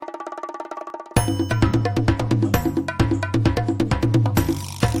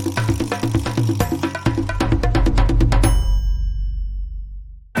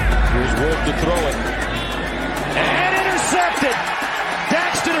To throw it. And intercepted.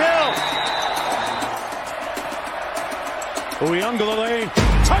 Daxton Hill. Uyunglele.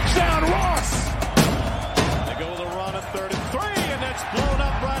 Touchdown, Ross. They go with a run at 33, and that's blown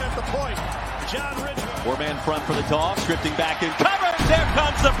up right at the point. John Ridgway. Four-man front for the Dogs, drifting back in cover. There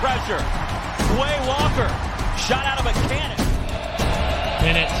comes the pressure. Quay Walker. Shot out of a cannon.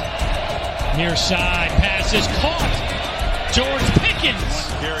 Bennett. Near side. Pass is caught. George Pickens.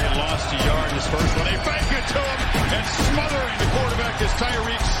 Gary lost a yard his first one. They bank it to him, and smothering the quarterback is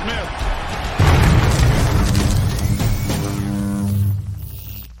Tyreek Smith.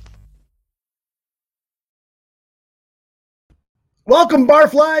 Welcome,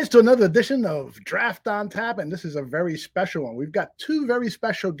 Barflies, to another edition of Draft on Tap, and this is a very special one. We've got two very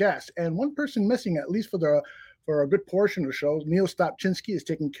special guests, and one person missing, at least for a good portion of the show. Neil Stopchinski is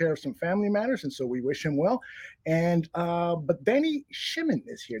taking care of some family matters, and so we wish him well. And but Danny Shimon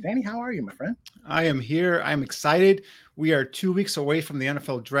is here. Danny, how are you, my friend? I am here. I'm excited. We are 2 weeks away from the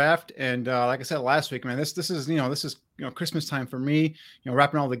NFL draft, and like I said last week, man, this is Christmas time for me.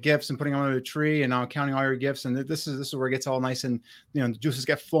 Wrapping all the gifts and putting them under the tree, and now counting all your gifts. And this is where it gets all nice, and the juices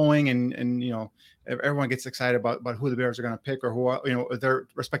get flowing, and everyone gets excited about who the Bears are going to pick, or who their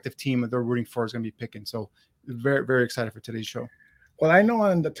respective team that they're rooting for is going to be picking. So very, very excited for today's show. Well, I know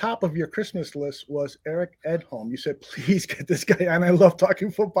on the top of your Christmas list was Eric Edholm. You said, please get this guy on. I love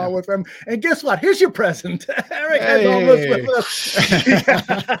talking football with him. And guess what? Here's your present. Eric Edholm is with us.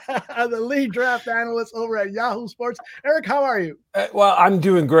 The lead draft analyst over at Yahoo Sports. Eric, how are you? Well, I'm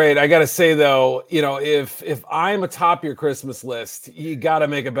doing great. I got to say, though, if I'm atop your Christmas list, you got to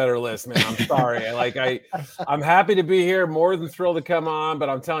make a better list, man. I'm sorry. I'm happy to be here. More than thrilled to come on. But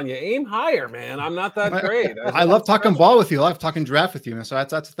I'm telling you, aim higher, man. I'm not that great. I love talking ball with you. I love talking draft with you. And so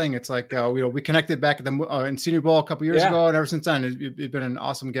that's the thing. It's like we connected back at the in Senior Bowl a couple years ago, and ever since then, you've been an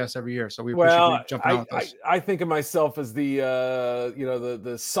awesome guest every year. So we appreciate you jumping on with us. I think of myself as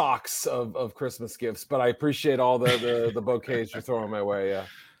the socks of Christmas gifts, but I appreciate all the bouquets you're throwing my way. Yeah.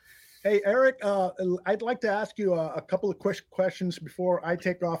 Hey, Eric, I'd like to ask you a couple of quick questions before I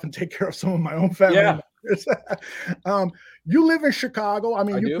take off and take care of some of my own family members. You live in Chicago. I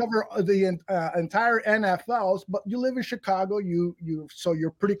mean, you cover the entire NFLs, but you live in Chicago. So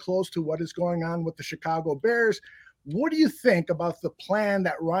you're pretty close to what is going on with the Chicago Bears. What do you think about the plan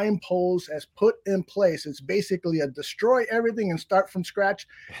that Ryan Poles has put in place? It's basically a destroy everything and start from scratch.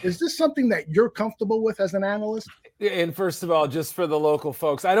 Is this something that you're comfortable with as an analyst? And first of all, just for the local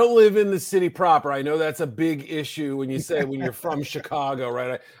folks, I don't live in the city proper. I know that's a big issue when you're from Chicago,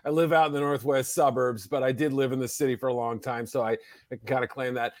 right? I live out in the northwest suburbs, but I did live in the city for a long time, so I can kind of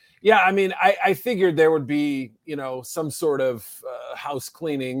claim that. Yeah, I mean, I figured there would be, some sort of house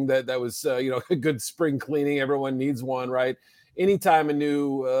cleaning that was, a good spring cleaning. Everyone needs one, right? Anytime a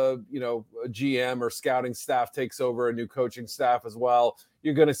new, GM or scouting staff takes over, a new coaching staff as well,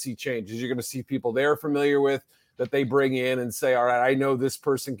 you're going to see changes. You're going to see people they're familiar with that they bring in and say, all right, I know this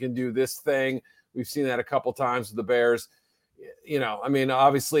person can do this thing. We've seen that a couple times with the Bears.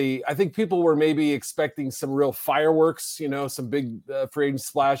 Obviously, I think people were maybe expecting some real fireworks, some big free agent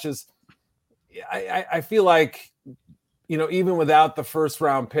splashes. I feel like, even without the first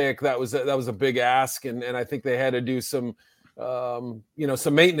round pick, that was a big ask. And I think they had to do some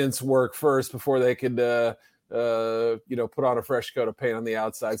maintenance work first before they could, put on a fresh coat of paint on the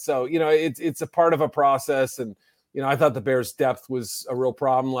outside. So, it's a part of a process. And, I thought the Bears' depth was a real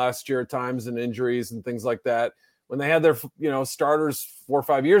problem last year at times, and injuries and things like that. When they had their, starters 4 or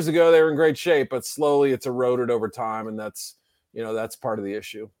 5 years ago, they were in great shape, but slowly it's eroded over time. And that's part of the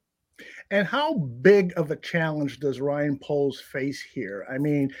issue. And how big of a challenge does Ryan Poles face here? I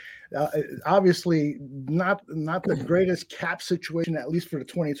mean, obviously not the greatest cap situation, at least for the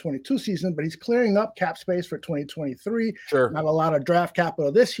 2022 season, but he's clearing up cap space for 2023. Sure. Not a lot of draft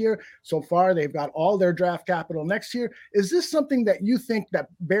capital this year. So far, they've got all their draft capital next year. Is this something that you think that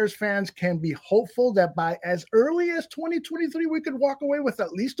Bears fans can be hopeful that by as early as 2023, we could walk away with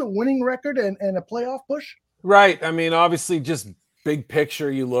at least a winning record and a playoff push? Right. I mean, obviously just big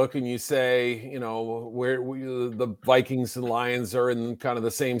picture, you look and you say, where the Vikings and Lions are in kind of the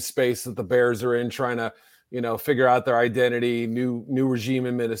same space that the Bears are in, trying to, figure out their identity, new regime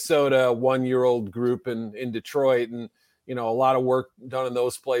in Minnesota, 1-year-old group in Detroit, and, a lot of work done in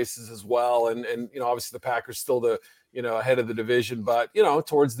those places as well. And obviously the Packers still ahead of the division, but,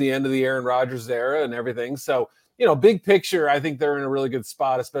 towards the end of the Aaron Rodgers era and everything. So, big picture, I think they're in a really good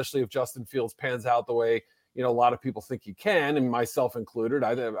spot, especially if Justin Fields pans out the way, a lot of people think he can, and myself included.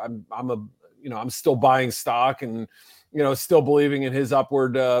 I'm a I'm still buying stock and, still believing in his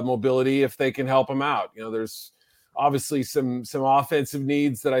upward mobility if they can help him out. There's obviously some offensive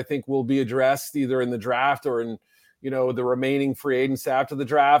needs that I think will be addressed either in the draft or in, the remaining free agents after the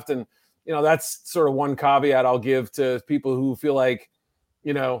draft. And, that's sort of one caveat I'll give to people who feel like,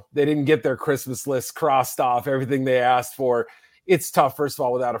 they didn't get their Christmas list crossed off, everything they asked for. It's tough, first of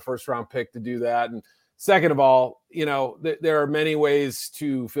all, without a first-round pick to do that. And second of all, there are many ways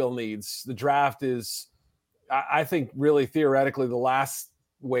to fill needs. The draft is, I think, really theoretically the last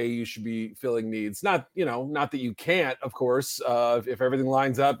way you should be filling needs. Not that you can't, of course. If everything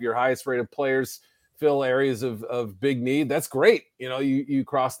lines up, your highest-rated players fill areas of big need. That's great. You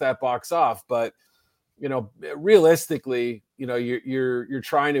cross that box off. But realistically, you're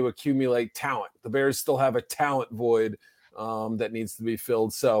trying to accumulate talent. The Bears still have a talent void that needs to be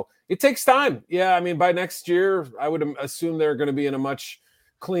filled. So it takes time. Yeah, I mean, by next year, I would assume they're going to be in a much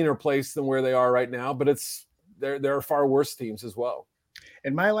cleaner place than where they are right now. But there are far worse teams as well.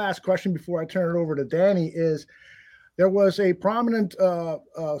 And my last question before I turn it over to Danny is, there was a prominent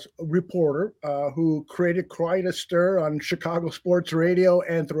reporter who created quite a stir on Chicago sports radio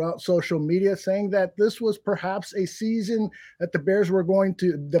and throughout social media, saying that this was perhaps a season that the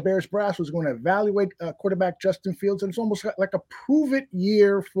Bears brass was going to evaluate quarterback Justin Fields. And it's almost like a prove-it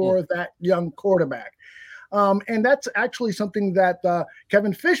year for that young quarterback. And that's actually something that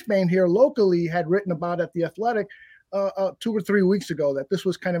Kevin Fishbane here locally had written about at The Athletic 2 or 3 weeks ago, that this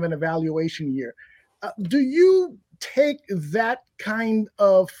was kind of an evaluation year. Do you take that kind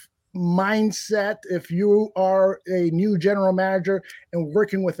of mindset if you are a new general manager and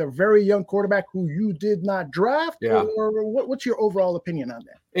working with a very young quarterback who you did not draft? Yeah. Or what's your overall opinion on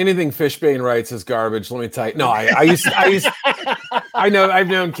that? Anything Fishbane writes is garbage. Let me tell you. No, I know, I've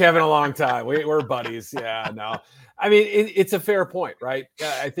known Kevin a long time. We're buddies. Yeah, no. I mean, it's a fair point, right?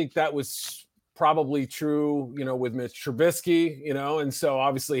 I think that was probably true, with Mitch Trubisky, and so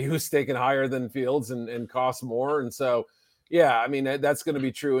obviously he was taken higher than Fields and cost more. And so, yeah, I mean, that's going to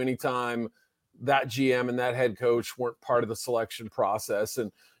be true anytime that GM and that head coach weren't part of the selection process.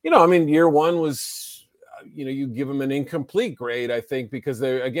 And, year one was, you give them an incomplete grade, I think, because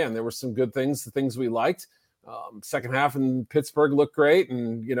there were some good things, the things we liked. Second half in Pittsburgh looked great.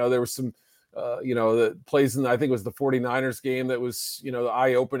 And, there was some, the plays in, I think it was the 49ers game that was,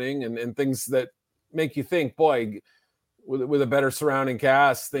 eye-opening and things that make you think, boy, with a better surrounding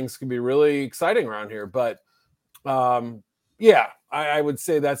cast, things can be really exciting around here. But, I would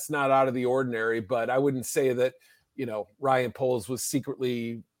say that's not out of the ordinary, but I wouldn't say that, Ryan Poles was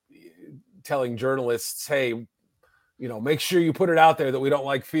secretly telling journalists, hey, make sure you put it out there that we don't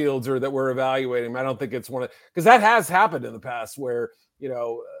like Fields or that we're evaluating him. I don't think it's because that has happened in the past where,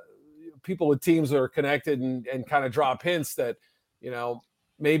 people with teams that are connected and kind of drop hints that,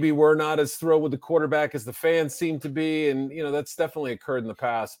 maybe we're not as thrilled with the quarterback as the fans seem to be. And, that's definitely occurred in the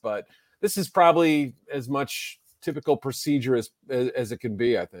past, but this is probably as much typical procedure as it can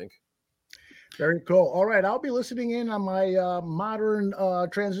be, I think. Very cool. All right. I'll be listening in on my modern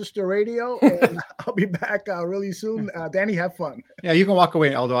transistor radio, and I'll be back really soon. Danny, have fun. Yeah, you can walk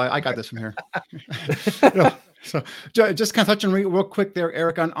away, Aldo. I got this from here. So just kind of touching real quick there,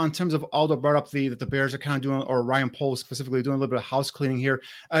 Eric, on terms of Aldo brought up the Bears are kind of doing, or Ryan Poles specifically doing a little bit of house cleaning here.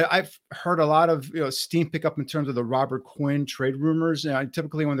 I've heard a lot of steam pick up in terms of the Robert Quinn trade rumors.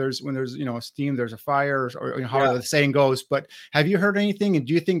 Typically when there's steam, there's a fire, or however the saying goes. But have you heard anything? And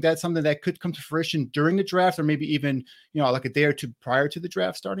do you think that's something that could come to fruition during the draft, or maybe even like a day or two prior to the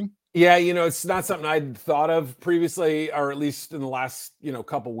draft starting? Yeah, it's not something I'd thought of previously, or at least in the last,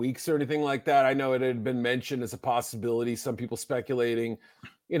 couple weeks or anything like that. I know it had been mentioned as a possibility. Some people speculating,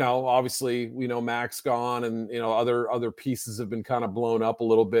 obviously we know Max gone and, other pieces have been kind of blown up a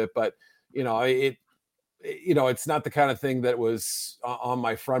little bit, but, it's not the kind of thing that was on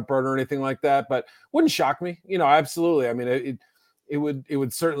my front burner or anything like that, but wouldn't shock me, absolutely. I mean, it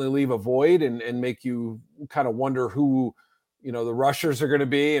would certainly leave a void and make you kind of wonder who, the rushers are going to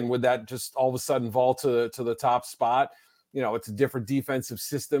be, and would that just all of a sudden vault to the top spot? It's a different defensive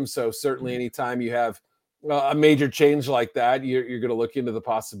system. So certainly anytime you have a major change like that, you're going to look into the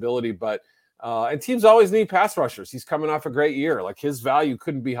possibility, but and teams always need pass rushers. He's coming off a great year. Like, his value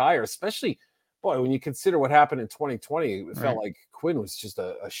couldn't be higher, especially, boy, when you consider what happened in 2020, it felt like Quinn was just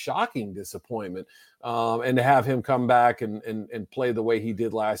a shocking disappointment. And to have him come back and play the way he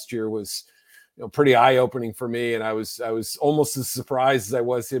did last year was, pretty eye-opening for me. And I was almost as surprised as I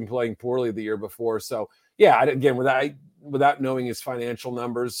was him playing poorly the year before. So yeah, again, without knowing his financial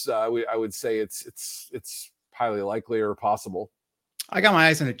numbers, I would say it's highly likely or possible. I got my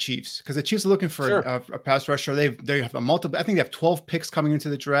eyes on the Chiefs because the Chiefs are looking for a pass rusher. They have a multiple. I think they have 12 picks coming into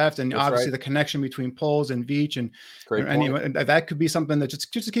the draft, and That's obviously right. the connection between Poles and Veach, and Great that could be something that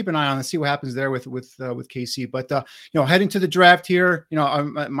just to keep an eye on and see what happens there with KC. But heading to the draft here,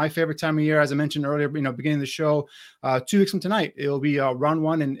 my favorite time of year, as I mentioned earlier, beginning of the show, 2 weeks from tonight, it'll be round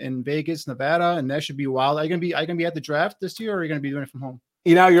one in Vegas, Nevada, and that should be wild. Are you gonna be at the draft this year, or are you gonna be doing it from home?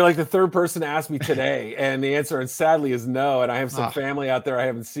 You're like the third person to ask me today, and the answer, and sadly, is no. And I have some family out there I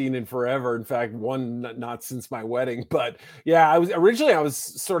haven't seen in forever. In fact, one not since my wedding. But yeah, I was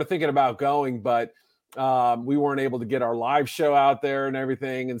sort of thinking about going, but we weren't able to get our live show out there and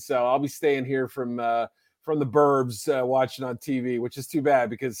everything, and so I'll be staying here from the burbs watching on TV, which is too bad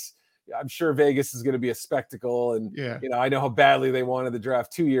because I'm sure Vegas is going to be a spectacle. And I know how badly they wanted the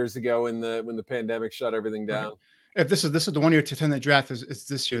draft 2 years ago when the pandemic shut everything down. Right. If this is the 1 year to attend the draft is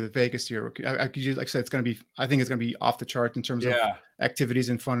this year, the Vegas year. Like I said, I think it's going to be off the charts in terms of activities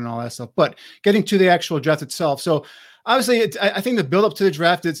and fun and all that stuff. But getting to the actual draft itself, so obviously, I think the build up to the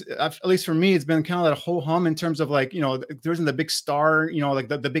draft is, at least for me, it's been kind of that whole hum in terms of there isn't the big star, like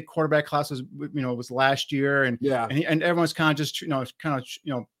the big quarterback class was last year, and everyone's kind of just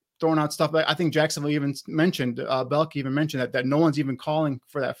throwing out stuff. I think Jacksonville even mentioned, Belk even mentioned that no one's even calling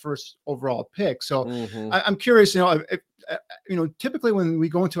for that first overall pick. So I'm curious, if typically when we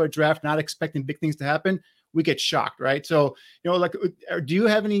go into a draft not expecting big things to happen, we get shocked, right? So, do you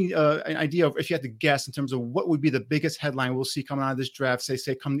have any idea of, if you had to guess in terms of what would be the biggest headline we'll see coming out of this draft,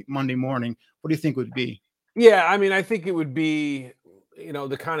 say come Monday morning, what do you think would be? Yeah, I mean, I think it would be,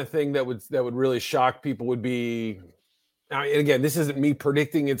 the kind of thing that would really shock people would be, now, again, this isn't me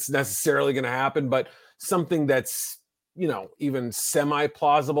predicting it's necessarily going to happen, but something that's, even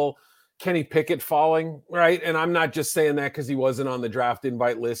semi-plausible, Kenny Pickett falling, right? And I'm not just saying that because he wasn't on the draft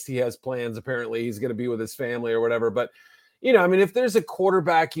invite list. He has plans. Apparently, he's going to be with his family or whatever. But, if there's a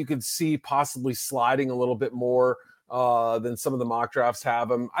quarterback you could see possibly sliding a little bit more than some of the mock drafts have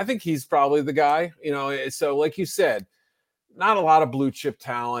him, I think he's probably the guy, So like you said, not a lot of blue chip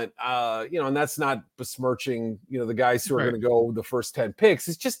talent, and that's not besmirching, the guys who are going to go the first 10 picks.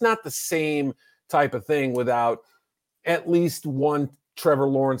 It's just not the same type of thing without at least one Trevor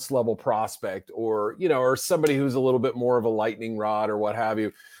Lawrence level prospect or somebody who's a little bit more of a lightning rod or what have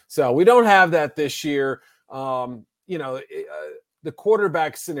you. So we don't have that this year. The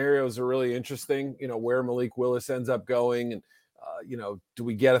quarterback scenarios are really interesting, where Malik Willis ends up going, and do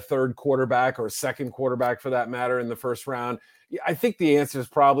we get a third quarterback or a second quarterback for that matter in the first round? I think the answer is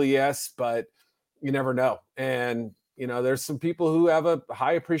probably yes, but you never know. And, there's some people who have a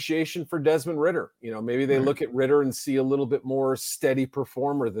high appreciation for Desmond Ridder. Maybe they look at Ridder and see a little bit more steady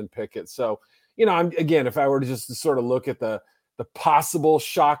performer than Pickett. So, if I were to just sort of look at the possible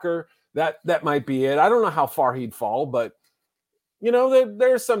shocker, that might be it. I don't know how far he'd fall, but,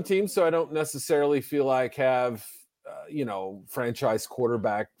 there are some teams, so I don't necessarily feel like have – franchise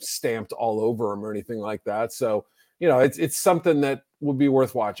quarterback stamped all over him or anything like that. So, it's something that would be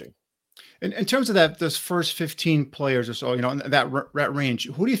worth watching. In terms of those first 15 players or so, in that range,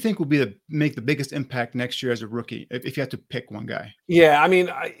 who do you think will make the biggest impact next year as a rookie, if you had to pick one guy? Yeah, I mean,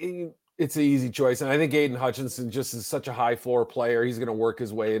 it's an easy choice. And I think Aiden Hutchinson just is such a high floor player. He's going to work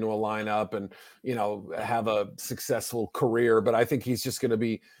his way into a lineup and, have a successful career. But I think he's just going to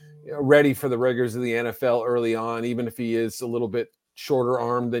be ready for the rigors of the NFL early on, even if he is a little bit shorter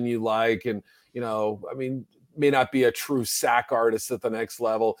armed than you like. And, may not be a true sack artist at the next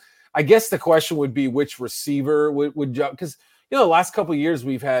level. I guess the question would be which receiver would jump, because the last couple of years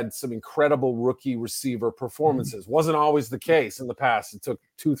we've had some incredible rookie receiver performances. Wasn't always the case in the past. It took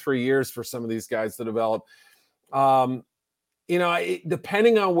 2-3 years for some of these guys to develop.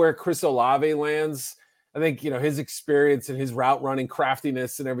 Depending on where Chris Olave lands, I think his experience and his route running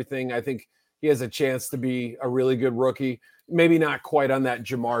craftiness and everything, I think he has a chance to be a really good rookie. Maybe not quite on that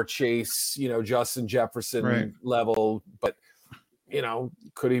Jamar Chase, Justin Jefferson level, but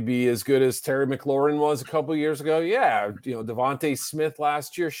could he be as good as Terry McLaurin was a couple of years ago? Yeah. Devontae Smith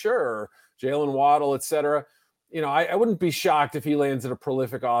last year, sure. Jalen Waddle, et cetera. I wouldn't be shocked if he lands in a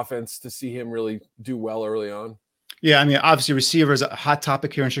prolific offense to see him really do well early on. Yeah, I mean, obviously, receiver is a hot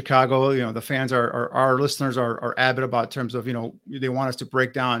topic here in Chicago. The fans our listeners are avid about in terms of they want us to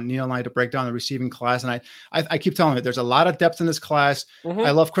break down Neil and I to break down the receiving class, and I keep telling you there's a lot of depth in this class.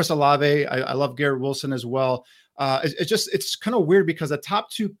 I love Chris Olave. I love Garrett Wilson as well. It's kind of weird because the top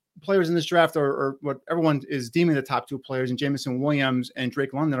two players in this draft are what everyone is deeming the top two players, and Jameson Williams and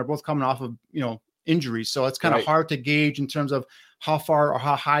Drake London are both coming off of injuries, so it's kind of hard to gauge in terms of how far or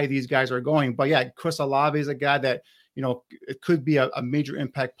how high these guys are going. But yeah, Chris Olave is a guy that it could be a major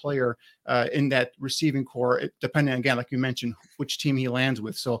impact player in that receiving core, depending, again, like you mentioned, which team he lands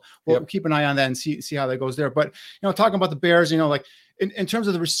with. So we'll keep an eye on that and see how that goes there. But, talking about the Bears, like in terms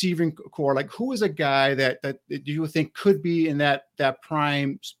of the receiving core, like who is a guy that you think could be in that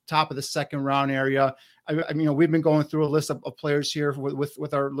prime top of the second round area? I mean, we've been going through a list of players here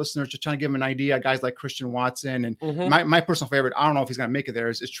with our listeners, just trying to give them an idea. Guys like Christian Watson, and my personal favorite, I don't know if he's going to make it there,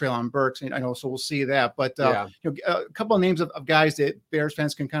 is Treylon Burks. I know, so we'll see that. But a couple of names of guys that Bears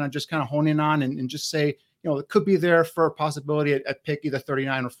fans can kind of hone in on and just say, it could be there for a possibility at pick either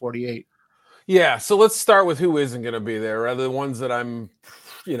 39 or 48. Yeah, so let's start with who isn't going to be there. Rather the ones that I'm,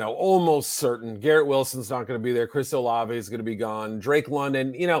 almost certain. Garrett Wilson's not going to be there. Chris Olave is going to be gone. Drake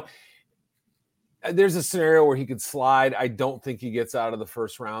London, there's a scenario where he could slide. I don't think he gets out of the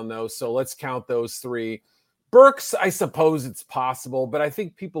first round, though. So let's count those three. Burks, I suppose it's possible, but I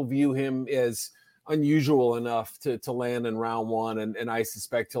think people view him as unusual enough to land in round one, and I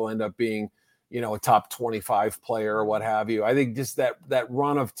suspect he'll end up being, a top 25 player or what have you. I think just that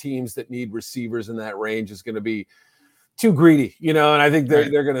run of teams that need receivers in that range is going to be too greedy, and I think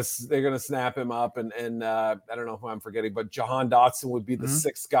they're gonna snap him up. And I don't know who I'm forgetting, but Jahan Dotson would be the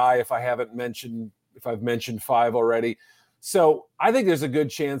sixth guy if I've mentioned five already. So I think there's a good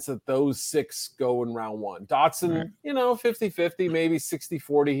chance that those six go in round one. Dotson, 50-50, maybe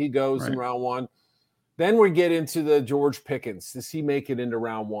 60-40 he goes in round one. Then we get into the George Pickens. Does he make it into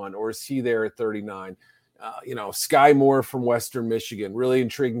round one, or is he there at 39? Sky Moore from Western Michigan, really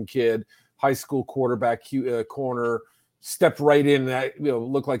intriguing kid, high school quarterback, corner, stepped right in that,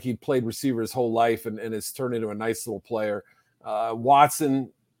 looked like he played receiver his whole life and has turned into a nice little player.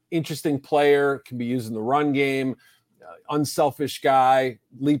 Watson, interesting player, can be used in the run game, unselfish guy,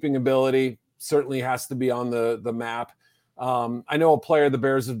 leaping ability, certainly has to be on the map. I know a player the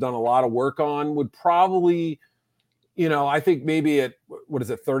Bears have done a lot of work on, would probably, I think maybe at,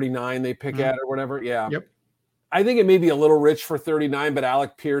 39 they pick at or whatever. Yeah. Yep. I think it may be a little rich for 39, but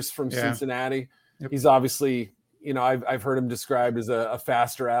Alec Pierce from Cincinnati, he's obviously, I've heard him described as a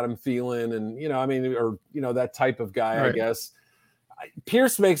faster Adam Thielen, and, that type of guy, I guess.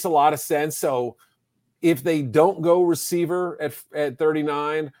 Pierce makes a lot of sense. So if they don't go receiver at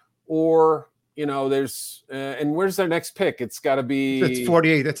 39, or, there's and where's their next pick? It's got to be, it's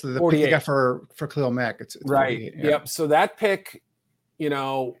 48. That's the 48. Pick they got for Khalil Mack. It's right. Yep. So that pick,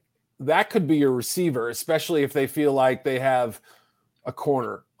 that could be your receiver, especially if they feel like they have a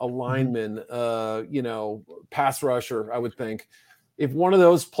corner, a lineman, pass rusher, I would think. If one of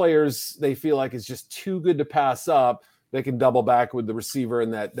those players they feel like is just too good to pass up, they can double back with the receiver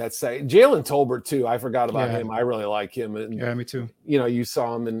in that say. Jalen Tolbert, too. I forgot about him. I really like him. And, me too. You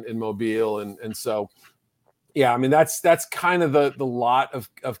saw him in Mobile. And so, I mean, that's kind of the lot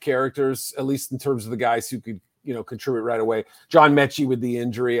of characters, at least in terms of the guys who could, contribute right away. John Mechie with the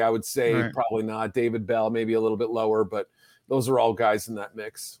injury, I would say probably not. David Bell, maybe a little bit lower, but those are all guys in that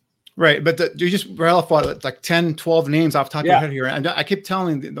mix. Right. But you just rattle off like 10, 12 names off the top of your head here. And I keep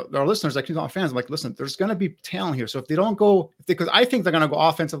telling our listeners, I keep telling fans, I'm like, listen, there's going to be talent here. So if they don't go, because I think they're going to go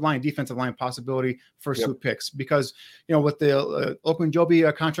offensive line, defensive line possibility for two picks, because, with the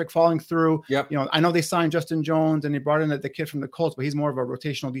Ogunjobi contract falling through, I know they signed Justin Jones and they brought in the kid from the Colts, but he's more of a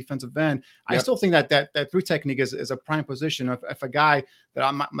rotational defensive end. I still think that three technique is a prime position. If a guy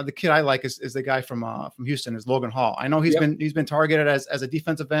that the kid I like is the guy from Houston, is Logan Hall. I know he's been targeted as a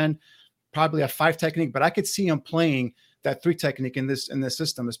defensive end, probably a 5 technique, but I could see him playing that 3 technique in this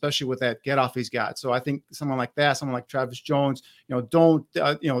system, especially with that get off he's got. So I think someone like that, someone like Travis Jones, don't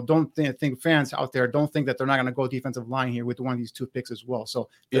think fans out there don't think that they're not going to go defensive line here with one of these 2 picks as well. So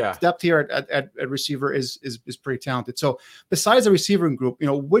the depth here at receiver is pretty talented. So besides the receiving group,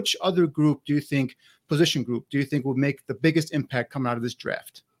 which other position group do you think will make the biggest impact coming out of this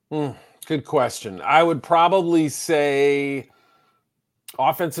draft? Good question. I would probably say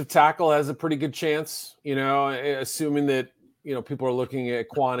offensive tackle has a pretty good chance, assuming that, people are looking at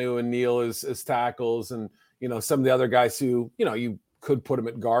Kwanu and Neal as tackles, and, some of the other guys who, you could put them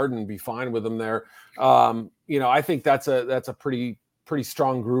at guard and be fine with them there. I think that's a pretty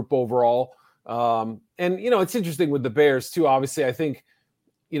strong group overall. And, it's interesting with the Bears too. Obviously, I think,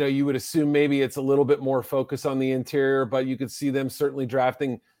 you would assume maybe it's a little bit more focus on the interior, but you could see them certainly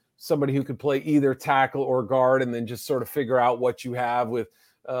drafting somebody who could play either tackle or guard, and then just sort of figure out what you have with,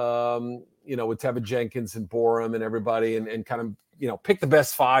 with Tevin Jenkins and Borum and everybody, and kind of, pick the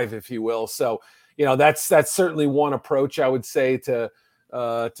best 5, if you will. So, that's certainly one approach I would say to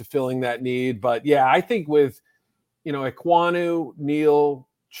filling that need. But I think with, Ekwonu, Neal,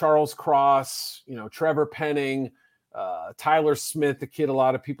 Charles Cross, Trevor Penning, Tyler Smith, the kid a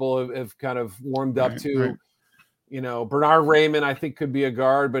lot of people have kind of warmed up to. Right. Bernard Raymond, I think, could be a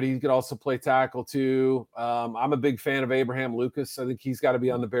guard, but he could also play tackle too. I'm a big fan of Abraham Lucas. I think he's got to be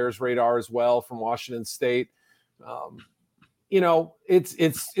on the Bears' radar as well from Washington State.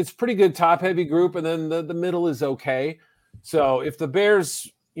 It's pretty good top-heavy group, and then the middle is okay. So if the Bears,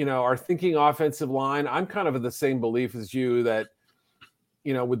 are thinking offensive line, I'm kind of of the same belief as you that,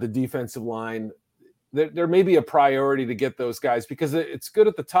 with the defensive line, there may be a priority to get those guys because it's good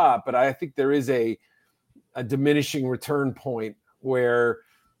at the top, but I think there is a diminishing return point where,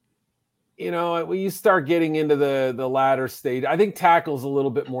 when you start getting into the latter stage, I think tackle's a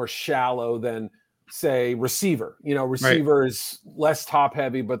little bit more shallow than, say, receiver. Receiver right. is less top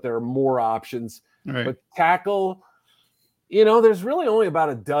heavy, but there are more options. Right. But tackle, there's really only about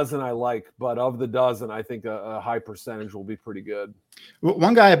a dozen I like, but of the dozen, I think a high percentage will be pretty good. Well,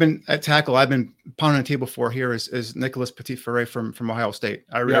 one guy I've been pounding the table for here is Nicholas Petit-Frere from Ohio State.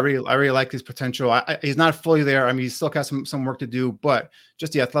 I really like his potential. He's not fully there. I mean, he's still got some work to do, but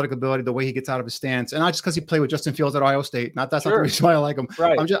just the athletic ability, the way he gets out of his stance, and not just because he played with Justin Fields at Ohio State. That's not the reason why I like him.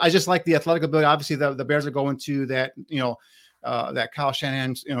 Right. I just like the athletic ability. Obviously, the Bears are going to that, that Kyle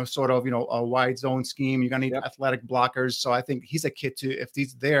Shanahan, sort of, a wide zone scheme. You're going to need athletic blockers. So I think he's a kid too. If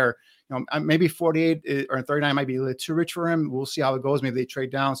he's there, maybe 48 or 39 might be a little too rich for him. We'll see how it goes. Maybe they trade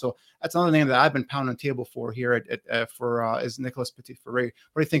down. So that's another name that I've been pounding the table for here is Nicholas Petit-Frere.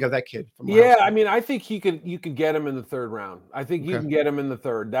 What do you think of that kid? I mean, I think you could get him in the third round. I think you can get him in the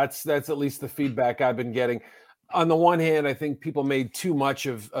third. That's at least the feedback I've been getting. On the one hand, I think people made too much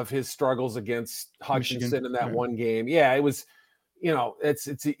of his struggles against Hutchinson in that one game. Yeah, it was,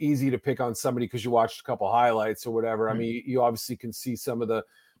 it's easy to pick on somebody because you watched a couple highlights or whatever. I mean, you obviously can see some of the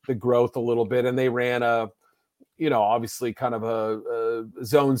growth a little bit, and they ran obviously kind of a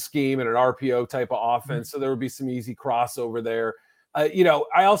zone scheme and an RPO type of offense. So there would be some easy crossover there.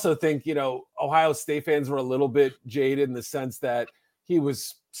 I also think, Ohio State fans were a little bit jaded in the sense that he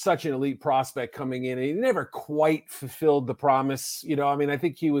was such an elite prospect coming in, and he never quite fulfilled the promise. I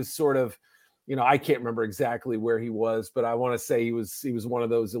think he was sort of, I can't remember exactly where he was, but I want to say he was one of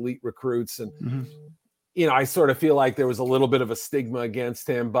those elite recruits. And, I sort of feel like there was a little bit of a stigma against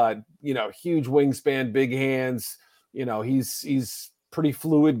him, but, huge wingspan, big hands, he's pretty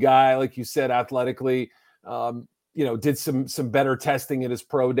fluid guy. Like you said, athletically, did some better testing at his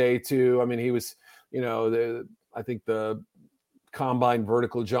pro day too. I mean, he was, I think the combine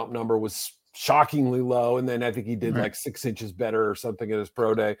vertical jump number was shockingly low. And then I think he did like 6 inches better or something at his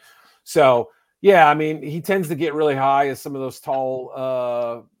pro day. So, yeah, I mean, he tends to get really high as some of those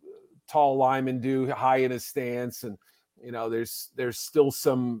tall linemen do, high in his stance. And, there's still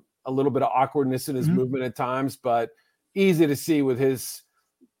a little bit of awkwardness in his movement at times, but easy to see with his,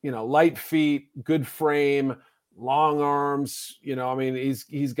 light feet, good frame, long arms.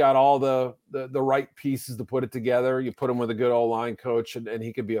 He's got all the right pieces to put it together. You put him with a good old line coach, and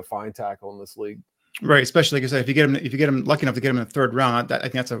he could be a fine tackle in this league. Right, especially like I said, if you get him lucky enough to get him in the third round, I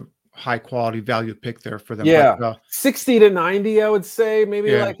think that's a high quality value pick there for them. Yeah, 60 to 90, I would say maybe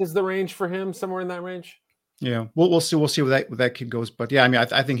is the range for him, somewhere in that range. Yeah, we'll see where that kid goes, but yeah, I mean,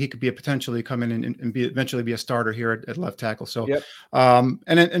 I think he could be potentially come in and eventually be a starter here at left tackle. So, and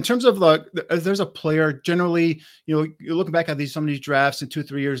in terms of there's a player generally, you're looking back at some of these drafts and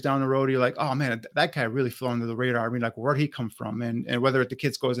 2-3 years down the road, you're like, oh man, that guy really flew under the radar. I mean, like, where'd he come from? And whether the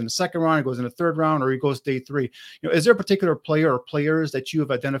kid goes in the second round, goes in the third round, or he goes day 3, is there a particular player or players that you have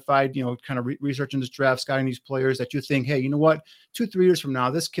identified, kind of researching this draft, scouting these players that you think, hey, you know what, 2-3 years from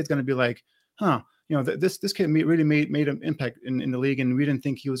now, this kid's going to be like, huh. This kid really made an impact in the league, and we didn't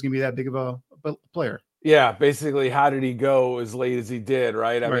think he was going to be that big of a player. Yeah, basically, how did he go as late as he did?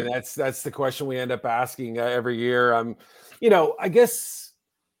 Right. I mean, that's the question we end up asking every year. I guess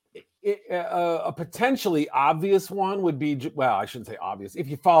a potentially obvious one would be, well, I shouldn't say obvious. If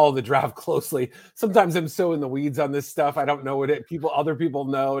you follow the draft closely, sometimes I'm so in the weeds on this stuff. I don't know what other people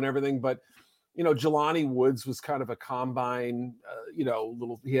know and everything, but. Jelani Woods was kind of a combine, he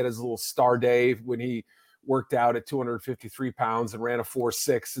had his little star day when he worked out at 253 pounds and ran a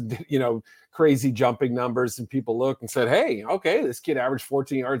 4.6 and, crazy jumping numbers. And people looked and said, hey, okay, this kid averaged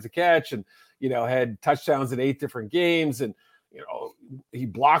 14 yards a catch and, had touchdowns in 8 different games. And, he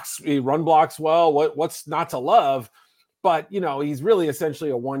run blocks well. What's not to love? But, he's really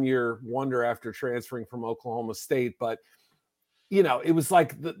essentially a 1-year wonder after transferring from Oklahoma State. But, it was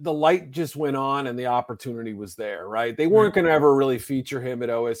like the light just went on and the opportunity was there, right? They weren't going to ever really feature him at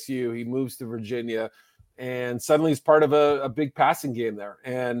OSU. He moves to Virginia and suddenly he's part of a big passing game there.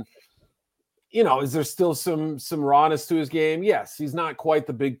 And, is there still some rawness to his game? Yes, he's not quite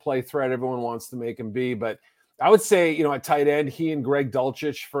the big play threat everyone wants to make him be, but I would say, at tight end, he and Greg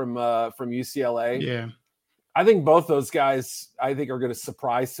Dulcich from UCLA. Yeah. I think both those guys, I think, are going to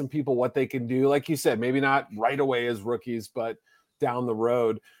surprise some people what they can do. Like you said, maybe not right away as rookies, but down the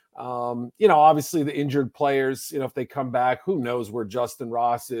road. Obviously the injured players, if they come back, who knows where Justin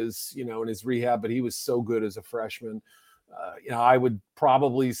Ross is, in his rehab, but he was so good as a freshman. I would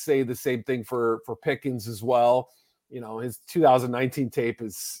probably say the same thing for Pickens as well. His 2019 tape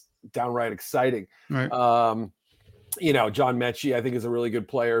is downright exciting. Right. John Mechie, I think, is a really good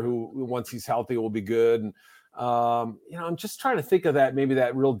player who once he's healthy will be good. And, I'm just trying to think of maybe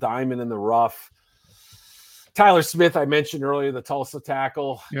that real diamond in the rough. Tyler Smith, I mentioned earlier, the Tulsa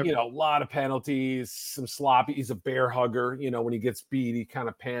tackle, Yep. A lot of penalties, some sloppy. He's a bear hugger. When he gets beat, he kind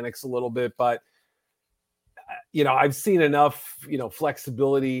of panics a little bit, but I've seen enough,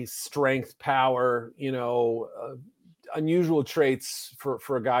 flexibility, strength, power, unusual traits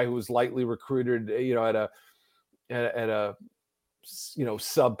for a guy who was lightly recruited, at a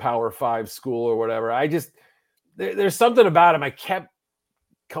sub Power 5 school or whatever. There's something about him. I kept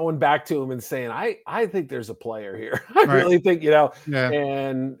going back to him and saying, I think there's a player here. I really think, Yeah.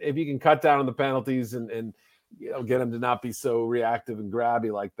 And if you can cut down on the penalties and get him to not be so reactive and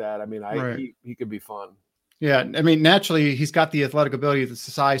grabby like that, I mean, he could be fun. Yeah, I mean, naturally, he's got the athletic ability, the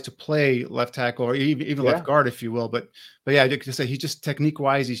size to play left tackle or even left guard, if you will. But yeah, I could say he's just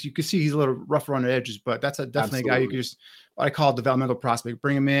technique-wise, you can see he's a little rougher on the edges, but that's definitely a guy you could just, what I call a developmental prospect.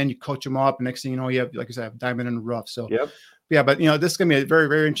 Bring him in, you coach him up, and next thing you know, you have, like I said, a diamond in the rough. So yeah, but this is gonna be a very,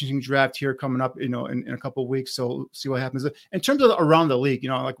 very interesting draft here coming up, in a couple of weeks. So we'll see what happens in terms of around the league.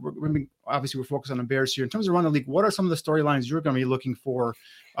 We're focused on the Bears here. In terms of around the league, what are some of the storylines you're going to be looking for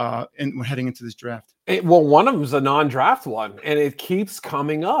when heading into this draft? One of them is a non-draft one, and it keeps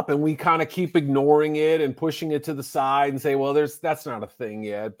coming up, and we kind of keep ignoring it and pushing it to the side and say, well, that's not a thing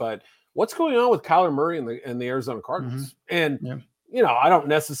yet. But what's going on with Kyler Murray and the Arizona Cardinals? Mm-hmm. And I don't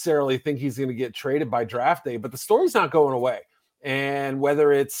necessarily think he's going to get traded by draft day, but the story's not going away. And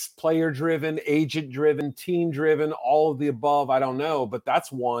whether it's player-driven, agent-driven, team-driven, all of the above, I don't know, but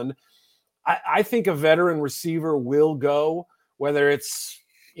that's one. I think a veteran receiver will go, whether it's,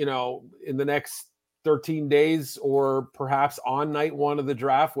 in the next 13 days or perhaps on night one of the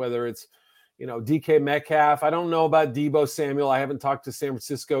draft, whether it's, DK Metcalf. I don't know about Deebo Samuel. I haven't talked to San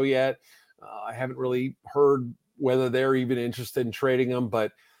Francisco yet. I haven't really heard whether they're even interested in trading him,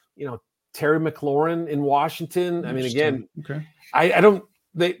 but, Terry McLaurin in Washington. I mean, again, I don't,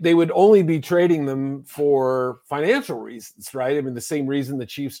 they would only be trading them for financial reasons, right? I mean, the same reason the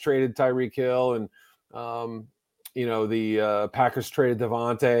Chiefs traded Tyreek Hill and, the Packers traded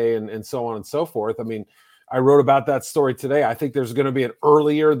Devontae and so on and so forth. I mean, I wrote about that story today. I think there's going to be an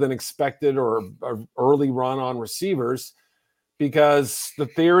earlier than expected or early run on receivers because the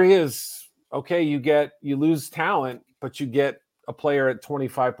theory is, okay, you lose talent, but you get a player at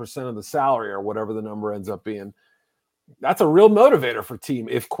 25% of the salary or whatever the number ends up being. That's a real motivator for team.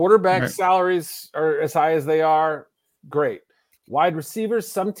 If quarterback salaries are as high as they are, great. Wide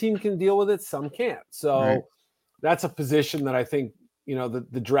receivers, some team can deal with it, some can't. So that's a position that I think,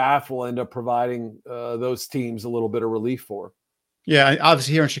 the draft will end up providing those teams a little bit of relief for. Yeah,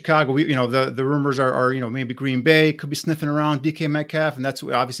 obviously here in Chicago, the rumors are maybe Green Bay could be sniffing around DK Metcalf, and that's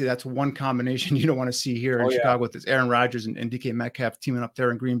one combination you don't want to see here in Chicago with this Aaron Rodgers and DK Metcalf teaming up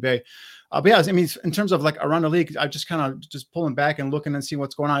there in Green Bay. But yeah, I mean, in terms of like around the league, I just kind of just pulling back and looking and seeing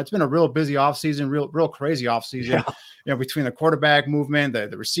what's going on. It's been a real busy offseason, real crazy offseason. Between the quarterback movement,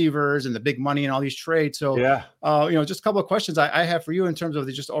 the receivers, and the big money and all these trades. So just a couple of questions I have for you in terms of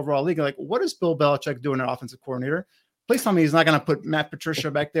the just overall league. Like, what is Bill Belichick doing, an offensive coordinator? Please tell me he's not going to put Matt Patricia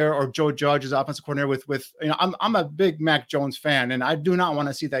back there or Joe Judge as offensive coordinator with I'm a big Mac Jones fan, and I do not want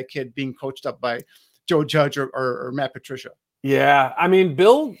to see that kid being coached up by Joe Judge or Matt Patricia. Yeah, I mean,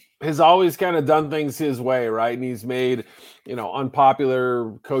 Bill has always kind of done things his way, right? And he's made,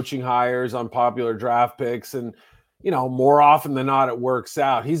 unpopular coaching hires, unpopular draft picks, and, more often than not, it works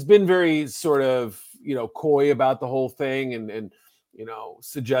out. He's been very sort of, coy about the whole thing and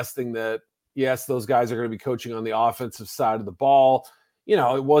suggesting that, yes, those guys are going to be coaching on the offensive side of the ball.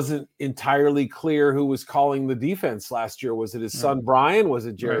 It wasn't entirely clear who was calling the defense last year. Was it his son, Brian? Was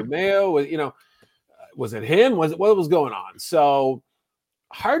it Jared Mayo? Was it him? What was going on? So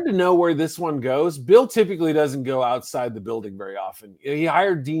hard to know where this one goes. Bill typically doesn't go outside the building very often. He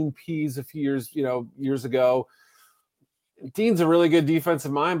hired Dean Pease a few years ago. Dean's a really good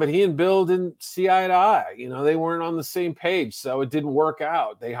defensive mind, but he and Bill didn't see eye to eye. They weren't on the same page, so it didn't work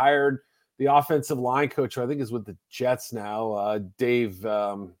out. They hired the offensive line coach, who I think is with the Jets now, Dave,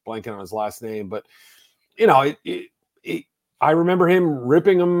 blanking on his last name, but I remember him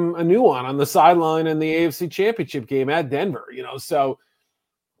ripping him a new one on the sideline in the AFC Championship game at Denver. So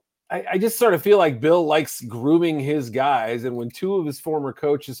I just sort of feel like Bill likes grooming his guys, and when two of his former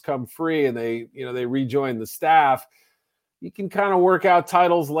coaches come free and they rejoin the staff, you can kind of work out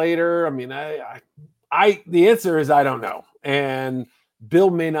titles later. I mean, the answer is I don't know, and Bill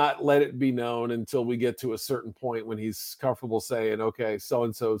may not let it be known until we get to a certain point when he's comfortable saying, okay,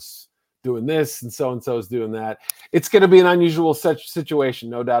 so-and-so's doing this and so-and-so's doing that. It's going to be an unusual situation,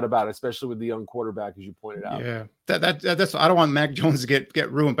 no doubt about it, especially with the young quarterback, as you pointed out. Yeah, that's I don't want Mac Jones to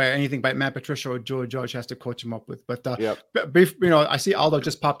get ruined by anything by Matt Patricia or Joe Judge has to coach him up with. But I see Aldo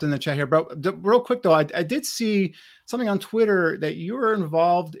just popped in the chat here, bro. Real quick though, I did see something on Twitter that you were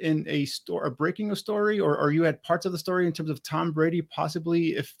involved in a breaking a story, or you had parts of the story in terms of Tom Brady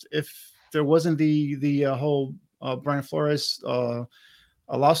possibly if there wasn't the whole Brian Flores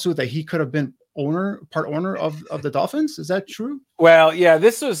a lawsuit that he could have been part owner of the Dolphins. Is that true? Well, yeah,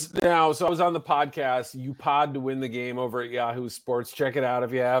 so I was on the podcast, You Pod to Win the Game over at Yahoo Sports. Check it out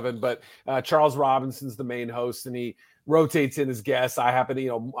if you haven't. But Charles Robinson's the main host, and he rotates in as guests. I happen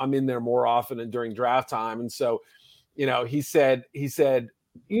to, I'm in there more often and during draft time. And so, he said,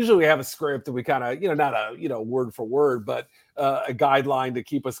 usually we have a script and we kind of, not a, word for word, but a guideline to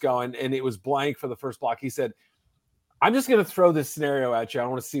keep us going. And it was blank for the first block. He said, I'm just going to throw this scenario at you. I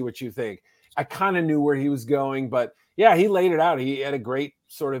want to see what you think. I kind of knew where he was going, but yeah, he laid it out. He had a great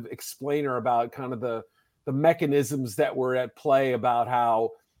sort of explainer about kind of the mechanisms that were at play about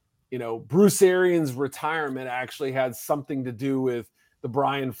how, Bruce Arians' retirement actually had something to do with the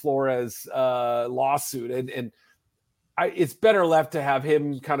Brian Flores lawsuit. And it's better left to have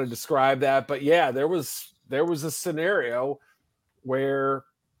him kind of describe that. But yeah, there was a scenario where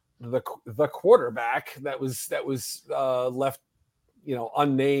the quarterback that was left,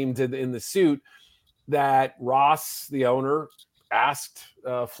 unnamed in the suit, that Ross, the owner, asked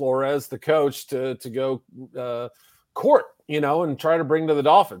Flores, the coach, to go court, and try to bring to the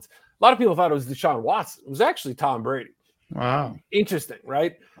Dolphins. A lot of people thought it was Deshaun Watson. It was actually Tom Brady. Wow. Interesting,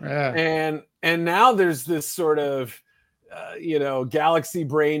 right? Yeah. And now there's this sort of, galaxy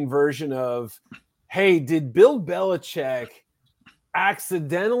brain version of, hey, did Bill Belichick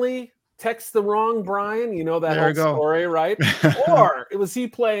accidentally text the wrong Brian? That whole story, right? Or was he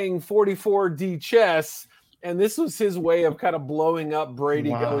playing 44D chess, and this was his way of kind of blowing up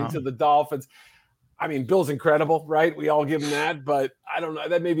Brady going to the Dolphins? I mean, Bill's incredible, right? We all give him that, but I don't know.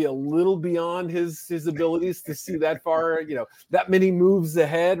 That may be a little beyond his abilities to see that far, that many moves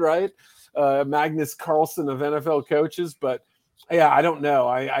ahead, right? Magnus Carlson of NFL coaches. But yeah, I don't know.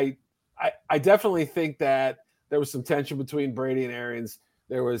 I definitely think that there was some tension between Brady and Arians.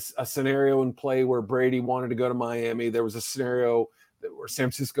 There was a scenario in play where Brady wanted to go to Miami. There was a scenario where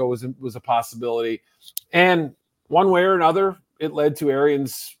San Francisco was a possibility. And one way or another, it led to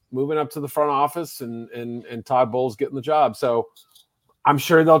Arians moving up to the front office and Todd Bowles getting the job. So I'm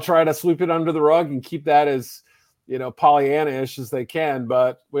sure they'll try to sweep it under the rug and keep that as, Pollyanna-ish as they can.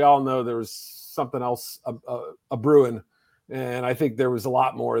 But we all know there was something else a brewing. And I think there was a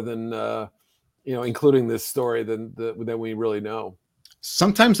lot more than, including this story than we really know.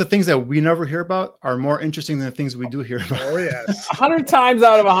 Sometimes the things that we never hear about are more interesting than the things we do hear about. Oh, yes. 100 times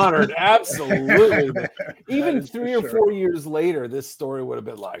out of 100. Absolutely. Even 3 or 4 years later, this story would have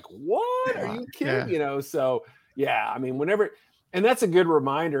been like, what? Are you kidding? Yeah. So yeah, I mean, whenever, and that's a good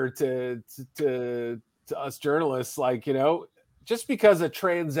reminder to us journalists, like, just because a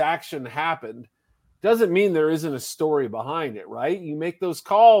transaction happened doesn't mean there isn't a story behind it, right? You make those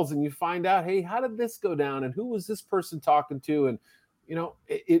calls and you find out, hey, how did this go down? And who was this person talking to? And,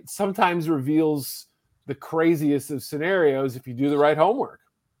 it sometimes reveals the craziest of scenarios if you do the right homework.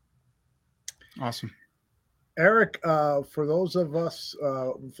 Awesome. Eric, for those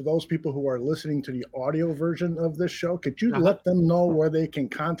people who are listening to the audio version of this show, could you let them know where they can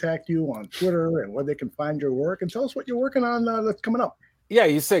contact you on Twitter and where they can find your work, and tell us what you're working on that's coming up? Yeah,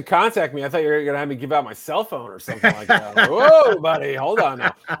 you say contact me. I thought you were going to have me give out my cell phone or something like that. Whoa, buddy, hold on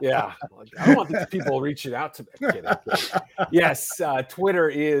now. Yeah, I don't want these people reaching out to me. Kidding. Yes, Twitter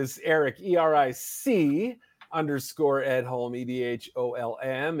is Eric, ERIC _Edholm,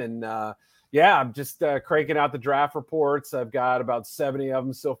 EDHOLM. And yeah, I'm just cranking out the draft reports. I've got about 70 of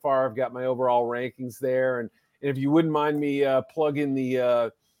them so far. I've got my overall rankings there. And if you wouldn't mind me plug in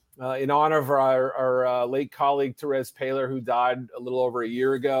the in honor of our late colleague, Therese Paylor, who died a little over a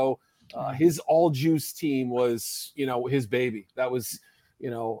year ago. His All Juice team was, his baby. That was,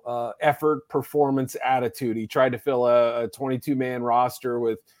 effort, performance, attitude. He tried to fill a 22-man roster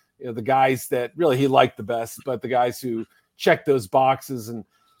with, the guys that really he liked the best, but the guys who checked those boxes. And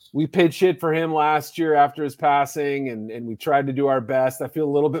we pitch hit for him last year after his passing, and we tried to do our best. I feel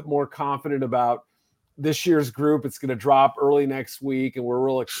a little bit more confident about this year's group. It's going to drop early next week, and we're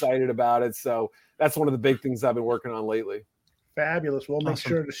real excited about it. So that's one of the big things I've been working on lately. Fabulous. We'll make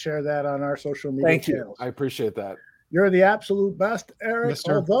sure to share that on our social media channels. I appreciate that. You're the absolute best, Eric. Yes,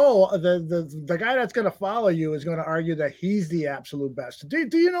 sir. Although the guy that's going to follow you is going to argue that he's the absolute best.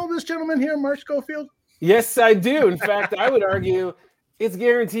 Do you know this gentleman here, Mark Schofield? Yes, I do. In fact, I would argue it's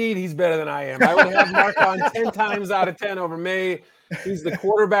guaranteed he's better than I am. I would have Mark on 10 times out of 10 over me. He's the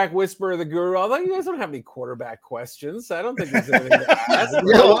quarterback whisperer, the guru. Although you guys don't have any quarterback questions, I don't think there's anything to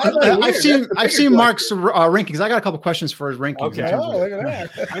ask. I've seen Mark's rankings. I got a couple questions for his rankings. Okay. Look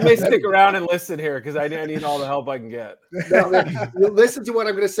at that. I may stick around and listen here because I need all the help I can get. No, you'll listen to what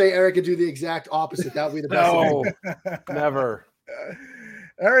I'm going to say, Eric, and do the exact opposite. That would be the best. No, never.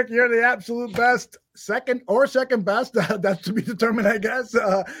 Eric, you're the absolute best, second best. That's to be determined, I guess.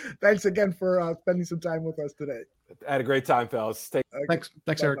 Thanks again for spending some time with us today. I had a great time, fellas. Thanks,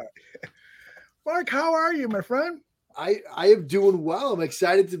 Eric. Mark, how are you, my friend? I am doing well. I'm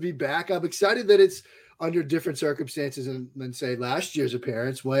excited to be back. I'm excited that it's under different circumstances than say last year's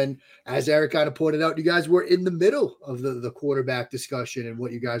appearance when, as Eric kind of pointed out, you guys were in the middle of the quarterback discussion and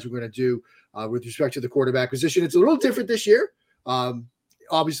what you guys were going to do with respect to the quarterback position. It's a little different this year.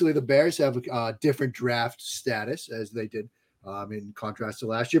 Obviously, the Bears have a different draft status as they did in contrast to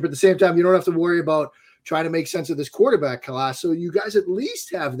last year. But at the same time, you don't have to worry about trying to make sense of this quarterback class. So you guys at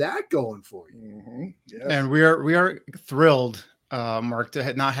least have that going for you. Mm-hmm. Yes. And we are thrilled, Mark,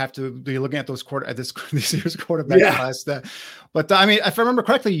 to not have to be looking at this year's quarterback class. But I mean, if I remember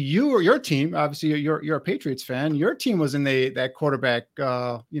correctly, your team, obviously you're a Patriots fan. Your team was in that quarterback,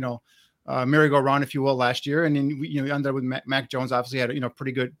 merry-go-round, if you will, last year, and then you ended up with Mac Jones. Obviously, had a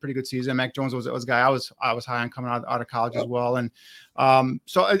pretty good season. Mac Jones was a guy I was high on coming out of college as well. And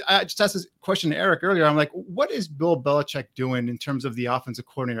so I just asked this question to Eric earlier. I'm like, what is Bill Belichick doing in terms of the offensive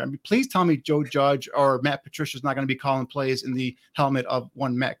coordinator? I mean, please tell me Joe Judge or Matt Patricia is not going to be calling plays in the helmet of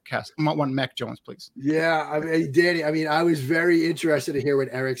one Mac Jones, please. Yeah, I mean, Danny. I mean, I was very interested to hear what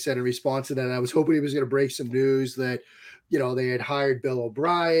Eric said in response to that. And I was hoping he was going to break some news that, they had hired Bill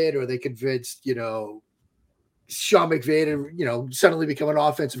O'Brien, or they convinced, Sean McVay to, suddenly become an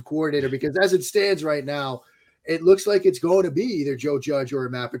offensive coordinator, because as it stands right now, it looks like it's going to be either Joe Judge or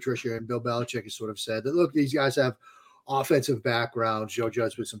Matt Patricia. And Bill Belichick has sort of said that, look, these guys have offensive backgrounds. Joe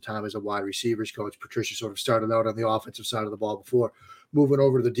Judge with some time as a wide receivers coach. Patricia sort of started out on the offensive side of the ball before moving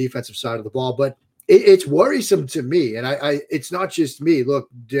over to the defensive side of the ball. But it's worrisome to me. And it's not just me. Look,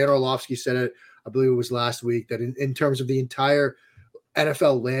 Dan Orlovsky said it, I believe it was last week, that in terms of the entire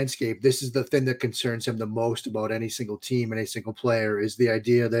NFL landscape, this is the thing that concerns him the most about any single team and any single player, is the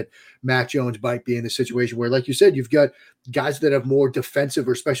idea that Mac Jones might be in the situation where, like you said, you've got guys that have more defensive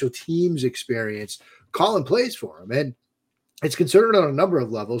or special teams experience calling plays for him. And it's concerning on a number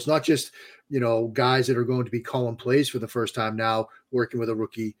of levels, not just, guys that are going to be calling plays for the first time now, working with a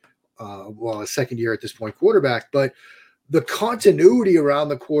rookie, a second year at this point quarterback, but the continuity around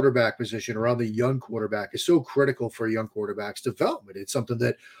the quarterback position, around the young quarterback, is so critical for a young quarterback's development. It's something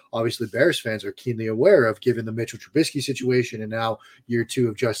that obviously Bears fans are keenly aware of, given the Mitchell Trubisky situation and now year 2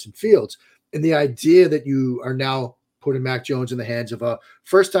 of Justin Fields. And the idea that you are now putting Mac Jones in the hands of a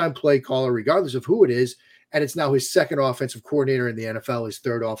first-time play caller, regardless of who it is, and it's now his second offensive coordinator in the NFL, his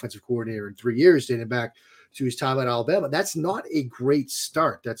third offensive coordinator in 3 years, dating back to his time at Alabama. That's not a great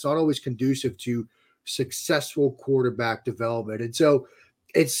start. That's not always conducive to successful quarterback development. And so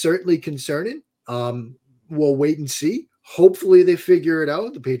it's certainly concerning. We'll wait and see. Hopefully they figure it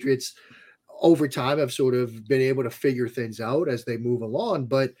out. The Patriots over time have sort of been able to figure things out as they move along,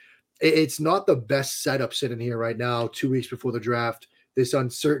 but it's not the best setup sitting here right now, 2 weeks before the draft, this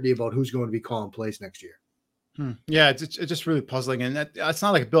uncertainty about who's going to be calling plays next year. Yeah, it's just really puzzling, and it's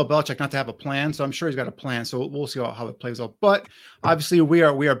not like Bill Belichick not to have a plan. So I'm sure he's got a plan. So we'll see how it plays out. But obviously, we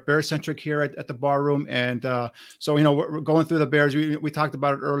are Bear centric here at the bar room, and so we're going through the Bears. We talked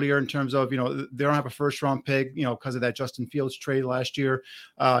about it earlier in terms of they don't have a first round pick, because of that Justin Fields trade last year.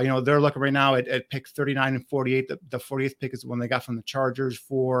 They're looking right now at pick 39 and 48. The 40th pick is the one they got from the Chargers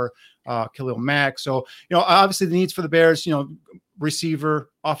for Khalil Mack. So obviously the needs for the Bears, receiver,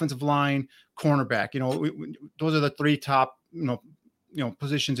 offensive line, cornerback, those are the three top,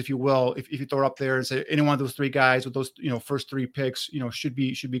 positions, if you will, if you throw it up there and say any one of those three guys with those, first 3 picks, should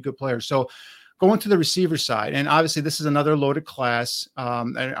be good players. So going to the receiver side, and obviously this is another loaded class.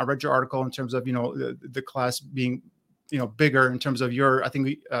 I read your article in terms of, the class being, bigger in terms of I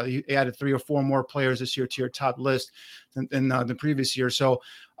think you added 3 or 4 more players this year to your top list than the previous year. So,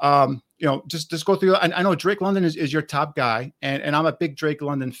 just go through. I know Drake London is your top guy, and I'm a big Drake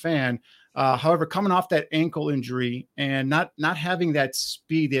London fan. However, coming off that ankle injury and not having that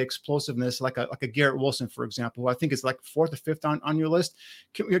speed, the explosiveness, like a Garrett Wilson, for example, who I think is like 4th or 5th on your list.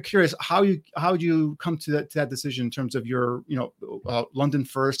 You're curious how you come to that decision in terms of your London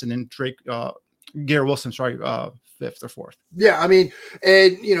first and then Garrett Wilson, 5th or 4th. Yeah, I mean,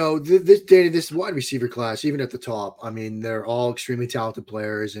 and this wide receiver class, even at the top, I mean, they're all extremely talented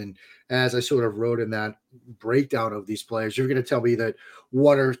players. And as I sort of wrote in that breakdown of these players, you're going to tell me that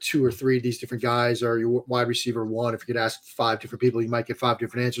 1 or 2 or 3 of these different guys are your wide receiver 1. If you could ask 5 different people, you might get 5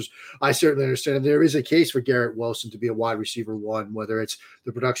 different answers. I certainly understand. And there is a case for Garrett Wilson to be a wide receiver 1, whether it's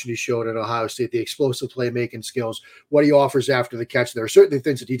the production he showed at Ohio State, the explosive playmaking skills, what he offers after the catch. There are certainly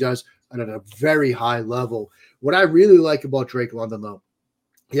things that he does at a very high level. What I really like about Drake London, though,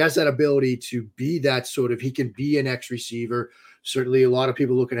 he has that ability to be that sort of, he can be an X receiver. Certainly a lot of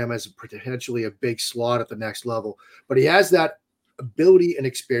people look at him as potentially a big slot at the next level, but he has that ability and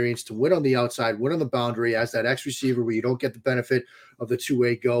experience to win on the outside, win on the boundary as that X receiver where you don't get the benefit of the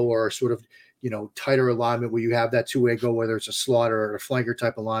two-way go or sort of, tighter alignment where you have that two-way go, whether it's a slot or a flanker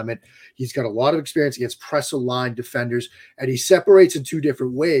type alignment. He's got a lot of experience against press aligned defenders, and he separates in 2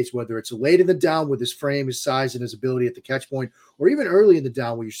 different ways, whether it's late in the down with his frame, his size, and his ability at the catch point, or even early in the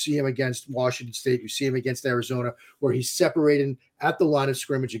down where you see him against Washington State, you see him against Arizona, where he's separating at the line of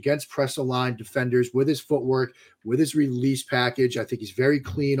scrimmage against press aligned defenders with his footwork, with his release package. I think he's very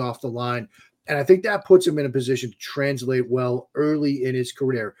clean off the line. And I think that puts him in a position to translate well early in his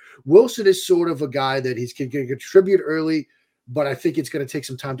career. Wilson is sort of a guy that he's going to contribute early, but I think it's going to take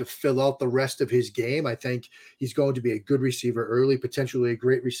some time to fill out the rest of his game. I think he's going to be a good receiver early, potentially a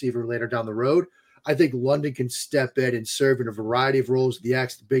great receiver later down the road. I think London can step in and serve in a variety of roles, the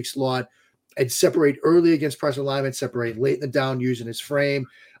X, the big slot, and separate early against press alignment, separate late in the down using his frame.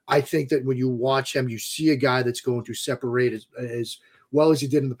 I think that when you watch him, you see a guy that's going to separate as well as he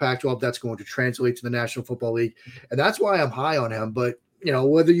did in the Pac-12. That's going to translate to the National Football League. And that's why I'm high on him. But,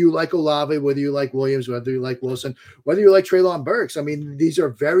 whether you like Olave, whether you like Williams, whether you like Wilson, whether you like Treylon Burks, I mean, these are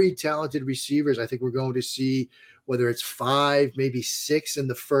very talented receivers. I think we're going to see whether it's 5, maybe 6 in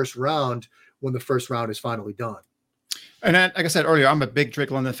the first round when the first round is finally done. And like I said earlier, I'm a big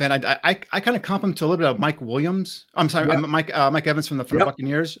Drake London fan. I kind of comp him to a little bit of Mike Williams. I'm sorry, yep. Mike Evans from the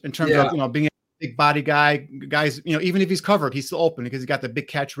Buccaneers in terms of being a big body guys, even if he's covered, he's still open because he's got the big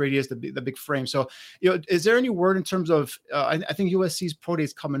catch radius, the big frame. So, is there any word in terms of? I think USC's pro day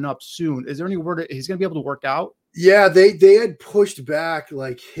is coming up soon. Is there any word that he's going to be able to work out? Yeah, they had pushed back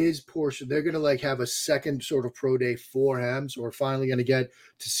like his portion. They're going to have a second sort of pro day for him. So we're finally going to get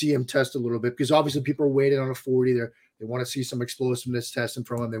to see him test a little bit because obviously people are waiting on a 40 there. They want to see some explosiveness testing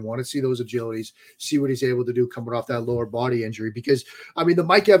from him. They want to see those agilities, see what he's able to do coming off that lower body injury. Because, I mean, the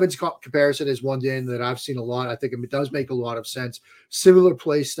Mike Evans comparison is one thing that I've seen a lot. I think it does make a lot of sense. Similar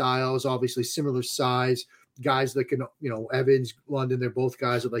play styles, obviously similar size. Guys that can, Evans, London, they're both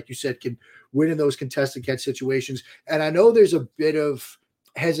guys that, like you said, can win in those contested catch situations. And I know there's a bit of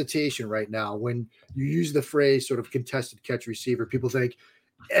hesitation right now when you use the phrase sort of contested catch receiver. People think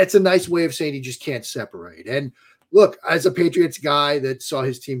it's a nice way of saying he just can't separate. And look, as a Patriots guy that saw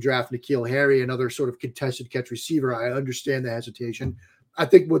his team draft N'Keal Harry, another sort of contested catch receiver, I understand the hesitation. I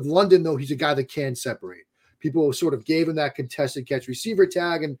think with London, though, he's a guy that can separate. People sort of gave him that contested catch receiver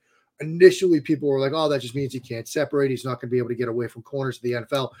tag, and initially people were like, oh, that just means he can't separate. He's not going to be able to get away from corners of the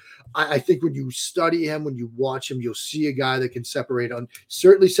NFL. I think when you study him, when you watch him, you'll see a guy that can separate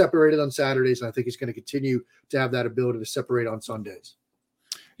certainly separated on Saturdays, and I think he's going to continue to have that ability to separate on Sundays.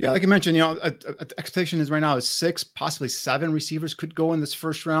 Yeah, like you mentioned, expectation is right now is 6, possibly 7 receivers could go in this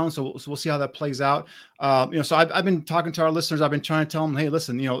first round. So we'll see how that plays out. So I've been talking to our listeners. I've been trying to tell them, hey,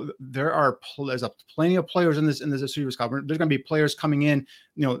 listen, there's plenty of players in this receivers club. There's going to be players coming in,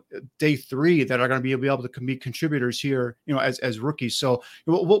 day 3 that are going to be able to be contributors here, as rookies. So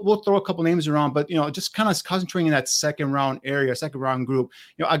we'll throw a couple names around, but just kind of concentrating in that second round group.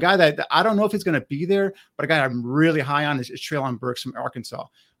 A guy that I don't know if he's going to be there, but a guy I'm really high on is Treylon Burks from Arkansas.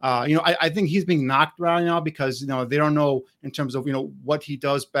 I think he's being knocked around now because they don't know in terms of what he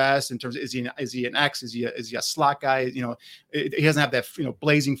does best in terms of is he an X, is he a slot guy? He doesn't have that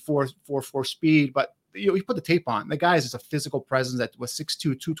blazing 4.4 speed, but you put the tape on. The guy is just a physical presence that was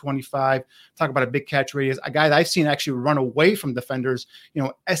 6'2", 225. Talk about a big catch radius. A guy that I've seen actually run away from defenders,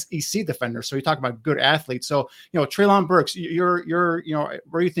 SEC defenders. So you talk about good athletes. So, Treylon Burks, you're where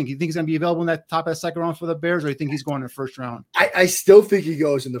do you think? You think he's going to be available in that top of the second round for the Bears, or you think he's going in the first round? I still think he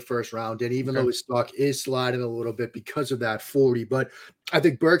goes in the first round. And even though his stock is sliding a little bit because of that 40, but I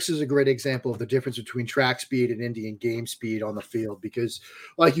think Burks is a great example of the difference between track speed and Indian game speed on the field, because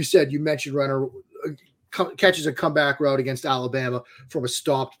like you said, you mentioned catches a comeback route against Alabama from a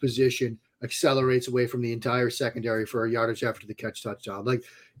stopped position, accelerates away from the entire secondary for a yardage after the catch touchdown. Like,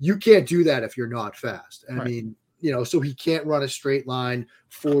 you can't do that if you're not fast. I mean, so he can't run a straight line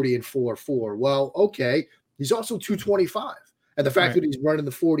 40 and 4.4. Well, okay. He's also 225. And the fact that he's running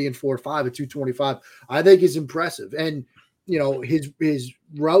the 40 and 4.5 at 225, I think is impressive. And, his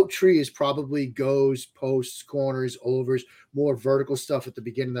route tree is probably goes, posts, corners, overs, more vertical stuff at the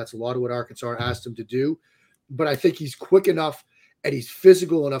beginning. That's a lot of what Arkansas asked him to do. But I think he's quick enough and he's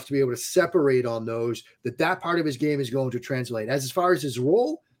physical enough to be able to separate on those, that part of his game is going to translate. As far as his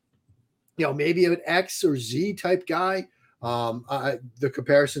role, maybe an X or Z type guy. The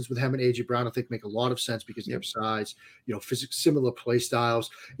comparisons with him and A.J. Brown, I think, make a lot of sense because of their size, similar play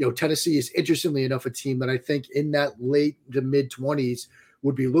styles. Tennessee is, interestingly enough, a team that I think in that late to mid-20s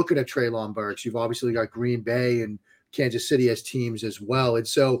would be looking at Treylon Burks. You've obviously got Green Bay and Kansas City as teams as well. And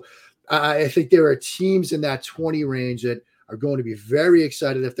so I think there are teams in that 20 range that are going to be very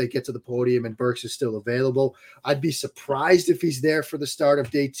excited if they get to the podium and Burks is still available. I'd be surprised if he's there for the start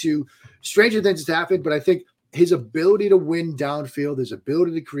of day 2. Stranger things has happened, but I think his ability to win downfield, his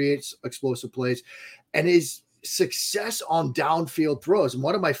ability to create explosive plays, and his success on downfield throws. And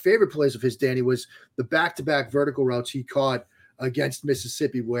one of my favorite plays of his, Danny, was the back-to-back vertical routes he caught against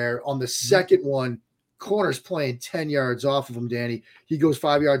Mississippi, where on the second one, corner's playing 10 yards off of him, Danny. He goes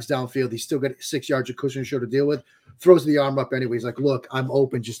 5 yards downfield. He's still got 6 yards of cushion show to deal with. Throws the arm up anyway. He's like, look, I'm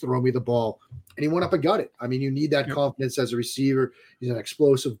open. Just throw me the ball. And he went up and got it. I mean, you need that confidence as a receiver. He's an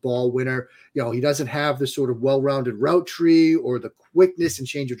explosive ball winner. He doesn't have the sort of well-rounded route tree or the quickness and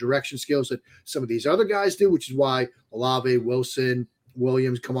change of direction skills that some of these other guys do, which is why Olave, Wilson,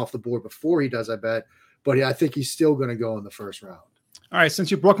 Williams come off the board before he does, I bet. But I think he's still going to go in the first round. All right,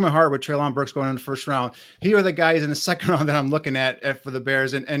 since you broke my heart with Treylon Burks going in the first round, here are the guys in the second round that I'm looking at for the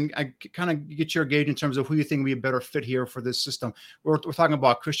Bears, and I kind of get your gauge in terms of who you think would be a better fit here for this system. We're talking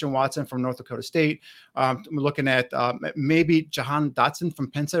about Christian Watson from North Dakota State. We're looking at maybe Jahan Dotson from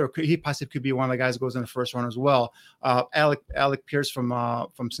Penn State, or he possibly could be one of the guys that goes in the first round as well. Alec Pierce from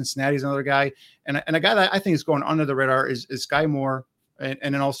Cincinnati is another guy, and a guy that I think is going under the radar is Sky Moore.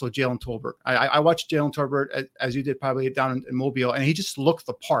 And then also Jalen Tolbert. I watched Jalen Tolbert, as you did probably down in Mobile, and he just looked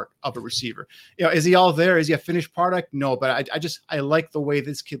the part of a receiver. Is he all there? Is he a finished product? No, but I like the way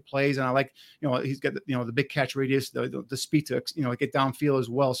this kid plays, and I like, he's got the big catch radius, the speed to get downfield as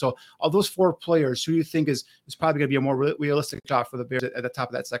well. So of those 4 players, who do you think is probably going to be a more realistic shot for the Bears at the top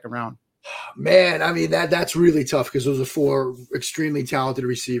of that second round? Man, I mean that's really tough because those are 4 extremely talented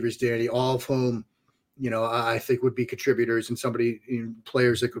receivers, Danny, all of whom I think would be contributors and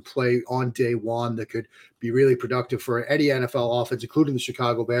players that could play on day one that could be really productive for any NFL offense, including the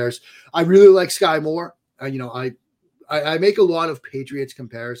Chicago Bears. I really like Sky Moore. I make a lot of Patriots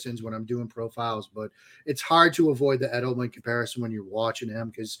comparisons when I'm doing profiles, but it's hard to avoid the Edelman comparison when you're watching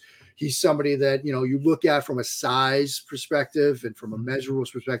him because he's somebody that, you look at from a size perspective and from a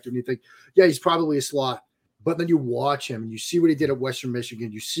measurables perspective, and you think, yeah, he's probably a slot. But then you watch him and you see what he did at Western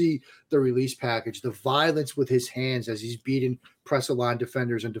Michigan. You see the release package, the violence with his hands as he's beating pressure line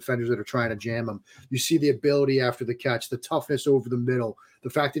defenders and defenders that are trying to jam him. You see the ability after the catch, the toughness over the middle, the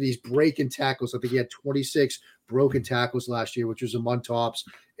fact that he's breaking tackles. I think he had 26 broken tackles last year, which was among tops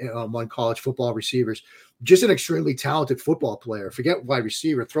among college football receivers. Just an extremely talented football player. Forget wide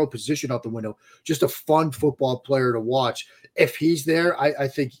receiver, throw position out the window. Just a fun football player to watch. If he's there, I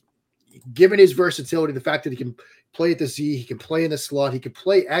think – given his versatility, the fact that he can play at the Z, he can play in the slot, he can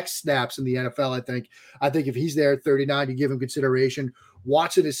play X snaps in the NFL, I think if he's there at 39, you give him consideration.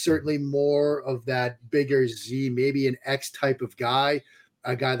 Watson is certainly more of that bigger Z, maybe an X type of guy,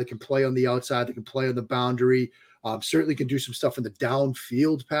 a guy that can play on the outside, that can play on the boundary, certainly can do some stuff in the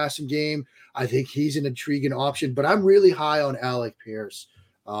downfield passing game. I think he's an intriguing option, but I'm really high on Alec Pierce.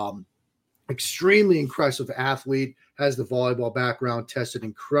 Extremely impressive athlete, has the volleyball background, tested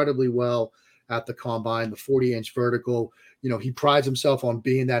incredibly well at the combine, the 40-inch vertical. He prides himself on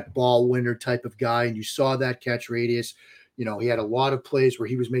being that ball winner type of guy, and you saw that catch radius. He had a lot of plays where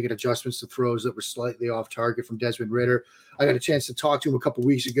he was making adjustments to throws that were slightly off target from Desmond Ridder. I got a chance to talk to him a couple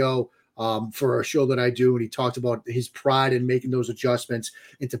weeks ago for a show that I do, and he talked about his pride in making those adjustments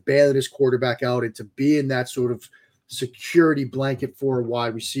and to bailing his quarterback out and to being that sort of security blanket for a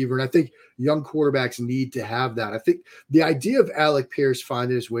wide receiver. And I think young quarterbacks need to have that. I think the idea of Alec Pierce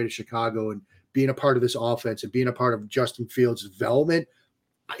finding his way to Chicago and being a part of this offense and being a part of Justin Fields' development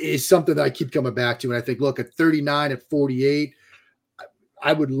is something that I keep coming back to. And I think, look, at 39, at 48,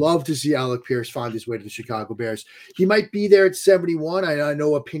 I would love to see Alec Pierce find his way to the Chicago Bears. He might be there at 71. I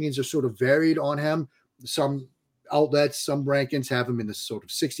know opinions are sort of varied on him. Some outlets, some rankings have him in the sort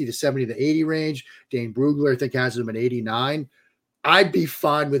of 60 to 70 to 80 range. Dane Brugler, I think, has him at 89. I'd be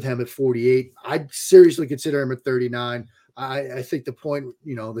fine with him at 48. I'd seriously consider him at 39. I think the point,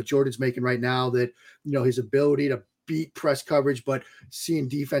 that Jordan's making right now that, his ability to beat press coverage, but seeing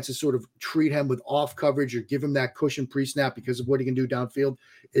defenses sort of treat him with off coverage or give him that cushion pre-snap because of what he can do downfield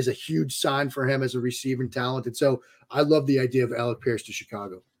is a huge sign for him as a receiving talent. And so I love the idea of Alec Pierce to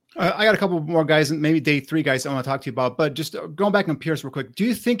Chicago. I got a couple more guys, and maybe day 3 guys I want to talk to you about, but just going back on Pierce real quick. Do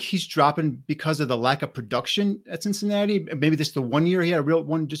you think he's dropping because of the lack of production at Cincinnati? Maybe this is the 1 year he had a real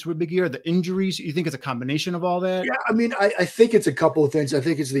big year, the injuries. You think it's a combination of all that? Yeah. I mean, I think it's a couple of things. I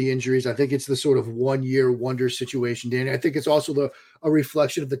think it's the injuries. I think it's the sort of 1 year wonder situation, Danny. I think it's also a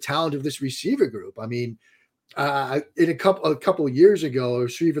reflection of the talent of this receiver group. I mean, in a couple of years ago, a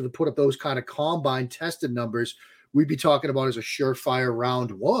receiver that put up those kind of combine tested numbers, we'd be talking about as a surefire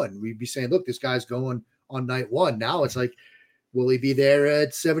round 1. We'd be saying, look, this guy's going on night 1. Now it's like, will he be there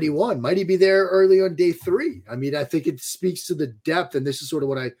at 71? Might he be there early on day 3? I mean, I think it speaks to the depth, and this is sort of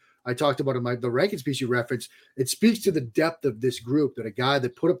what I talked about in the rankings piece you referenced. It speaks to the depth of this group, that a guy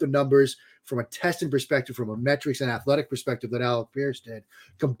that put up the numbers from a testing perspective, from a metrics and athletic perspective that Alec Pierce did,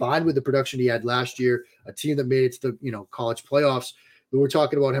 combined with the production he had last year, a team that made it to the college playoffs. We're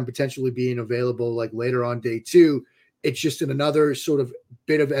talking about him potentially being available like later on day 2. It's just another sort of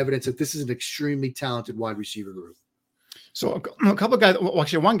bit of evidence that this is an extremely talented wide receiver group. So a couple of guys, well,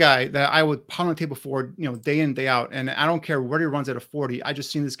 actually one guy that I would pound on the table for, day in, day out, and I don't care where he runs at a 40. I just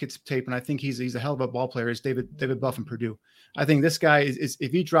seen this kid's tape, and I think he's a hell of a ball player. Is David Bell from Purdue. I think this guy is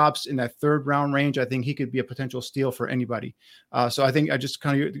if he drops in that 3rd round range, I think he could be a potential steal for anybody. So I think I just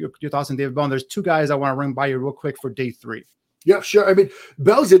kind of your thoughts on David Bell. And there's 2 guys I want to run by you real quick for day 3. Yeah, sure. I mean,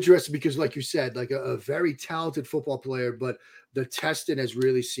 Bell's interesting because, like you said, like a very talented football player, but the testing has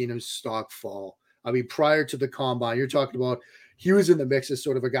really seen his stock fall. I mean, prior to the combine, you're talking about he was in the mix as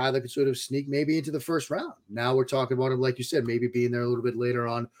sort of a guy that could sort of sneak maybe into the 1st round. Now we're talking about him, like you said, maybe being there a little bit later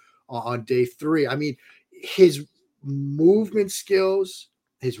on day 3. I mean, his movement skills,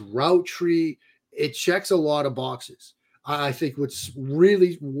 his route tree, it checks a lot of boxes. I think what's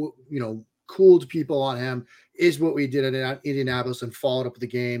really, cooled people on him is what we did in Indianapolis and followed up the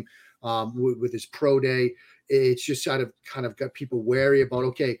game with his pro day. It's just kind of got people wary about,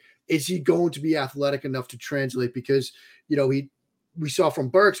 okay, is he going to be athletic enough to translate? Because, we saw from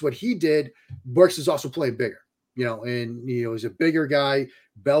Burks what he did. Burks is also playing bigger, and, he's a bigger guy.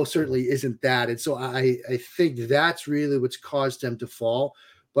 Bell certainly isn't that. And so I think that's really what's caused him to fall.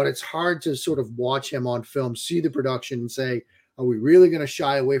 But it's hard to sort of watch him on film, see the production and say, are we really going to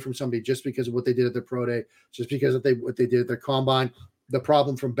shy away from somebody just because of what they did at their pro day, just because of what they did at their combine? The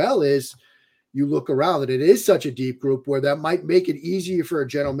problem from Bell is you look around and it is such a deep group where that might make it easier for a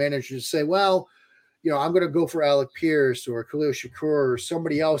general manager to say, well, I'm going to go for Alec Pierce or Khalil Shakur or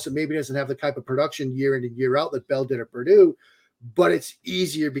somebody else that maybe doesn't have the type of production year in and year out that Bell did at Purdue, but it's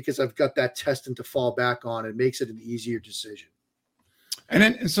easier because I've got that testing to fall back on. It makes it an easier decision.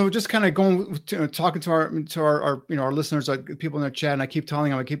 And so just kind of going to talking to our listeners, like people in the chat, and I keep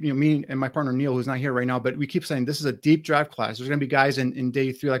telling them, me and my partner Neil, who's not here right now, but we keep saying this is a deep draft class. There's going to be guys in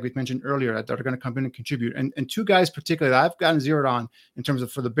day 3, like we mentioned earlier, that are going to come in and contribute. And 2 guys particularly that I've gotten zeroed on in terms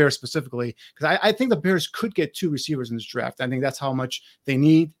of for the Bears specifically, because I think the Bears could get 2 receivers in this draft. I think that's how much they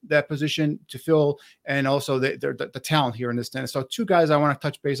need that position to fill, and also the talent here in this. So 2 guys I want to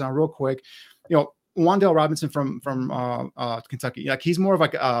touch base on real quick. Wan'Dale Robinson from Kentucky, like he's more of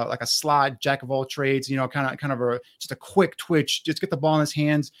like a slot jack of all trades, kind of just a quick twitch, just get the ball in his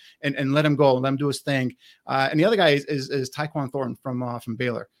hands and let him go, let him do his thing. And the other guy is Tyquan Thornton from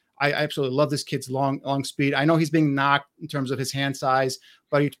Baylor. I absolutely love this kid's long speed. I know he's being knocked in terms of his hand size,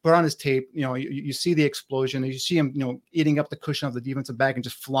 but you put on his tape, you see the explosion. You see him, eating up the cushion of the defensive back and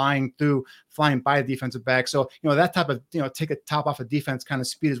just flying by the defensive back. So, that type of, take a top off a defense kind of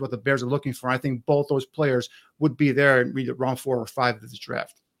speed is what the Bears are looking for. I think both those players would be there in round 4 or 5 of this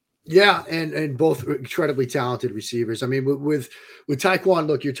draft. Yeah, and both incredibly talented receivers. I mean, with Tyquan,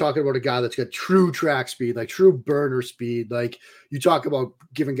 look, you're talking about a guy that's got true track speed, like true burner speed. Like you talk about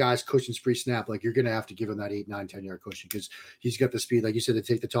giving guys cushions pre-snap, like you're going to have to give him that 8, 9, 10-yard cushion because he's got the speed, like you said, to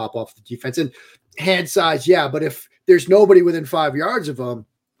take the top off the defense. And hand size, yeah, but if there's nobody within 5 yards of him,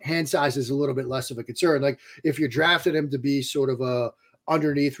 hand size is a little bit less of a concern. Like if you're drafting him to be sort of a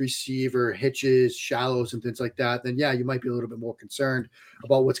underneath receiver, hitches, shallows, and things like that, then yeah, you might be a little bit more concerned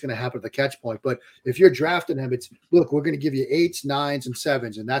about what's going to happen at the catch point. But if you're drafting him, it's look, we're going to give you 8s, 9s, and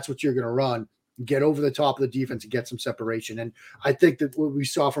 7s, and that's what you're going to run. Get over the top of the defense and get some separation. And I think that what we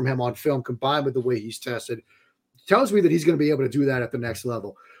saw from him on film, combined with the way he's tested, tells me that he's going to be able to do that at the next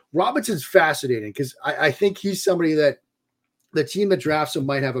level. Robinson's fascinating because I think he's somebody that the team that drafts him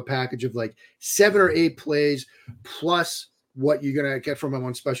might have a package of like 7 or 8 plays plus what you're going to get from him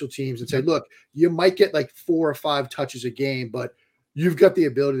on special teams and say, look, you might get like 4 or 5 touches a game, but you've got the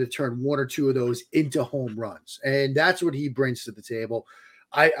ability to turn 1 or 2 of those into home runs. And that's what he brings to the table.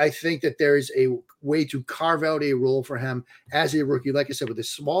 I think that there is a way to carve out a role for him as a rookie, like I said, with a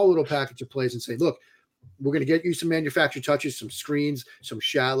small little package of plays and say, look, we're going to get you some manufactured touches, some screens, some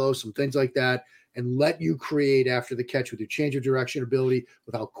shallow, some things like that, and let you create after the catch with your change of direction ability,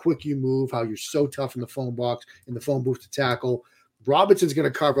 with how quick you move, how you're so tough in the phone box, in the phone booth to tackle. Robinson's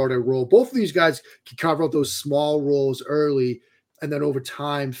going to carve out a role. Both of these guys can carve out those small roles early and then over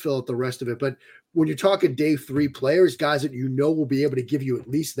time fill out the rest of it. But when you're talking day 3 players, guys that you know will be able to give you at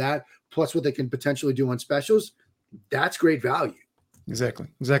least that, plus what they can potentially do on specials, that's great value. Exactly.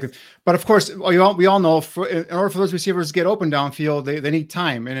 But of course, we all know in order for those receivers to get open downfield, they need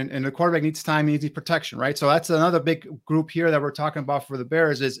time, and the quarterback needs time, he needs protection, right? So that's another big group here that we're talking about for the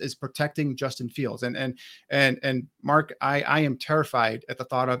Bears is protecting Justin Fields. And Mark, I am terrified at the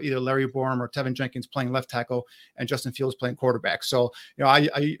thought of either Larry Borom or Tevin Jenkins playing left tackle and Justin Fields playing quarterback. So I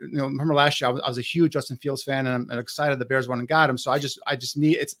remember last year I was a huge Justin Fields fan, and I'm excited the Bears went and got him. So I just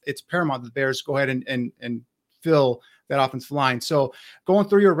need it's paramount that the Bears go ahead and fill that offensive line. So going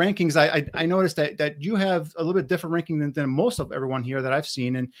through your rankings, I noticed that you have a little bit different ranking than most of everyone here that I've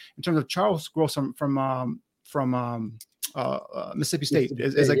seen. And in terms of Charles Gross from Mississippi State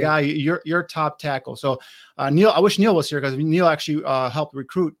is a guy, your top tackle. So Neil, I wish Neil was here because Neil actually helped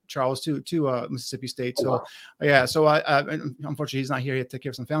recruit Charles to Mississippi State. So so unfortunately he's not here yet to take care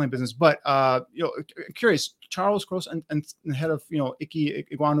of some family business. But curious, Charles Gross and head of Ike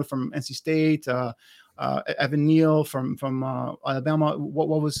Ekwonu from NC State. Evan Neal from Alabama. What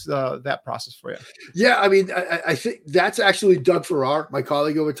was that process for you? Yeah, I mean, I think that's actually Doug Farrar, my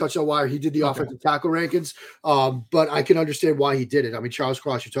colleague over at Touchdown Wire. He did the offensive tackle rankings, but I can understand why he did it. I mean, Charles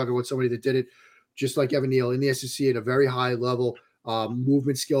Cross, you're talking about somebody that did it just like Evan Neal in the SEC at a very high level,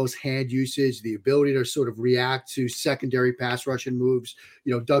 movement skills, hand usage, the ability to sort of react to secondary pass rushing moves.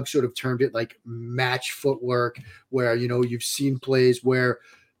 Doug sort of termed it like match footwork, where, you've seen plays where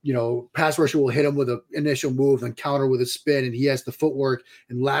pass rusher will hit him with an initial move and counter with a spin, and he has the footwork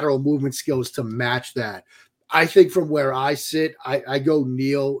and lateral movement skills to match that. I think from where I sit, I go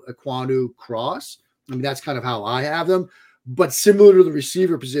Neal, Ekwonu, Cross. I mean, that's kind of how I have them. But similar to the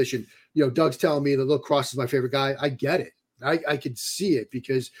receiver position, Doug's telling me that, look, Cross is my favorite guy. I get it. I can see it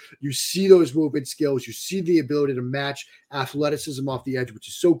because you see those movement skills. You see the ability to match athleticism off the edge, which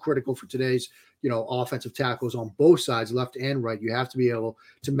is so critical for today's offensive tackles on both sides, left and right. You have to be able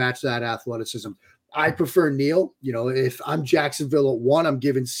to match that athleticism. I prefer Neal. If I'm Jacksonville at 1, I'm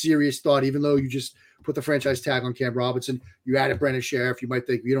giving serious thought, even though you just put the franchise tag on Cam Robinson, you added Brandon Sheriff, you might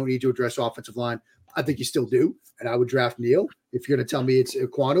think you don't need to address offensive line. I think you still do, and I would draft Neal. If you're going to tell me it's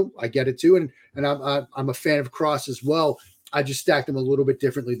Ekwonu, I get it too, and I'm a fan of Cross as well. I just stacked them a little bit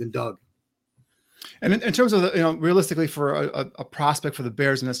differently than Doug. And in terms of realistically for a prospect for the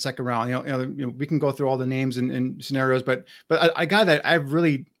Bears in the second round, we can go through all the names and scenarios, but a guy that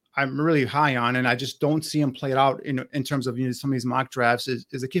I'm really high on, and I just don't see him play it out in terms of some of these mock drafts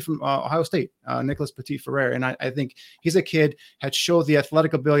is a kid from Ohio State, Nicholas Petit-Frere. And I think he's a kid had showed the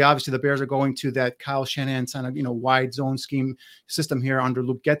athletic ability. Obviously, the Bears are going to that Kyle Shanahan kind of wide zone scheme system here under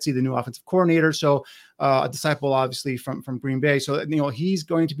Luke Getsy, the new offensive coordinator. So a disciple, obviously, from Green Bay. So he's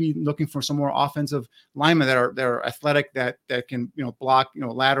going to be looking for some more offensive linemen that are athletic, that can block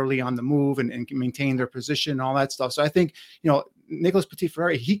laterally on the move and can maintain their position and all that stuff. So I think Nicholas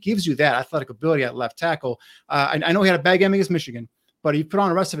Petit-Frere, he gives you that athletic ability at left tackle. I know he had a bad game against Michigan, but he put on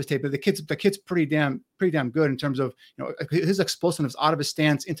the rest of his tape. But the kid's pretty damn good in terms of his explosiveness out of his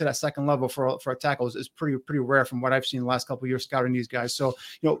stance into that second level for a tackle is pretty rare from what I've seen in the last couple of years scouting these guys. So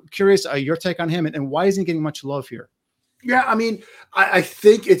curious your take on him and why isn't he getting much love here? Yeah, I mean, I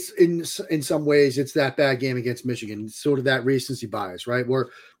think it's in some ways it's that bad game against Michigan, sort of that recency bias, right? Where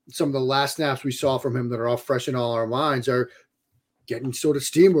some of the last snaps we saw from him that are all fresh in all our minds are getting sort of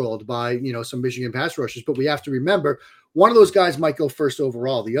steamrolled by, some Michigan pass rushers. But we have to remember, one of those guys might go first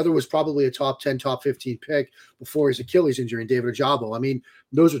overall. The other was probably a top 10, top 15 pick before his Achilles injury, and David Ojabo. I mean,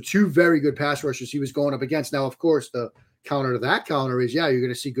 those are 2 very good pass rushers he was going up against. Now, of course, the counter to that counter is, you're going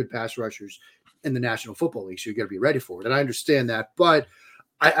to see good pass rushers in the National Football League, so you got to be ready for it. And I understand that. But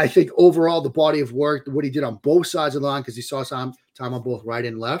I think overall, the body of work, what he did on both sides of the line, because he saw some time on both right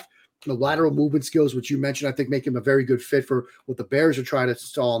and left, the lateral movement skills, which you mentioned, I think make him a very good fit for what the Bears are trying to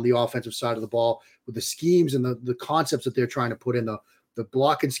install on the offensive side of the ball with the schemes and the concepts that they're trying to put in, the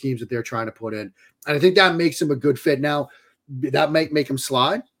blocking schemes that they're trying to put in. And I think that makes him a good fit. Now, that might make him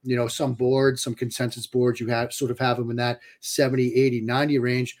slide some boards, some consensus boards, you have them in that 70, 80, 90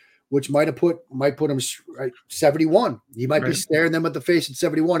 range, which might put him 71. He might be staring them at the face at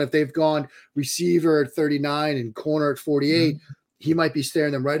 71. If they've gone receiver at 39 and corner at 48, he might be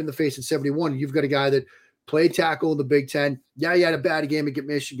staring them right in the face at 71. You've got a guy that played tackle in the Big Ten. Yeah, he had a bad game against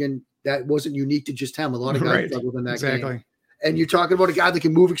Michigan. That wasn't unique to just him. A lot of guys struggled in that game. And you're talking about a guy that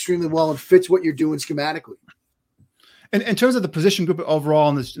can move extremely well and fits what you're doing schematically. And in terms of the position group overall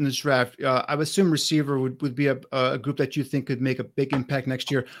in this draft, I would assume receiver would be a group that you think could make a big impact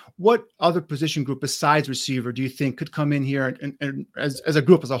next year. What other position group besides receiver do you think could come in here and as a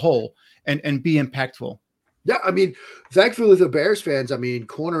group as a whole and be impactful? Yeah, I mean, thankfully the Bears fans,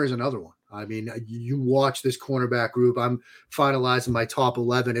 corner is another one. You watch this cornerback group. I'm finalizing my top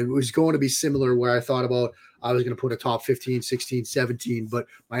 11. It was going to be similar where I thought about I was going to put a top 15, 16, 17, but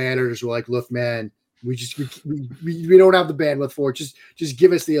my editors were like, look, man, we don't have the bandwidth for it. Just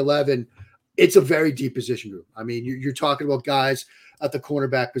give us the 11. It's a very deep position group. You're talking about guys at the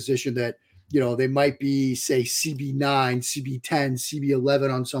cornerback position that, they might be, say, CB9, CB10,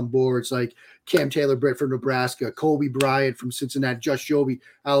 CB11 on some boards, like Cam Taylor-Britt from Nebraska, Kobe Bryant from Cincinnati, Josh Jobe,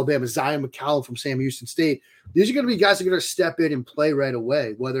 Alabama, Zion McCallum from Sam Houston State. These are going to be guys that are going to step in and play right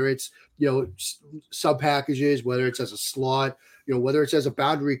away, whether it's, sub packages, whether it's as a slot, whether it's as a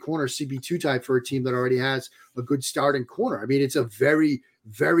boundary corner, CB2 type for a team that already has a good starting corner. It's a very,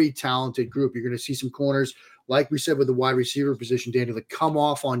 very talented group. You're going to see some corners, like we said with the wide receiver position, Danny, that come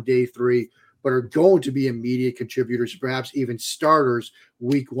off on day 3, but are going to be immediate contributors, perhaps even starters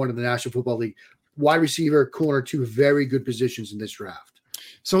week 1 of the National Football League. Wide receiver, corner, 2 very good positions in this draft.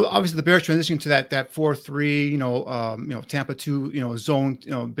 So obviously the Bears transitioning to that 4-3, Tampa 2,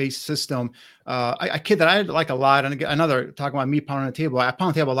 zone, based system. A kid that I like a lot, and another talking about me pounding the table. I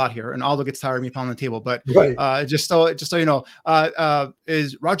pound the table a lot here, and Aldo gets tired of me pounding the table. But just so you know,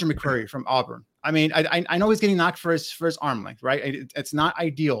 is Roger McCreary from Auburn. I know he's getting knocked for his arm length, right? It's not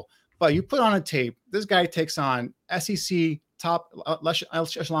ideal, but you put on a tape. This guy takes on SEC top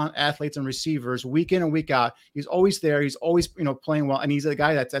echelon athletes and receivers week in and week out. He's always there. He's always, playing well. And he's a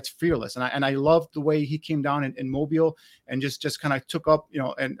guy that's fearless. And I love the way he came down in Mobile and just kind of took up,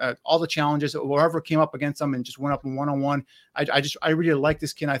 all the challenges, whoever came up against him and just went up in one-on-one. I really like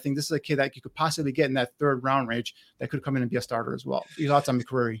this kid. I think this is a kid that you could possibly get in that 3rd round range that could come in and be a starter as well. Your thoughts on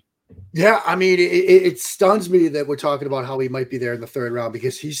McCreary? Yeah, it stuns me that we're talking about how he might be there in the 3rd round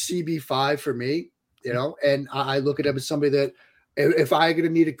because he's CB5 for me. And I look at him as somebody that if I'm going to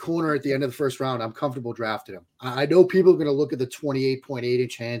need a corner at the end of the 1st round, I'm comfortable drafting him. I know people are going to look at the 28.8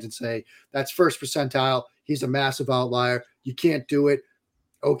 inch hands and say, that's 1st percentile. He's a massive outlier. You can't do it.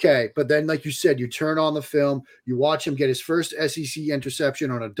 Okay. But then, like you said, you turn on the film, you watch him get his first SEC interception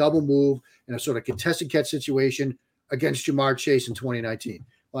on a double move in a sort of contested catch situation against Jamar Chase in 2019.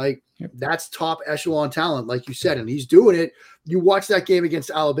 That's top echelon talent, like you said, and he's doing it. You watch that game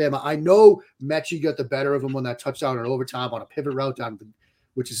against Alabama. I know Mechie got the better of him on that touchdown in overtime on a pivot route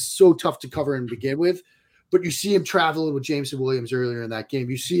which is so tough to cover and begin with. But you see him traveling with Jameson Williams earlier in that game.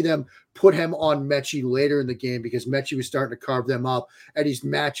 You see them put him on Mechie later in the game because Mechie was starting to carve them up, and he's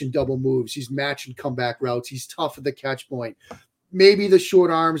matching double moves. He's matching comeback routes. He's tough at the catch point. Maybe the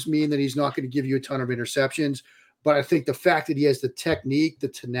short arms mean that he's not going to give you a ton of interceptions. But I think the fact that he has the technique, the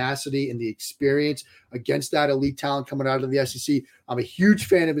tenacity, and the experience against that elite talent coming out of the SEC, I'm a huge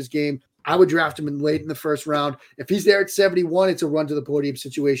fan of his game. I would draft him late in the 1st round. If he's there at 71, it's a run to the podium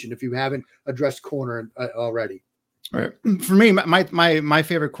situation if you haven't addressed corner already. Right. For me, my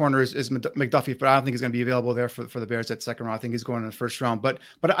favorite corner is McDuffie, but I don't think he's going to be available there for the Bears at 2nd round. I think he's going in the 1st round. But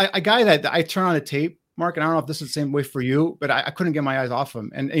a guy that I turn on the tape, Mark, and I don't know if this is the same way for you, but I couldn't get my eyes off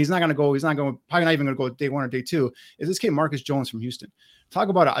him. And he's not going, probably not even going to go day 1 or day 2. Is this kid Marcus Jones from Houston? Talk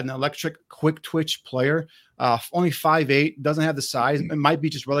about an electric, quick twitch player. Only 5'8", doesn't have the size. It might be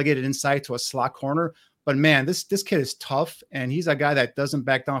just relegated inside to a slot corner. But man, this kid is tough, and he's a guy that doesn't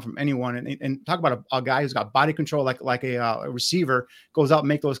back down from anyone. And talk about a guy who's got body control like a receiver, goes out and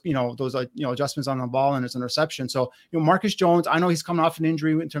make those adjustments on the ball and his interception. So Marcus Jones, I know he's coming off an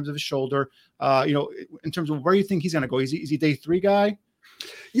injury in terms of his shoulder. In terms of where you think he's going to go, is he day 3 guy?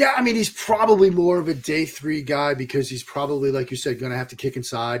 Yeah, he's probably more of a day 3 guy because he's probably, like you said, going to have to kick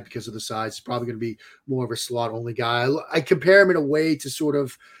inside because of the size. He's probably going to be more of a slot only guy. I compare him in a way to sort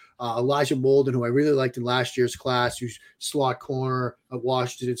of Elijah Molden, who I really liked in last year's class, who's slot corner at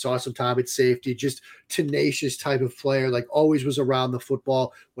Washington, saw some time at safety, just tenacious type of player, like always was around the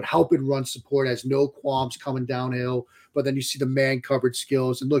football, would help in run support, has no qualms coming downhill. But then you see the man coverage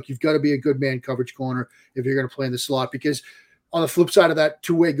skills. And look, you've got to be a good man coverage corner if you're going to play in the slot, because on the flip side of that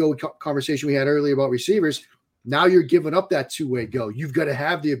two-way go conversation we had earlier about receivers, Now you're giving up that two-way go. You've got to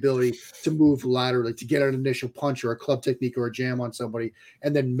have the ability to move laterally, to get an initial punch or a club technique or a jam on somebody,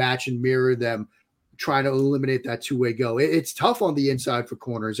 and then match and mirror them, trying to eliminate that two-way go. It's tough on the inside for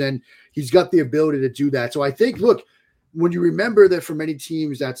corners, and he's got the ability to do that. So I think, look, when you remember that for many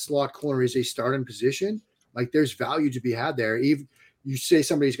teams, that slot corner is a starting position, like there's value to be had there. Even you say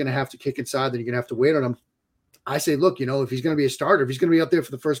somebody's going to have to kick inside, then you're going to have to wait on him. I say, look, if he's going to be a starter, if he's going to be out there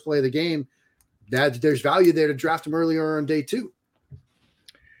for the first play of the game, that there's value there to draft him earlier on day 2.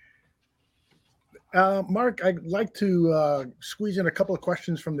 Mark, I'd like to squeeze in a couple of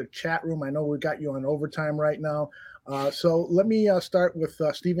questions from the chat room. I know we got you on overtime right now. So let me start with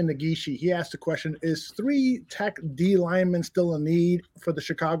Stephen Nagishi. He asked the question, is 3 tech D linemen still a need for the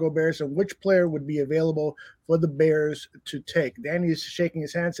Chicago Bears, and which player would be available for the Bears to take? Danny is shaking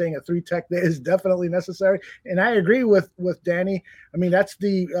his hand saying a 3 tech is definitely necessary. And I agree with Danny. I mean, that's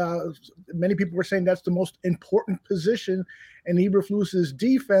many people were saying that's the most important position in Eberflus's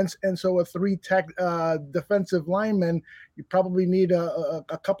defense. And so a 3 tech defensive lineman, you probably need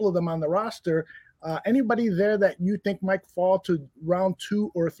a couple of them on the roster. Anybody there that you think might fall to round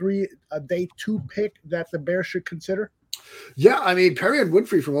 2 or 3, a day 2 pick that the Bears should consider? Yeah, I mean, Perrion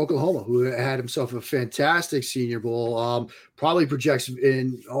Winfrey from Oklahoma, who had himself a fantastic Senior Bowl, probably projects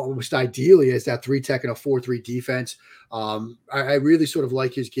in almost ideally as that 3 tech and a 4-3 defense. I really sort of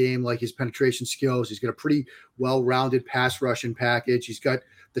like his game, like his penetration skills. He's got a pretty well-rounded pass rushing package. He's got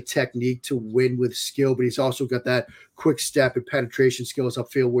the technique to win with skill, but he's also got that quick step and penetration skills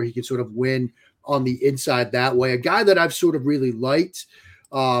upfield where he can sort of win on the inside that way. A guy that I've sort of really liked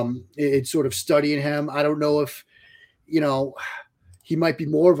in sort of studying him. I don't know if, he might be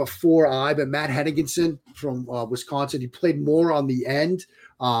more of a 4-eye, but Matt Henniganson from Wisconsin, he played more on the end.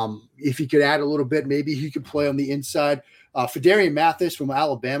 If he could add a little bit, maybe he could play on the inside. Fedarian Mathis from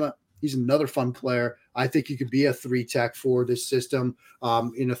Alabama, he's another fun player. I think he could be a 3 tech for this system.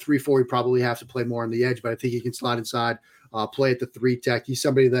 In a 3-4, he probably have to play more on the edge, but I think he can slide inside, play at the 3 tech. He's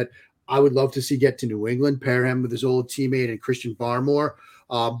somebody that I would love to see get to New England, pair him with his old teammate and Christian Barmore.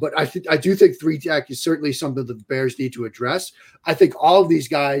 But I do think 3 tech is certainly something that the Bears need to address. I think all of these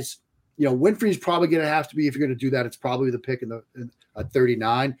guys, Winfrey's probably going to have to be, if you're going to do that, it's probably the pick in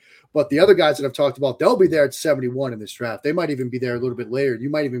 39. But the other guys that I've talked about, they'll be there at 71 in this draft. They might even be there a little bit later. You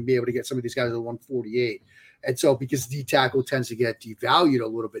might even be able to get some of these guys at 148. And so because D tackle tends to get devalued a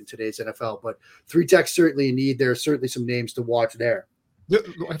little bit in today's NFL, but 3 tech's certainly a need. There are certainly some names to watch there.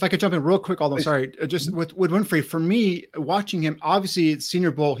 If I could jump in real quick, although sorry, just with Winfrey, for me, watching him, obviously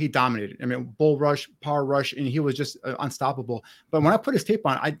Senior Bowl, he dominated. I mean, bull rush, power rush, and he was just unstoppable. But when I put his tape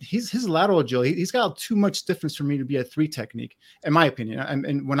on, his lateral agility, he's got too much stiffness for me to be a 3 technique, in my opinion.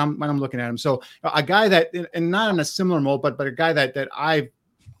 And when I'm looking at him, so a guy that, and not in a similar mold, but a guy that I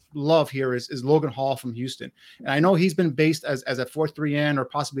love here is Logan Hall from Houston. And I know he's been based as a 4-3 end or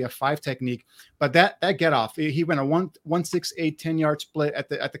possibly a 5 technique, but that get off, he went a 1-6-8 10-yard split at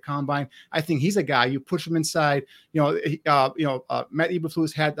the combine. I think he's a guy you push him inside. Matt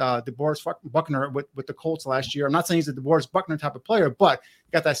Eberflus had DeBoris Buckner with the Colts last year. I'm not saying he's a DeBoris Buckner type of player, but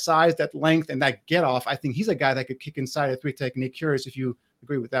got that size, that length, and that get off. I think he's a guy that could kick inside a 3 technique. Curious if you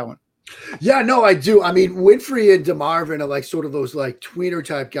agree with that one. Yeah, no, I do. I mean, Winfrey and DeMarvin are like sort of those like tweener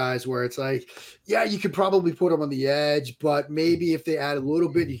type guys where it's like, yeah, you could probably put them on the edge, but maybe if they add a little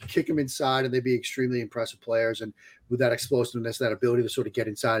bit, you can kick them inside and they'd be extremely impressive players. And with that explosiveness, that ability to sort of get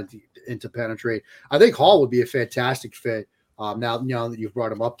inside and to penetrate, I think Hall would be a fantastic fit. Now that you've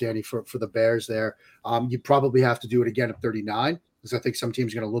brought him up, Danny, for the Bears there, you probably have to do it again at 39. Because I think some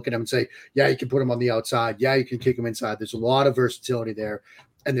teams are going to look at him and say, yeah, you can put him on the outside. Yeah, you can kick him inside. There's a lot of versatility there.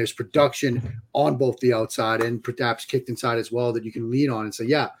 And there's production on both the outside and perhaps kicked inside as well that you can lean on and say,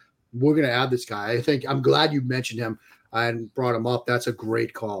 yeah, we're going to add this guy. I think I'm glad you mentioned him and brought him up. That's a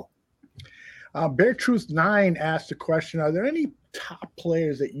great call. Bear Truth 9 asked a question. Are there any top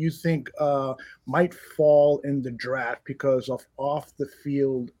players that you think might fall in the draft because of off the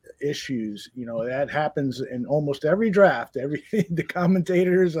field issues? That happens in almost every draft. The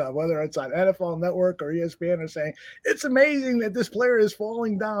commentators, whether it's on NFL Network or ESPN, are saying it's amazing that this player is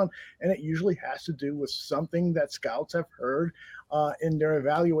falling down, and it usually has to do with something that scouts have heard in their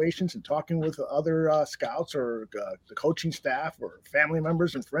evaluations and talking with other scouts or the coaching staff or family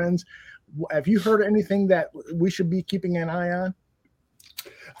members and friends. Have you heard anything that we should be keeping an eye on?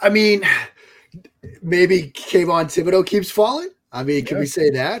 I mean, maybe Kayvon Thibodeau keeps falling. I mean, can we say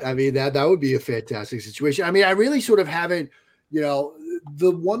that? I mean, that would be a fantastic situation. I mean, I really sort of haven't,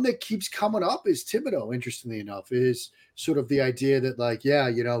 the one that keeps coming up is Thibodeau, interestingly enough, is sort of the idea that like, yeah,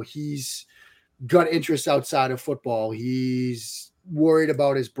 he's got interest outside of football. He's worried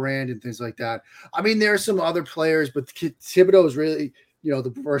about his brand and things like that. I mean, there are some other players, but Thibodeau is really,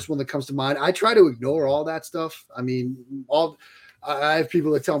 the first one that comes to mind. I try to ignore all that stuff. I mean, I have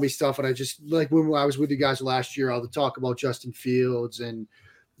people that tell me stuff, and I just, like when I was with you guys last year, I'll talk about Justin Fields and,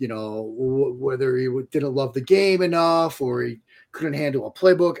 whether he didn't love the game enough or he couldn't handle a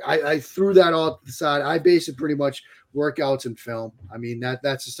playbook. I threw that all to the side. I base it pretty much workouts and film. I mean,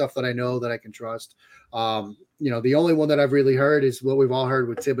 that's the stuff that I know that I can trust. The only one that I've really heard is what we've all heard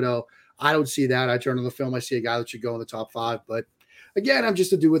with Thibodeau. I don't see that. I turn on the film. I see a guy that should go in the top 5. But again, I'm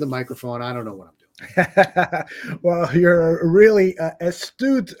just a dude with a microphone. I don't know what I'm doing. Well, you're a really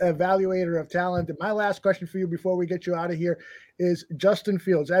astute evaluator of talent. And my last question for you before we get you out of here is Justin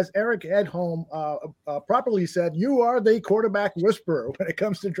Fields. As Eric Edholm properly said, you are the quarterback whisperer when it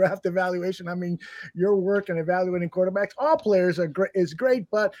comes to draft evaluation. I mean, your work in evaluating quarterbacks, all players is great,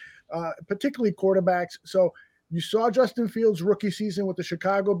 but particularly quarterbacks. So you saw Justin Fields' rookie season with the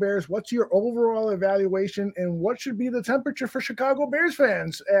Chicago Bears. What's your overall evaluation, and what should be the temperature for Chicago Bears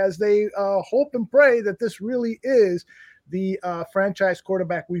fans as they hope and pray that this really is the franchise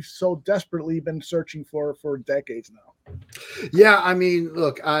quarterback we've so desperately been searching for decades now? Yeah, I mean,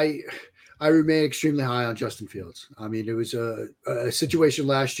 look, I remain extremely high on Justin Fields. I mean, it was a situation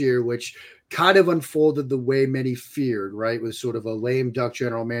last year which kind of unfolded the way many feared, right? With sort of a lame duck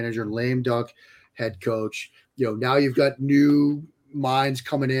general manager, lame duck head coach. Now you've got new minds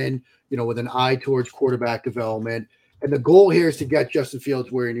coming in, with an eye towards quarterback development. And the goal here is to get Justin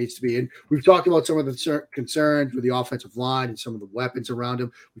Fields where he needs to be. And we've talked about some of the concerns with the offensive line and some of the weapons around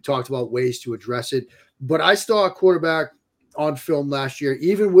him. We talked about ways to address it. But I saw a quarterback on film last year,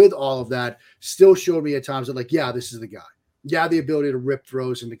 even with all of that, still showed me at times that, like, yeah, this is the guy. Yeah, the ability to rip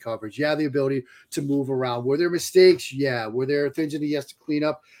throws into coverage. Yeah, the ability to move around. Were there mistakes? Yeah. Were there things that he has to clean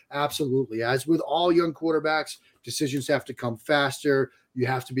up? Absolutely. As with all young quarterbacks, decisions have to come faster. You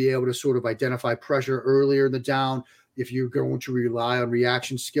have to be able to sort of identify pressure earlier in the down. If you're going to rely on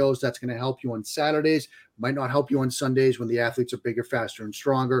reaction skills, that's going to help you on Saturdays. Might not help you on Sundays when the athletes are bigger, faster, and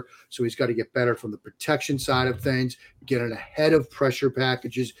stronger. So he's got to get better from the protection side of things, get it ahead of pressure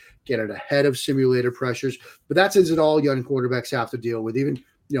packages, get it ahead of simulator pressures. But that's as it all young quarterbacks have to deal with. Even,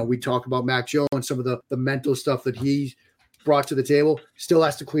 we talk about Mac Jones, some of the mental stuff that he's brought to the table, still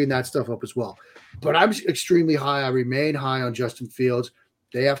has to clean that stuff up as well. But I'm extremely high. I remain high on Justin Fields.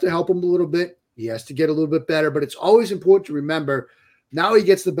 They have to help him a little bit. He has to get a little bit better, but it's always important to remember now he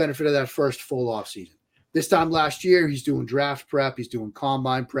gets the benefit of that first full offseason. This time last year, he's doing draft prep, he's doing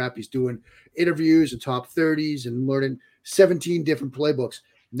combine prep, he's doing interviews and top 30s and learning 17 different playbooks.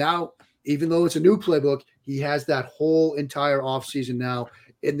 Now, even though it's a new playbook, he has that whole entire offseason now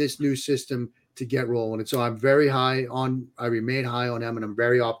in this new system to get rolling. And so I remain high on him, and I'm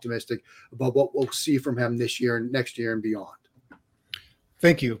very optimistic about what we'll see from him this year and next year and beyond.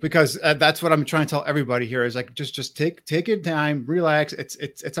 Thank you, because that's what I'm trying to tell everybody here is like just take your time, relax.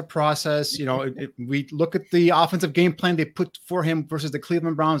 It's a process. We look at the offensive game plan they put for him versus the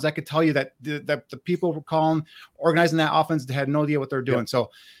Cleveland Browns. I could tell you that the people were calling, organizing that offense, they had no idea what they're doing. Yep.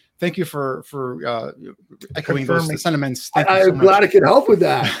 So thank you for echoing those sentiments. I'm glad I could help with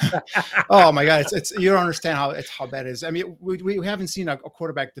that. Oh my God, it's you don't understand how bad it is. I mean, we haven't seen a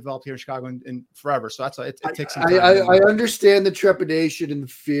quarterback develop here in Chicago in forever, so that's it takes some time. I understand the trepidation and the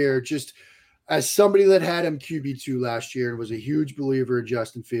fear. Just as somebody that had him QB2 last year and was a huge believer in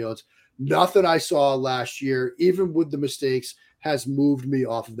Justin Fields, nothing I saw last year, even with the mistakes, has moved me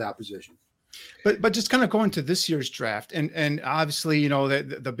off of that position. But just kind of going to this year's draft, and obviously,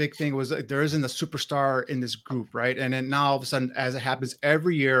 the big thing was there isn't a superstar in this group, right? And then now all of a sudden, as it happens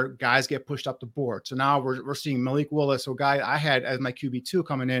every year, guys get pushed up the board. So now we're seeing Malik Willis, so a guy I had as my QB2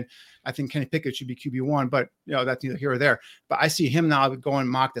 coming in. I think Kenny Pickett should be QB1, but that's neither here or there. But I see him now going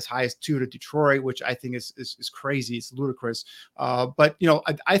mocked as high as 2 to Detroit, which I think is crazy. It's ludicrous. But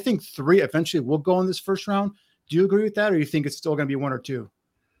I think 3 eventually will go in this first round. Do you agree with that, or do you think it's still going to be 1 or 2?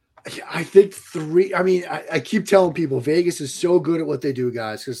 I think 3. I mean, I keep telling people Vegas is so good at what they do,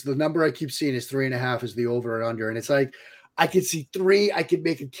 guys, because the number I keep seeing is 3.5 is the over and under. And it's like, I could see 3. I could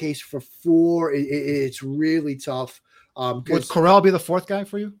make a case for 4. It's really tough. Would Corral be the 4th guy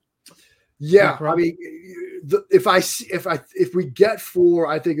for you? Yeah. I mean, if we get 4,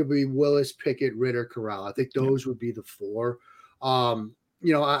 I think it'd be Willis, Pickett, Ritter, Corral. I think those would be the 4.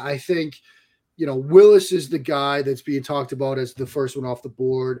 I think, Willis is the guy that's being talked about as the first one off the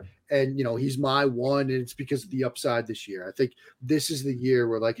board. And, he's my one, and it's because of the upside this year. I think this is the year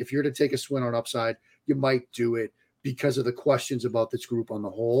where, like, if you're to take a swing on upside, you might do it because of the questions about this group on the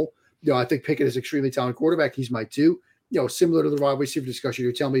whole. I think Pickett is extremely talented quarterback. He's my 2. Similar to the wide receiver discussion,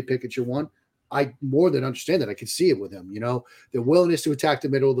 you're telling me Pickett's your 1. I more than understand that. I can see it with him, the willingness to attack the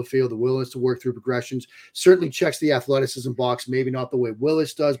middle of the field, the willingness to work through progressions, certainly checks the athleticism box, maybe not the way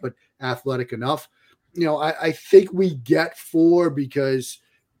Willis does, but athletic enough. I think we get 4 because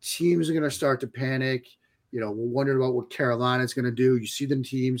teams are going to start to panic. We're wondering about what Carolina's going to do. You see them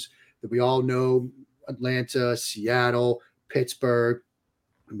teams that we all know, Atlanta, Seattle, Pittsburgh,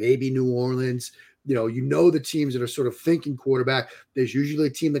 maybe New Orleans. The teams that are sort of thinking quarterback. There's usually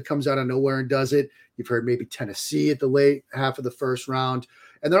a team that comes out of nowhere and does it. You've heard maybe Tennessee at the late half of the first round.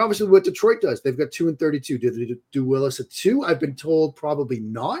 And then obviously what Detroit does, they've got 2 and 32. Did they do Willis at 2? I've been told probably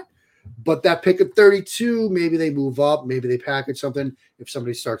not. But that pick at 32, maybe they move up, maybe they package something if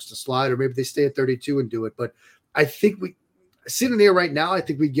somebody starts to slide, or maybe they stay at 32 and do it. But I think we sitting here right now, I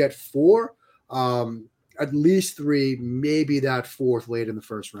think we get 4, at least 3, maybe that 4th late in the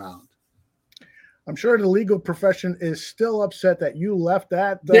first round. I'm sure the legal profession is still upset that you left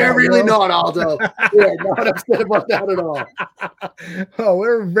that. They're really not, Aldo. They're not upset about that at all. Oh,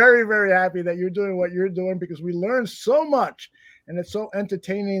 we're very, very happy that you're doing what you're doing because we learned so much. And it's so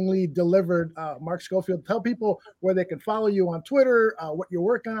entertainingly delivered. Mark Schofield, tell people where they can follow you on Twitter, what you're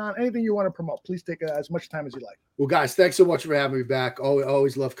working on, anything you want to promote. Please take as much time as you like. Well, guys, thanks so much for having me back.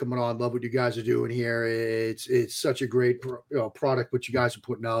 Always love coming on. Love what you guys are doing here. It's such a great product what you guys are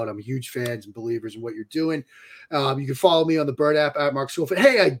putting out. I'm huge fans and believers in what you're doing. You can follow me on the Bird app at Mark Schofield.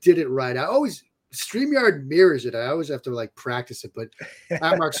 Hey, I did it right. I always StreamYard mirrors it. I always have to practice it, but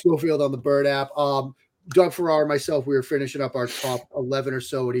at Mark Schofield on the Bird app. Doug Farrar and myself, we were finishing up our top 11 or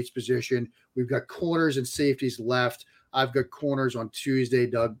so at each position. We've got corners and safeties left. I've got corners on Tuesday.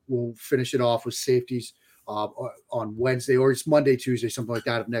 Doug will finish it off with safeties on Wednesday, or it's Monday, Tuesday, something like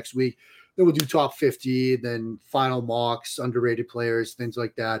that of next week. Then we'll do top 50, then final mocks, underrated players, things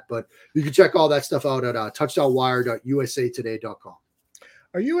like that. But you can check all that stuff out at touchdownwire.usatoday.com.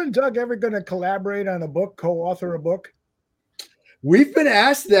 Are you and Doug ever going to collaborate on a book, co-author a book? We've been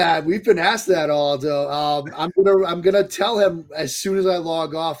asked that. Aldo. I'm gonna tell him as soon as I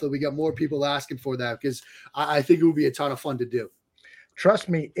log off that we got more people asking for that because I think it would be a ton of fun to do. Trust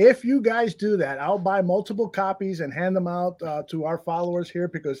me, if you guys do that, I'll buy multiple copies and hand them out to our followers here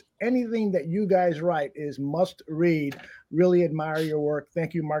because anything that you guys write is must read. Really admire your work.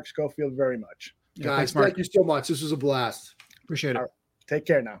 Thank you, Mark Schofield, very much. Guys, thank you so much. This was a blast. Appreciate it. Right. Take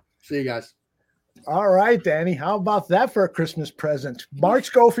care now. See you guys. All right, Danny. How about that for a Christmas present? Mark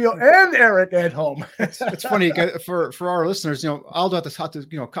Schofield and Eric Edholm. It's funny for our listeners. Aldo had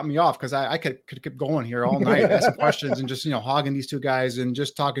to cut me off because I could keep going here all night asking questions and just hogging these two guys and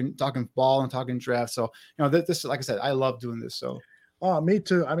just talking ball and talking draft. So this, like I said, I love doing this. So. Oh, me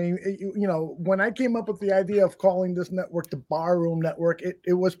too. I mean, when I came up with the idea of calling this network the Barroom Network,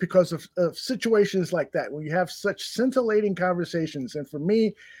 it was because of situations like that, where you have such scintillating conversations. And for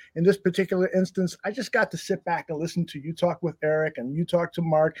me, in this particular instance, I just got to sit back and listen to you talk with Eric and you talk to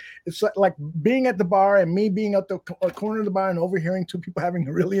Mark. It's like being at the bar and me being at the corner of the bar and overhearing two people having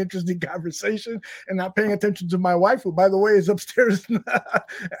a really interesting conversation and not paying attention to my wife, who, by the way, is upstairs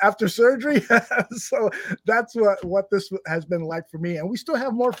after surgery. So that's what this has been like for me. And we still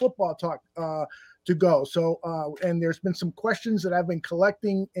have more football talk to go. So, and there's been some questions that I've been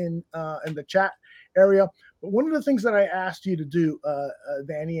collecting in the chat area. But one of the things that I asked you to do,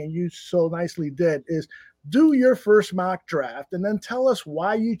 Danny, and you so nicely did, is do your first mock draft and then tell us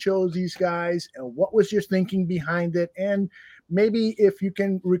why you chose these guys and what was your thinking behind it. And maybe if you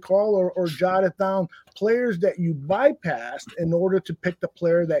can recall or jot it down, players that you bypassed in order to pick the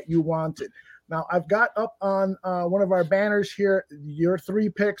player that you wanted. Now, I've got up on one of our banners here your 3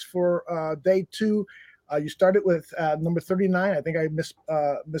 picks for day 2. You started with number 39. I think I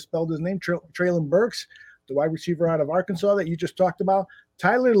misspelled his name, Treylon Burks, the wide receiver out of Arkansas that you just talked about.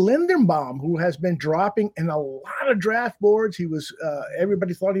 Tyler Linderbaum, who has been dropping in a lot of draft boards. He was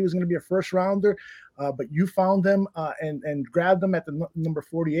everybody thought he was going to be a first rounder, but you found him and grabbed him at the number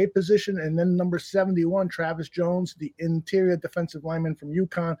 48 position. And then number 71, Travis Jones, the interior defensive lineman from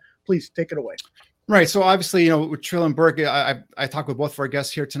UConn. Please take it away. Right. So obviously, with Treylon Burke, I talked with both of our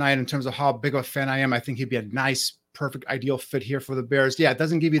guests here tonight in terms of how big of a fan I am. I think he'd be a nice, perfect, ideal fit here for the Bears. Yeah, it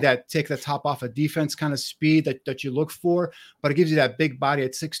doesn't give you that take the top off of defense kind of speed that you look for, but it gives you that big body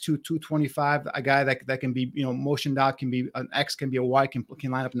at 6'2", 225, a guy that can be, motioned out, can be an X, can be a Y, can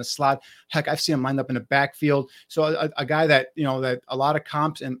line up in the slot. Heck, I've seen him lined up in the backfield. So a guy that, that a lot of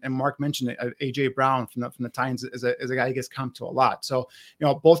comps, and Mark mentioned it, AJ Brown from the Titans is a guy who gets comped to a lot. So,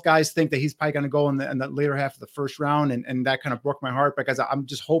 both guys think that he's probably going to go in the later half of the first round. And that kind of broke my heart because I'm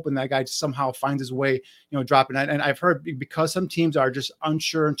just hoping that guy just somehow finds his way, dropping. And I I've heard because some teams are just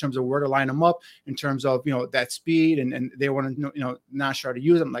unsure in terms of where to line them up, in terms of, that speed, and they want to, not sure how to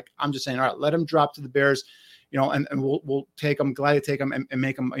use them. Like, I'm just saying, all right, let them drop to the Bears, and we'll take them, glad to take them and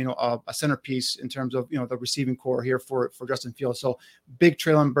make them, a centerpiece in terms of, the receiving core here for Justin Fields. So big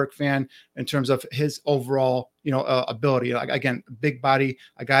Treylon Burke fan in terms of his overall, ability. Like, again, big body,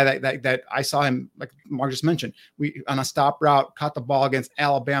 a guy that I saw him, like Mark just mentioned, we on a stop route, caught the ball against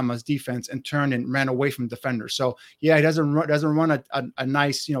Alabama's defense and turned and ran away from defenders. So yeah, he doesn't run a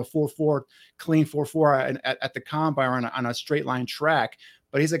nice, 4.4 clean 4.4 at the combine on a straight line track.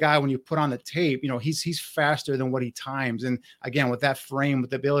 But he's a guy, when you put on the tape, he's faster than what he times. And again, with that frame, with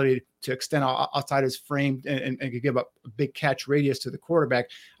the ability to extend outside his frame and could give a big catch radius to the quarterback,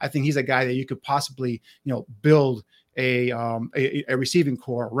 I think he's a guy that you could possibly, build a receiving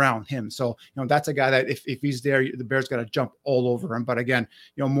core around him. So, that's a guy that if he's there, the Bears got to jump all over him. But again,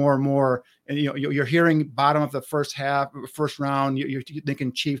 more and more, and you're hearing bottom of the first round, you're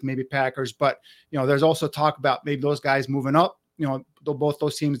thinking Chiefs, maybe Packers, but there's also talk about maybe those guys moving up. Both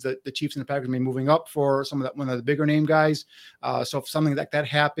those teams, the Chiefs and the Packers, may be moving up for one of the bigger name guys. So if something like that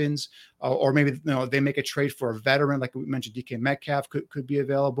happens, or maybe they make a trade for a veteran, like we mentioned, DK Metcalf could be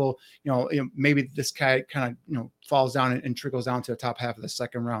available. Maybe this guy kind of falls down and trickles down to the top half of the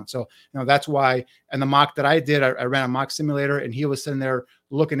second round. So that's why. And the mock that I did, I ran a mock simulator, and he was sitting there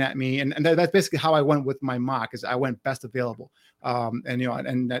looking at me, and that's basically how I went with my mock. Is I went best available.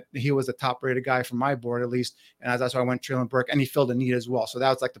 And that he was a top rated guy from my board, at least. And that's why I went Treylon Burke, and he filled a need as well. So that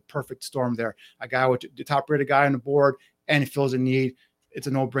was like the perfect storm there. A guy with the top rated guy on the board, and he fills a need. It's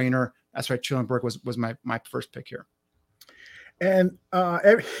a no brainer. That's why Treylon Burke was my first pick here. And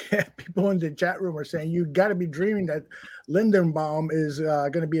people in the chat room are saying you got to be dreaming that Linderbaum is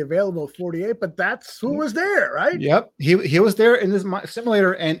going to be available at 48, but that's who was there, right? Yep, he was there in this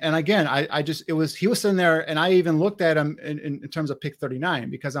simulator, and again, he was sitting there, and I even looked at him in terms of pick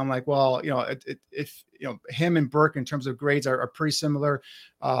 39, because I'm like, well, if him and Burke in terms of grades are pretty similar.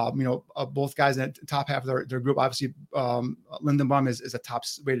 Both guys in the top half of their group. Obviously, Linderbaum is a top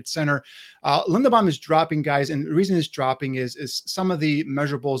rated center. Linderbaum is dropping guys, and the reason he's dropping is some of the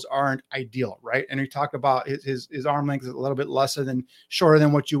measurables aren't ideal, right? And you talk about his arm length is a little bit shorter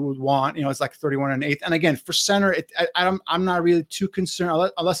than what you would want. It's like 31 and 1/8. And again, for center, I'm not really too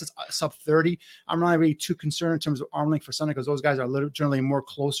concerned unless it's sub 30. I'm not really too concerned in terms of arm length for center, because those guys are generally more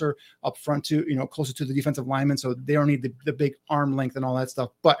closer up front to closer to the defensive lineman, so they don't need the big arm length and all that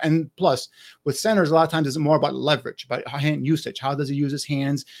stuff. And plus, with centers, a lot of times it's more about leverage, about hand usage. How does he use his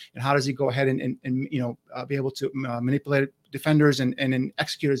hands, and how does he go ahead and be able to manipulate defenders and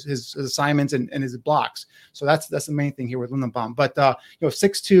execute his assignments and his blocks. So that's the main thing here with Linderbaum. But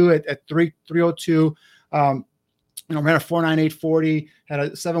 6'2" at 302. Ran a 4.9840, had a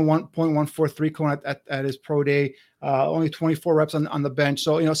 7.143 cone at his pro day. Only 24 reps on the bench.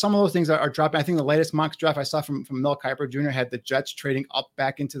 So, some of those things are dropping. I think the latest mock draft I saw from Mel Kiper Jr. had the Jets trading up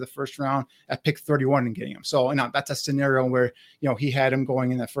back into the first round at pick 31 and getting him. So, that's a scenario where, he had him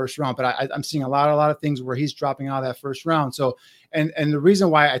going in the first round. But I'm seeing a lot of things where he's dropping out of that first round. So, and the reason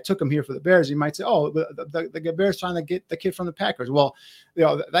why I took him here for the Bears, you might say, oh, the Bears trying to get the kid from the Packers. Well,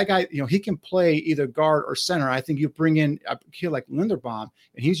 that guy, he can play either guard or center. I think you bring in a kid like Linderbaum,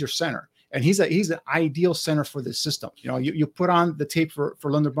 and he's your center. And he's an ideal center for this system. You put on the tape for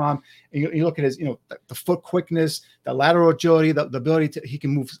Linderbaum, and you look at his, the foot quickness, the lateral agility, the ability he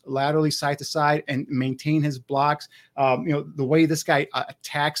can move laterally side to side and maintain his blocks. The way this guy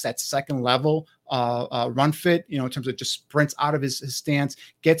attacks that second level run fit, in terms of just sprints out of his stance,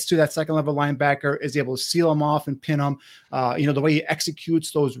 gets to that second level linebacker, is able to seal him off and pin him. The way he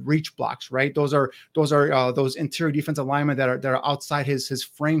executes those reach blocks, right? Those are those interior defensive linemen that are outside his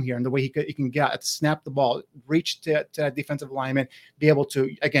frame here, and the way he can get snap the ball, reach to that defensive lineman, be able to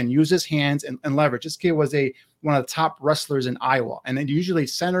again use his hands and leverage. This kid was one of the top wrestlers in Iowa, and then usually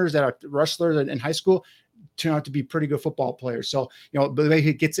centers that are wrestlers in high school turn out to be pretty good football players. So, the way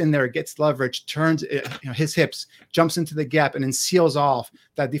he gets in there, gets leverage, turns his hips, jumps into the gap, and then seals off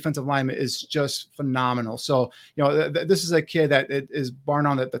that defensive lineman is just phenomenal. So, this is a kid that is bar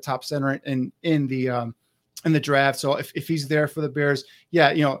none at the top center in the draft. So if he's there for the Bears,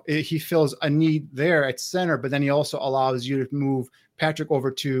 he fills a need there at center, but then he also allows you to move Patrick over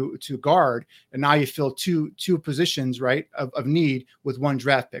to guard, and now you fill two positions, right, of need with one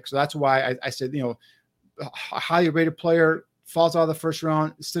draft pick. So that's why I said, a highly rated player falls out of the first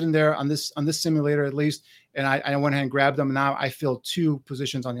round, sitting there on this simulator at least, and I went ahead and grabbed them, and now I fill two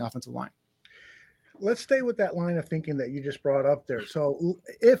positions on the offensive line. let's stay with that line of thinking that you just brought up there. So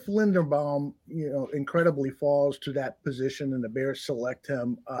if Linderbaum, incredibly falls to that position and the Bears select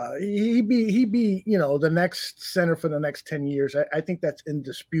him, he'd be, the next center for the next 10 years. I think that's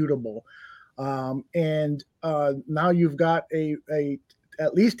indisputable. And now you've got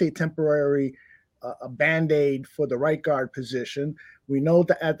at least a temporary a Band-Aid for the right guard position. We know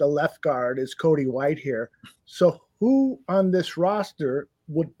that at the left guard is Cody Whitehair. So who on this roster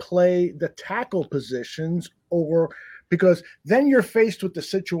would play the tackle positions, because then you're faced with the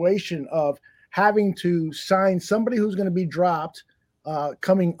situation of having to sign somebody who's going to be dropped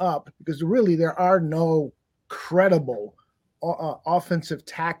coming up, because really there are no credible offensive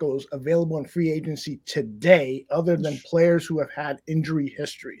tackles available in free agency today, other than players who have had injury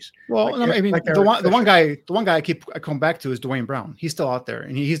histories. Well, the one guy I come back to is Dwayne Brown. He's still out there,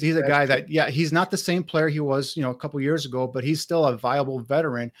 and he's a guy that, he's not the same player he was, a couple years ago, but he's still a viable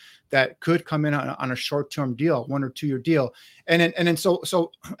veteran that could come in on a short-term deal, 1 or 2 year deal. And then this,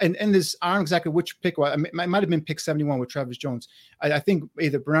 I don't know exactly which pick. It might have been pick 71 with Travis Jones. I think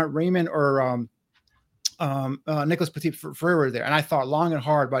either Bernard Raymond or Nicholas Petit-Frere there. And I thought long and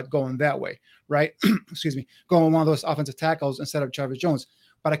hard about going that way, right? Excuse me, going one of those offensive tackles instead of Travis Jones.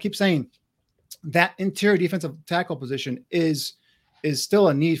 But I keep saying that interior defensive tackle position is still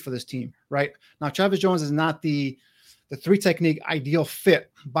a need for this team, right? Now, Travis Jones is not the 3 technique ideal fit,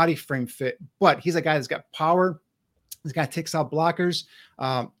 body frame fit, but he's a guy that's got power. This guy takes out blockers.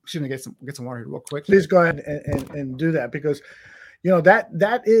 Excuse me, get some water here real quick. Please go ahead and do that, because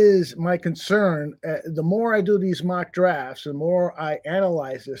that is my concern. The more I do these mock drafts, the more I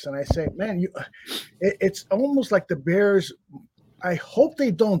analyze this, and I say, man, it's almost like the Bears, I hope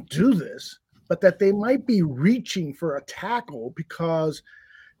they don't do this, but that they might be reaching for a tackle, because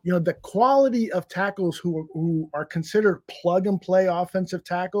the quality of tackles who are considered plug and play offensive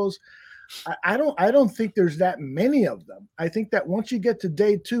tackles, I don't think there's that many of them. I think that once you get to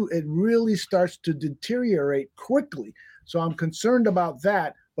day 2, it really starts to deteriorate quickly. So I'm concerned about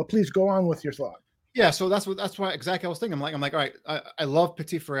that, but please go on with your thought. Yeah, so that's why exactly I was thinking. I'm like, all right, I love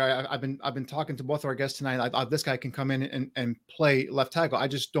Petit-Frere. I've been talking to both our guests tonight. This guy can come in and play left tackle. I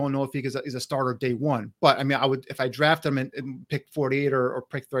just don't know if he is a starter day 1. But I mean, I would, if I draft him and pick 48 or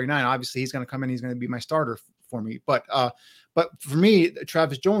pick 39. Obviously, he's going to come in. He's going to be my starter for me. But for me,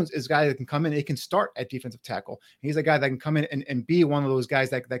 Travis Jones is a guy that can come in. He can start at defensive tackle. He's a guy that can come in and be one of those guys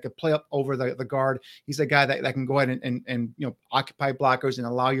that could play up over the guard. He's a guy that can go ahead and occupy blockers and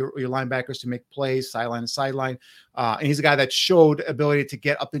allow your linebackers to make plays sideline to sideline. And he's a guy that showed ability to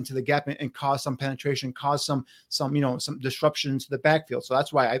get up into the gap and cause some penetration, cause some disruption into the backfield. So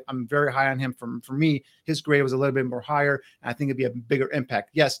that's why I'm very high on him. For me, his grade was a little bit more higher, and I think it'd be a bigger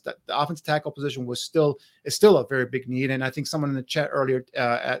impact. Yes, the offensive tackle position is still a very big need, and I think someone in the chat earlier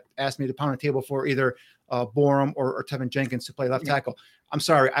asked me to pound a table for either Borom or Tevin Jenkins to play left tackle. I'm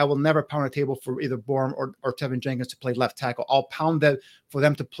sorry, I will never pound a table for either Borom or Tevin Jenkins to play left tackle. I'll pound for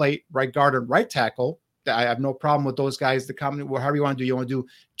them to play right guard and right tackle. I have no problem with those guys. The combination, however you want to do. You want to do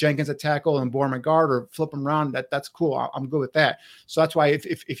Jenkins at tackle and Borom at guard, or flip them around. That's cool. I'm good with that. So that's why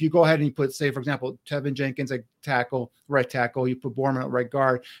if you go ahead and you put, say, for example, Tevin Jenkins at tackle, right tackle, you put Borom at right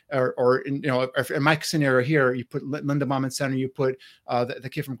guard, or if in my scenario here, you put Linderbaum in center, you put the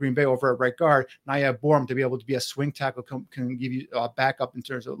kid from Green Bay over at right guard. Now you have Borom to be able to be a swing tackle, can give you a backup in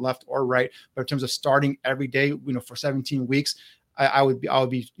terms of left or right, but in terms of starting every day, for 17 weeks. I would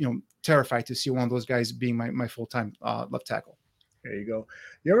be terrified to see one of those guys being my full-time left tackle. There you go.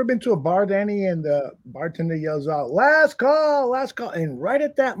 You ever been to a bar, Danny, and the bartender yells out, "Last call," and right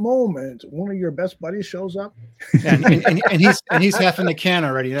at that moment, one of your best buddies shows up? Yeah, and he's half in the can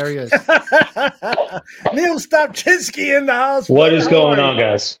already. There he is. Neil Stopchinski in the house. What is going on,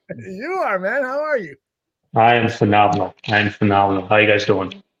 guys? You are, man. How are you? I am phenomenal. How you guys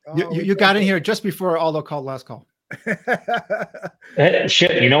doing? You got in here just before Aldo called last call. Hey,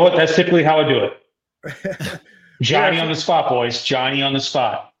 shit, you know what? That's typically how I do it. Johnny on the spot, boys. Johnny on the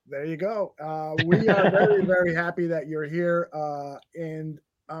spot. There you go. We are very, very happy that you're here. And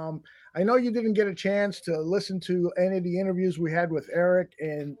I know you didn't get a chance to listen to any of the interviews we had with Eric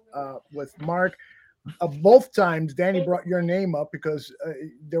and with Mark. Both times, Danny brought your name up because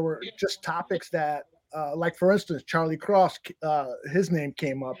there were just topics that, like, for instance, Charlie Cross, his name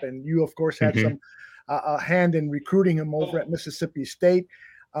came up, and you, of course, had some a hand in recruiting him over at Mississippi State.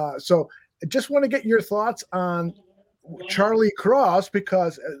 So I just want to get your thoughts on Charlie Cross,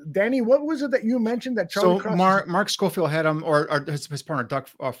 because Danny, what was it that you mentioned that Charlie Cross? Mark Schofield had him, or his partner Doug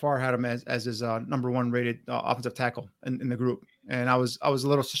Farr had him as his number 1 rated offensive tackle in the group, and I was a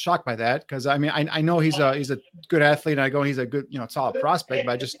little shocked by that, because I mean I know he's a good athlete, and I go he's a good solid prospect,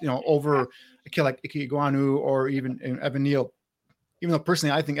 but I just a kid like Ike Ekwonu or even Evan Neal. Even though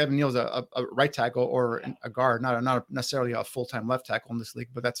personally, I think Evan Neal is a right tackle or a guard, not necessarily a full-time left tackle in this league,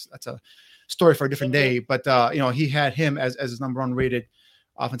 but that's a story for a different day. But he had him as his number 1 rated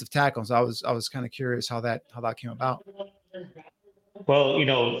offensive tackle. So I was kind of curious how that came about. Well,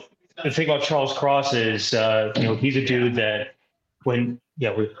 the thing about Charles Cross is, he's a dude that when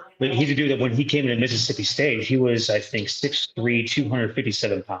he came into Mississippi State, he was, I think, 6'3",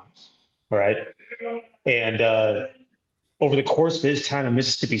 257 pounds. All right. And over the course of his time in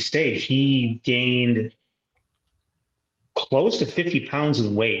Mississippi State, he gained close to 50 pounds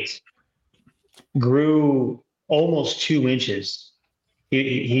in weight, grew almost 2 inches.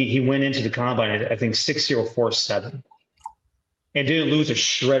 He went into the combine, I think, 6'0", 4'7", and didn't lose a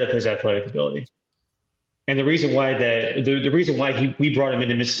shred of his athletic ability. And the reason why we brought him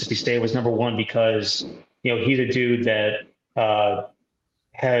into Mississippi State was, number one, because he's a dude that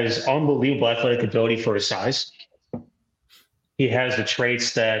has unbelievable athletic ability for his size. He has the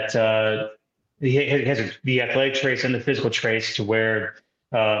traits that he has the athletic traits and the physical traits to where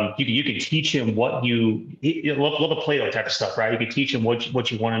you can teach him love the Play-Doh type of stuff, right? You can teach him what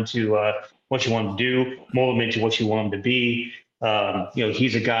you want him to do, mold him into what you want him to be.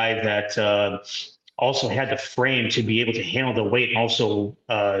 He's a guy that also had the frame to be able to handle the weight and also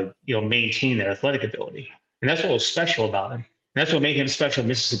maintain that athletic ability, and that's what was special about him. And that's what made him special at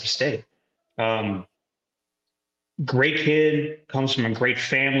Mississippi State. Great kid, comes from a great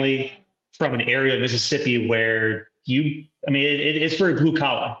family, from an area of Mississippi where it's very blue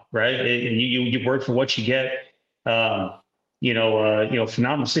collar, right? You work for what you get. Phenomenal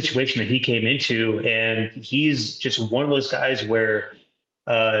situation that he came into, and he's just one of those guys where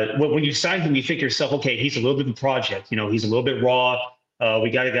when you sign him, you think to yourself, okay, he's a little bit of a project. He's a little bit raw.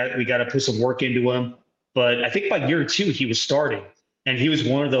 We got to put some work into him. But I think by year 2, he was starting. And he was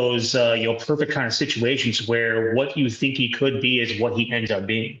one of those, perfect kind of situations where what you think he could be is what he ends up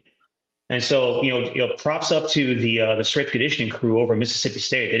being. And so, props up to the strength conditioning crew over Mississippi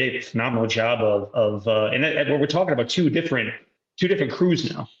State. They did a phenomenal job of we're talking about two different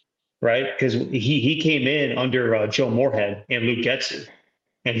crews now, right? Because he came in under Joe Moorhead and Luke Getsy,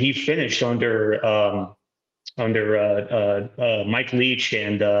 and he finished under Mike Leach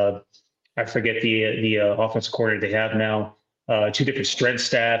and I forget the offensive coordinator they have now. 2 different strength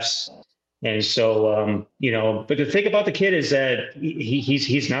staffs. And so, but the thing about the kid is that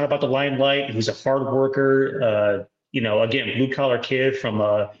he's not about the limelight. He's a hard worker, again, blue collar kid from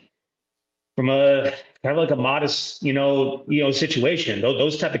a kind of like a modest, situation.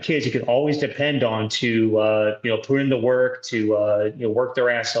 Those type of kids you can always depend on to, put in the work, to, work their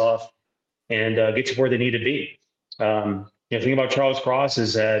ass off and get to where they need to be. The thing about Charles Cross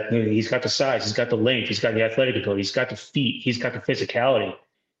is that he's got the size, he's got the length, he's got the athletic ability, he's got the feet, he's got the physicality,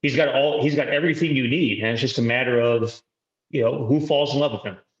 he's got everything you need, and it's just a matter of who falls in love with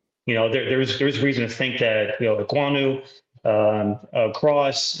him. There's reason to think that Ekwonu,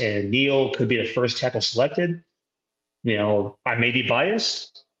 Cross, and Neal could be the first tackle selected. I may be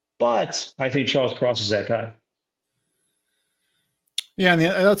biased, but I think Charles Cross is that guy. Yeah, and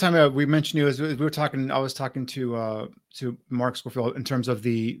the other time we mentioned you as we were talking, I was talking to Mark Schofield in terms of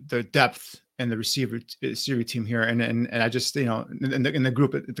the depth and the receiver team here, and I just in the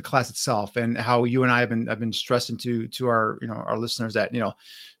group, the class itself, and how you and I have been stressing to our our listeners that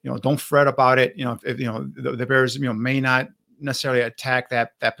don't fret about it. If the Bears may not necessarily attack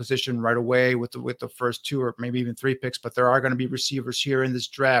that position right away with the first 2 or maybe even 3 picks, but there are going to be receivers here in this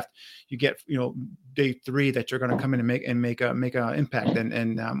draft. You get day 3 that you're going to come in and make an impact.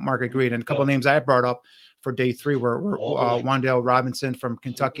 And Mark agreed. And a couple of names I brought up for day 3 were Wan'Dale Robinson from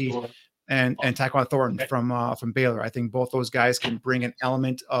Kentucky and Tyquan Thornton from Baylor. I think both those guys can bring an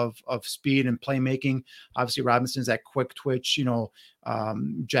element of speed and playmaking. Obviously, Robinson's that quick twitch,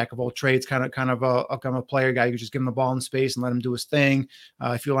 jack of all trades kind of a player guy. You just give him the ball in space and let him do his thing.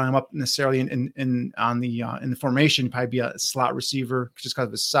 If you line him up necessarily in the formation, he'd probably be a slot receiver just because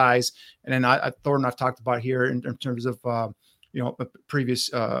of his size. And then Thornton I've talked about here in terms of previous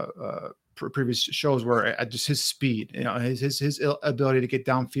shows where just his speed, his ability to get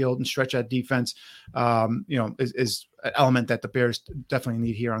downfield and stretch that defense, is an element that the Bears definitely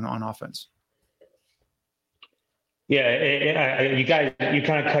need here on offense. Yeah, you guys, you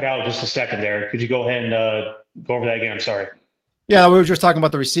kind of cut out just a second there. Could you go ahead and go over that again? I'm sorry. Yeah, we were just talking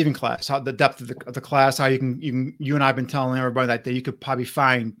about the receiving class, how the depth of the class, how you and I've been telling everybody that you could probably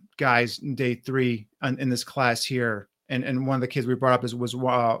find guys in day 3 in this class here. And one of the kids we brought up was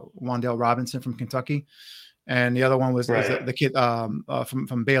Wan'Dale Robinson from Kentucky. And the other one was the kid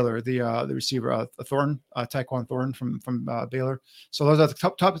from Baylor, the receiver Thornton, Tyquan Thornton from Baylor. So those are the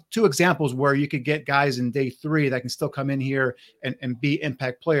top two examples where you could get guys in day 3 that can still come in here and be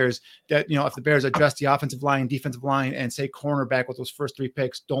impact players. That, you know, if the Bears address the offensive line, defensive line, and say cornerback with those first 3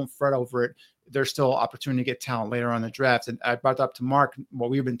 picks, don't fret over it. There's still opportunity to get talent later on in the draft. And I brought up to Mark what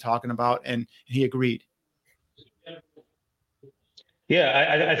we've been talking about, and he agreed.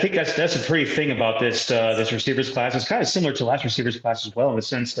 Yeah, I think that's a pretty thing about this receivers class. It's kind of similar to last receivers class as well, in the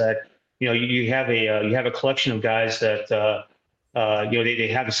sense that, you know, you have a collection of guys that you know, they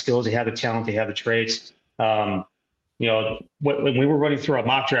have the skills, they have the talent, they have the traits. You know, when we were running through our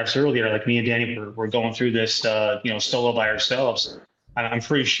mock drafts earlier, like me and Danny were going through this, you know, solo by ourselves. I'm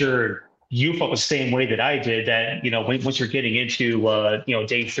pretty sure you felt the same way that I did, that, you know, once you're getting into, you know,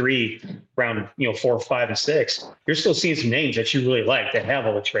 day 3, round, you know, 4, 5, and 6, you're still seeing some names that you really like, that have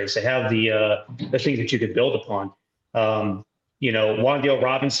all the traits, that have the things that you could build upon. You know, Wan'Dale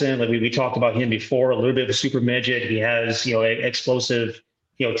Robinson, like we talked about him before, a little bit of a super midget. He has, you know, explosive,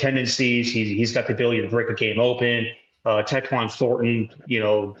 you know, tendencies. He's got the ability to break a game open. Tyquan Thornton, you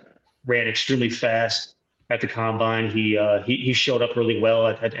know, ran extremely fast at the combine. He showed up really well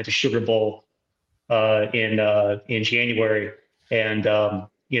at the Sugar Bowl in January, and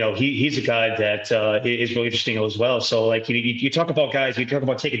you know, he's a guy that is really interesting as well. So, like, you talk about guys, you talk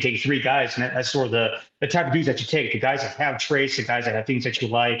about taking day 3 guys, and that's sort of the type of dudes that you take, the guys that have traits, the guys that have things that you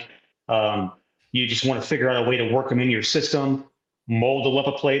like. You just want to figure out a way to work them into your system, mold them up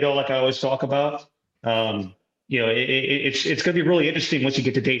a Play-Doh, like I always talk about. You know, it's going to be really interesting once you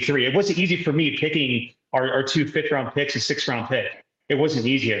get to day 3. It wasn't easy for me picking our 2 5th-round picks and 6th-round pick. It wasn't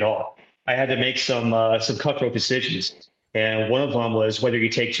easy at all. I had to make some cutthroat decisions, and one of them was whether you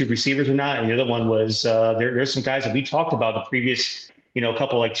take 2 receivers or not, and the other one was there's some guys that we talked about in the previous, you know,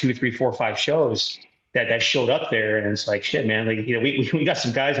 couple, like 2, 3, 4, 5 shows that showed up there, and it's like, shit, man, like, you know, we got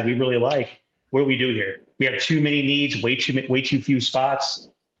some guys that we really like. What do we do here? We have too many needs, way too few spots.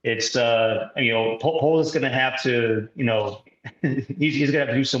 It's you know, Poles is going to have to, you know, he's going to have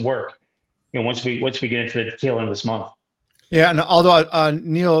to do some work, you know, once we get into the tail end of this month. Yeah, and although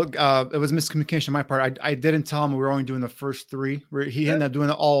Neil, it was miscommunication on my part. I didn't tell him we were only doing the first 3. He ended up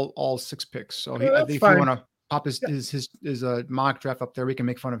doing all 6 picks. So I think if you want to pop his mock draft up there, we can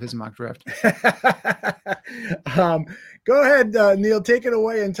make fun of his mock draft. Go ahead, Neil, take it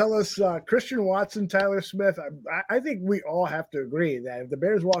away and tell us Christian Watson, Tyler Smith. I think we all have to agree that if the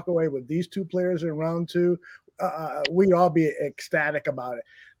Bears walk away with these 2 players in round 2, we'd all be ecstatic about it.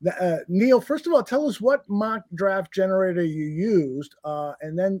 Neil, first of all, tell us what mock draft generator you used,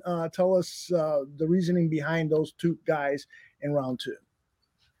 and then tell us the reasoning behind those 2 guys in round 2.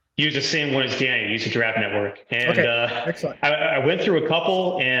 Use the same one as Danny. Use the Draft Network, and okay. Excellent. I went through a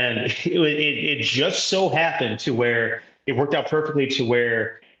couple, and it just so happened to where it worked out perfectly to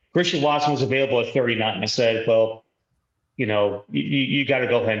where Christian Watson was available at 39. I said, well, you know, you got to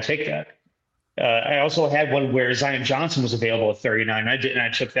go ahead and take that. I also had one where Zion Johnson was available at 39. I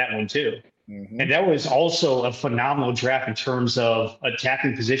took that one too. Mm-hmm. And that was also a phenomenal draft in terms of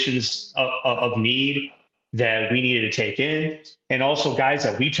attacking positions of need that we needed to take in. And also guys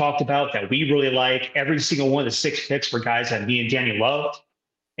that we talked about that we really like. Every single one of the 6 picks were guys that me and Danny loved.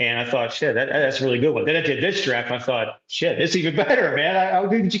 And I thought, shit, that's a really good one. Then I did this draft, and I thought, shit, this is even better, man. How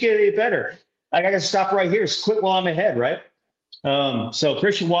did you get any better? I got to stop right here. Quit while I'm ahead, right? So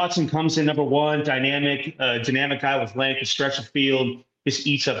Christian Watson comes in number 1, dynamic guy with length, to stretch the field, just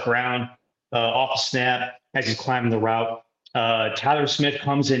eats up ground off a snap as he's climbing the route. Tyler Smith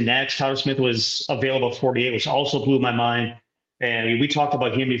comes in next. Tyler Smith was available at 48, which also blew my mind. And we talked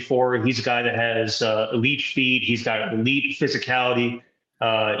about him before. He's a guy that has elite feet. He's got elite physicality,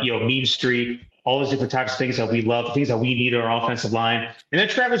 you know, mean streak, all those different types of things that we love, things that we need in our offensive line. And then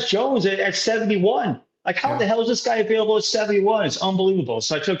Travis Jones at 71. Like, how the hell is this guy available at 71? It's unbelievable.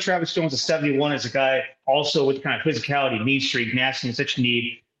 So I took Travis Jones at 71 as a guy also with kind of physicality, mean streak, nastiness that you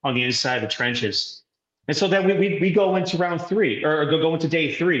need on the inside of the trenches. And so then we go into round 3 or go into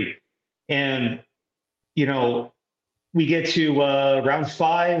day 3. And, you know, we get to round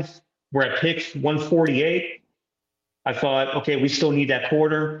 5. We're at pick 148. I thought, okay, we still need that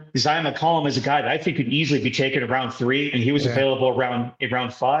corner. Zion McCollum is a guy that I think could easily be taken around 3, and he was available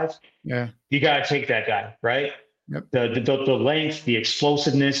around 5. Yeah, you got to take that guy, right? Yep. The length, the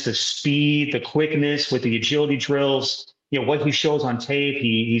explosiveness, the speed, the quickness with the agility drills. You know what he shows on tape.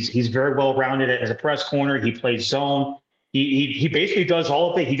 He's very well rounded as a press corner. He plays zone. He basically does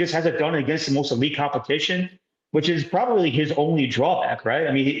all of it. He just hasn't done it against the most elite competition, which is probably his only drawback, right?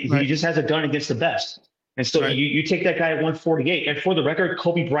 I mean, he just hasn't done it against the best. And so you take that guy at 148. And for the record,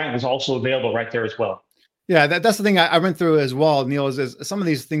 Kobe Bryant was also available right there as well. Yeah, that's the thing I went through as well, Neil, is some of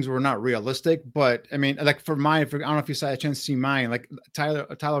these things were not realistic, but I mean, like for mine, I don't know if you saw a chance to see mine, like Tyler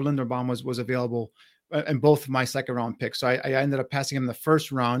Linderbaum was available in both of my second round picks. So I ended up passing him the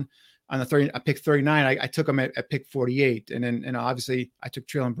first round on the 30, I picked 39. I took him at pick 48. And then, obviously I took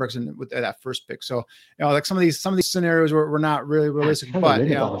Treylon Burks with that first pick. So, like some of these scenarios were not really realistic, but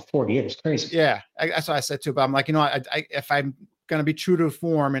 48 is crazy. Yeah. That's what I said too, but I'm like, if I'm going to be true to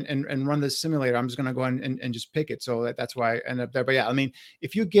form and run this simulator, I'm just going to go and just pick it. So that's why I ended up there. But yeah, I mean,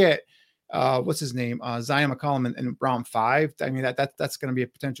 if you get, what's his name? Zion McCollum in round 5. I mean, that's going to be a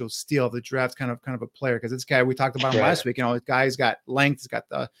potential steal of the draft, kind of a player. Cause this guy, we talked about him last week, the guy's got length, he's got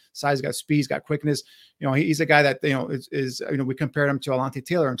the size, he's got speed, he's got quickness. He's a guy that, is we compared him to Alontae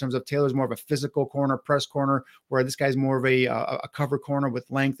Taylor in terms of Taylor's more of a physical corner, press corner, where this guy's more of a cover corner with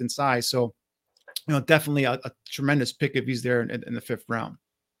length and size. So, definitely a tremendous pick if he's there in the 5th round.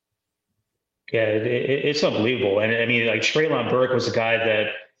 Yeah, it's unbelievable. And I mean, like Treylon Burke was a guy that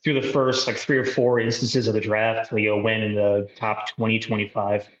through the first 3 or 4 instances of the draft, went in the top 20,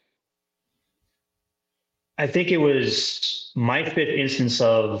 25. I think it was my 5th instance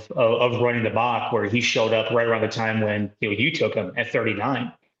of running the mock where he showed up right around the time when you took him at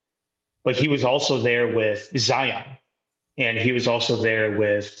 39. But he was also there with Zion. And he was also there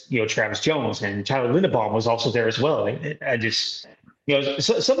with, Travis Jones, and Tyler Linderbaum was also there as well. I just,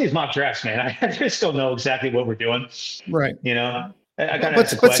 some of these mock drafts, man, I just don't know exactly what we're doing. Right. I got to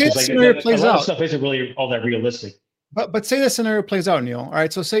ask the but say question. the scenario plays out. Stuff isn't really all that realistic. But say the scenario plays out, Neil. All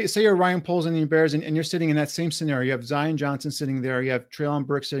right. So say you're Ryan Poles and the Bears, and you're sitting in that same scenario. You have Zion Johnson sitting there. You have Treylon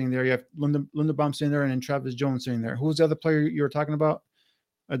Burks sitting there. You have Linderbaum sitting there, and then Travis Jones sitting there. Who was the other player you were talking about?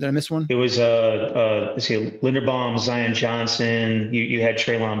 Did I miss one? It was let's see, Linderbaum, Zion Johnson. You had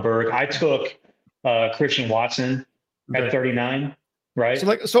Treylon Burke. I took Christian Watson at 39. Right.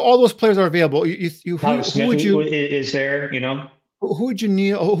 So all those players are available. Who would you is there? Who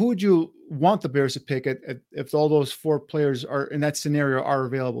would you want the Bears to pick if all those 4 players are in that scenario are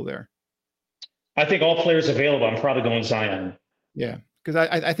available there? I think all players available. I'm probably going Zion. Yeah, because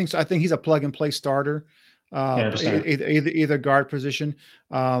I think so. I think he's a plug and play starter. Either guard position,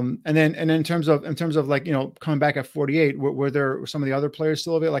 and then in terms of coming back at 48, were there some of the other players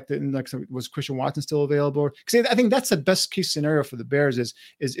still available? Was Christian Watson still available? Because I think that's the best case scenario for the Bears is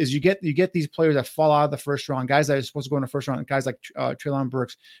you get these players that fall out of the first round, guys that are supposed to go in the first round, guys like Treylon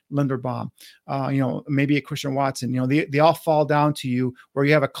Burks, Linderbaum, maybe a Christian Watson. They all fall down to you where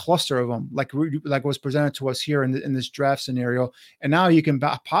you have a cluster of them, like was presented to us here in this draft scenario, and now you can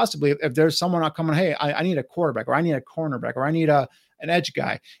possibly, if there's someone not coming, hey, I need a quarterback, or I need a cornerback, or I need an edge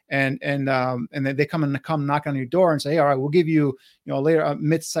guy, and then they come knock on your door and say, hey, all right, we'll give you later a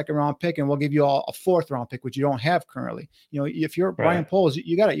mid-second round pick, and we'll give you a 4th round pick, which you don't have currently. If you're Brian Poles,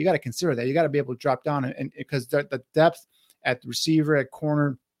 you got to consider that. You got to be able to drop down, and because the depth at the receiver, at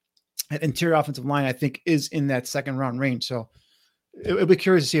corner, at interior offensive line, I think is in that 2nd round range. So it'll be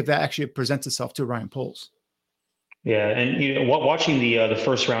curious to see if that actually presents itself to Ryan Poles. Yeah, and watching the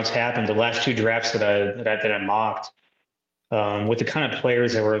first rounds happen, the last 2 drafts that I mocked, with the kind of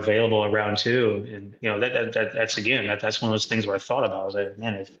players that were available in round 2, and that's one of those things where I thought about. I was like,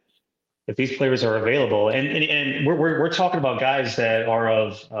 man, if these players are available, and we're talking about guys that are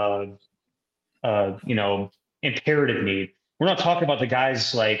of imperative need. We're not talking about the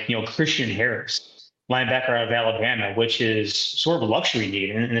guys like Christian Harris, linebacker out of Alabama, which is sort of a luxury need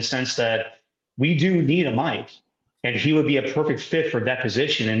in the sense that we do need a Mike. And he would be a perfect fit for that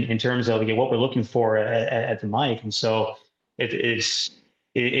position in terms of what we're looking for at the Mike. And so it's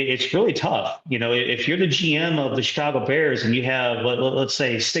really tough. If you're the GM of the Chicago Bears and you have, let's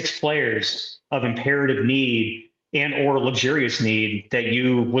say, 6 players of imperative need and or luxurious need that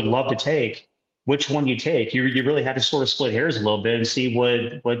you would love to take, which one you take? You really have to sort of split hairs a little bit and see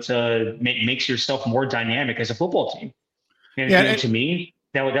what makes yourself more dynamic as a football team. And to me,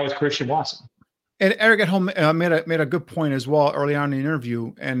 that was Christian Watson. And Eric at home made a good point as well early on in the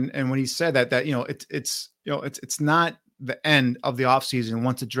interview, and when he said that it's not the end of the offseason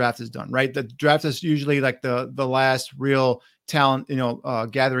once the draft is done, right? The draft is usually like the last real talent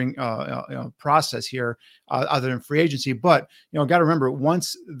gathering process here, other than free agency. But got to remember,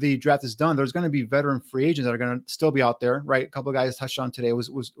 once the draft is done, there's going to be veteran free agents that are going to still be out there, right? A couple of guys touched on today was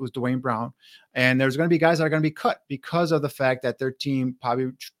Dwayne Brown, and there's going to be guys that are going to be cut because of the fact that their team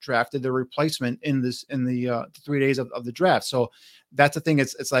probably drafted their replacement in the 3 days of the draft. So that's the thing.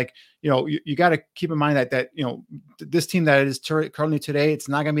 It's like, you got to keep in mind that this team that is currently today, it's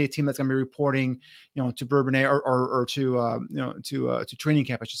not going to be a team that's going to be reporting, to Bourbonnais or to training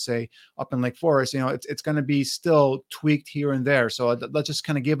camp, I should say, up in Lake Forest. It's going to be still tweaked here and there. So let's just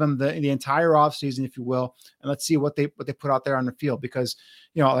kind of give them the entire offseason, if you will, and let's see what they put out there on the field, because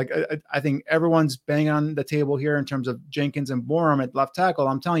I think everyone's banging on the table here in terms of Jenkins and Borum at left tackle.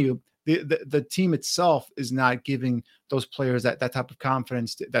 I'm telling you, the team itself is not giving those players that type of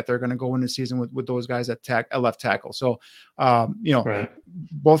confidence that they're going to go into the season with those guys at left tackle. So, right.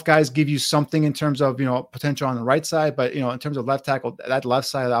 Both guys give you something in terms of, potential on the right side, but, in terms of left tackle, that left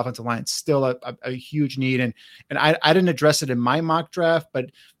side of the offensive line is still a huge need. And I didn't address it in my mock draft, but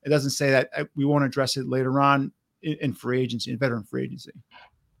it doesn't say that we won't address it later on in free agency, in veteran free agency.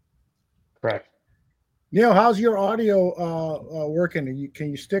 Correct. Neil, how's your audio working?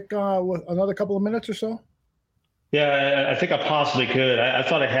 Can you stick with another couple of minutes or so? Yeah, I think I possibly could. I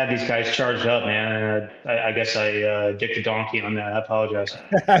thought I had these guys charged up, man. I guess I dicked a donkey on that. I apologize.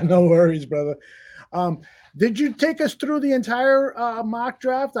 No worries, brother. Did you take us through the entire mock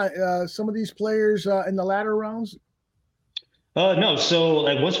draft? Some of these players in the latter rounds? No. So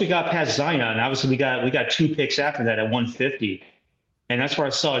once we got past Zion, obviously we got 2 picks after that at 150, and that's where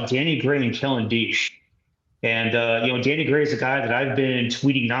I saw Danny Gray and Kellen Diesch. And, Danny Gray is a guy that I've been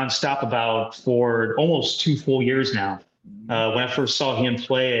tweeting nonstop about for almost 2 full years now. When I first saw him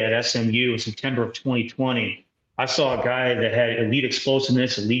play at SMU in September of 2020, I saw a guy that had elite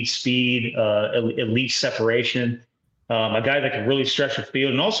explosiveness, elite speed, elite separation, a guy that could really stretch the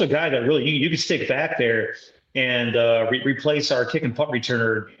field, and also a guy that really you could stick back there and replace our kick and punt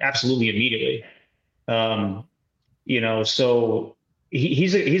returner absolutely immediately. So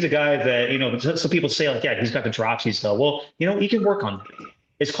he's a guy that, some people say like, yeah, he's got the dropsies though. Well, he can work on it.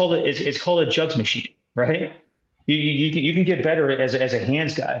 It's called a jugs machine, right? You can get better as a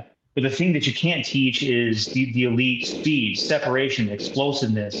hands guy, but the thing that you can't teach is the elite speed, separation,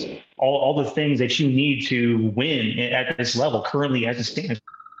 explosiveness, all the things that you need to win at this level currently as it stands.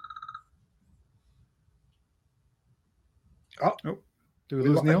 Oh. Do we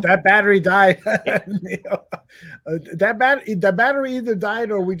lose Neil? That battery died. The battery either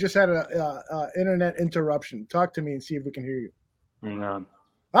died or we just had a internet interruption. Talk to me and see if we can hear you. Hang on.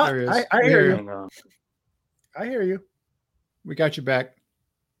 I hear you. I hear you. We got you back.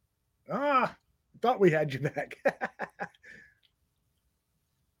 Thought we had you back.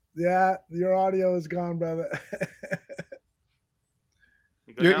 Yeah, your audio is gone, brother.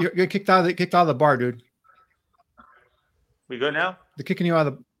 You're kicked out of the bar, dude. We good now? They're kicking you out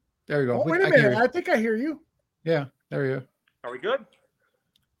of the. There you go. Wait a minute. I think I hear you. Yeah, there you go. Are we good?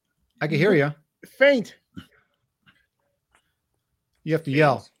 I can hear you. Faint. You have to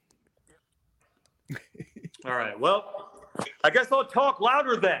yell. All right. Well, I guess I'll talk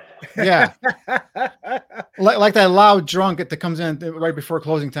louder then. Yeah. like that loud drunk that comes in right before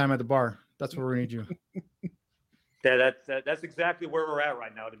closing time at the bar. That's where we need you. Yeah, that's exactly where we're at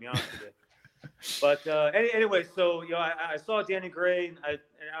right now, to be honest with you. But anyway, so I saw Danny Gray. And I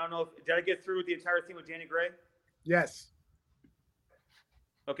don't know did I get through the entire thing with Danny Gray? Yes.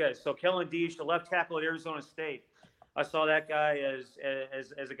 Okay, so Kellen Diesch, the left tackle at Arizona State. I saw that guy as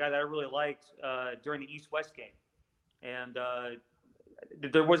a guy that I really liked during the East-West game, and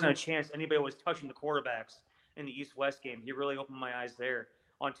there wasn't a chance anybody was touching the quarterbacks in the East-West game. He really opened my eyes there.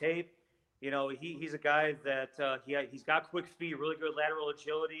 On tape, he's a guy that he's got quick feet, really good lateral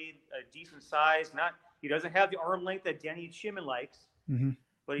agility, a decent size. He doesn't have the arm length that Danny Schimmon likes,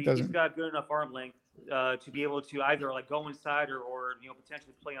 but he's got good enough arm length to be able to either go inside or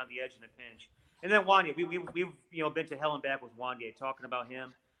potentially play on the edge in a pinch. And then Wanya, we've been to hell and back with Wanya talking about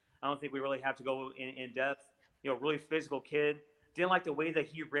him. I don't think we really have to go in depth. Really physical kid. Didn't like the way that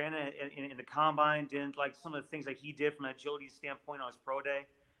he ran in the combine. Didn't like some of the things that he did from an agility standpoint on his pro day.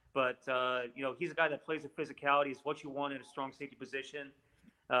 But, he's a guy that plays with physicality. Is what you want in a strong safety position.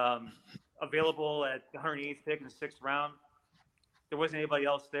 Available at the 108th pick in the 6th round. There wasn't anybody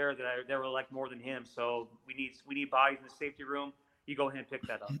else there that I really liked more than him. So we need bodies in the safety room. You go ahead and pick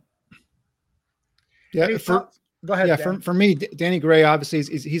that up. Yeah, go ahead. Yeah, for me, Danny Gray obviously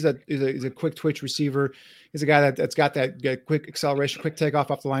he's a quick twitch receiver. He's a guy that's got that quick acceleration, quick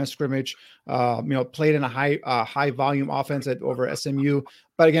takeoff off the line of scrimmage. Played in a high volume offense over SMU.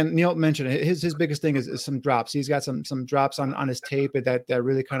 But again, Neil mentioned it. His biggest thing is some drops. He's got some drops on his tape that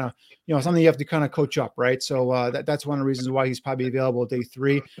really kind of, something you have to kind of coach up, right? So that's one of the reasons why he's probably available day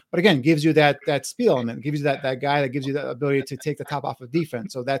 3. But again, gives you that speed element, gives you that guy that gives you the ability to take the top off of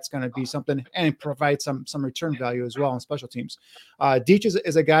defense. So that's going to be something, and provide some return value as well on special teams. Deach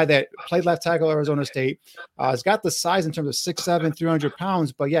is a guy that played left tackle at Arizona State. He's got the size in terms of 6'7", 300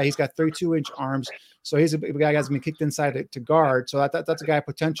 pounds, but yeah, he's got 32-inch arms. So he's a guy that's been kicked inside to guard. So that's a guy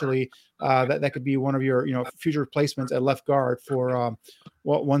potentially that could be one of your future replacements at left guard for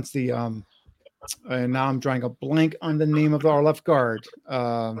once the and now I'm drawing a blank on the name of our left guard.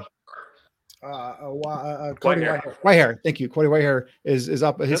 Cody Whitehair. Thank you. Cody Whitehair is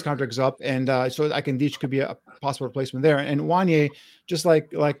up. His contract is up, and so Deach could be a possible replacement there. And Wanye, just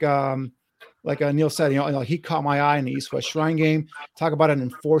like Neil said, he caught my eye in the East-West Shrine game. Talk about an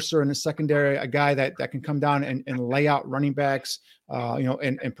enforcer in the secondary, a guy that can come down and lay out running backs,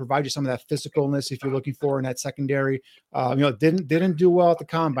 and provide you some of that physicalness if you're looking for in that secondary. Didn't do well at the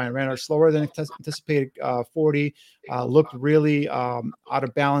combine, ran slower than anticipated 40, looked really out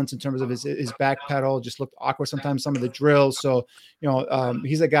of balance in terms of his back pedal, just looked awkward sometimes, some of the drills. So,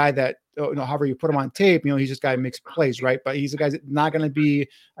 he's a guy that, however you put him on tape, he's just a guy who makes plays, right? But he's a guy that's not going to be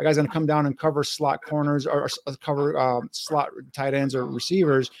a guy's going to come down and cover slot corners or cover slot tight ends or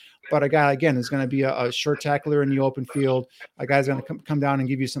receivers. But a guy, again, is going to be a sure tackler in the open field. A guy's going to come down and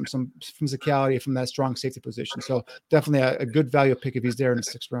give you some physicality from that strong safety position. So definitely a good value pick if he's there in the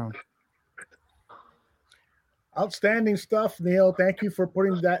 6th round. Outstanding stuff, Neil. Thank you for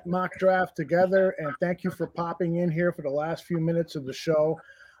putting that mock draft together, and thank you for popping in here for the last few minutes of the show.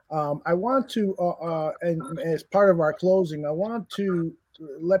 I want to, and as part of our closing, I want to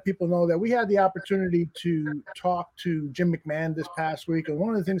let people know that we had the opportunity to talk to Jim McMahon this past week. And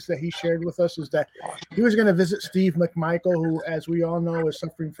one of the things that he shared with us is that he was going to visit Steve McMichael, who, as we all know, is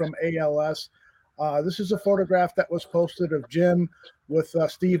suffering from ALS. This is a photograph that was posted of Jim with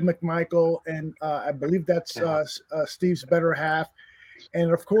Steve McMichael, and I believe that's Steve's better half.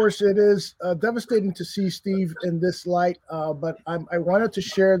 And of course, it is devastating to see Steve in this light, but I wanted to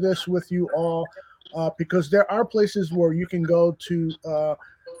share this with you all because there are places where you can go to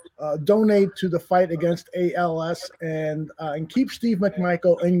donate to the fight against ALS and keep Steve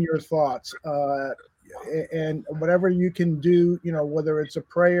McMichael in your thoughts. And whatever you can do, whether it's a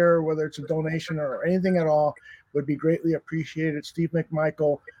prayer, whether it's a donation or anything at all, would be greatly appreciated. Steve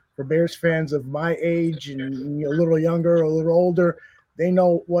McMichael, for Bears fans of my age and a little younger, a little older, they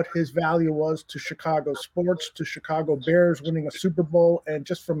know what his value was to Chicago sports, to Chicago Bears winning a Super Bowl, and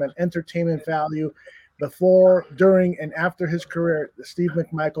just from an entertainment value before, during, and after his career, Steve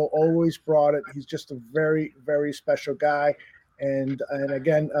McMichael always brought it. He's just a very, very special guy. And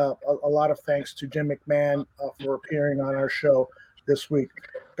again, a lot of thanks to Jim McMahon for appearing on our show this week.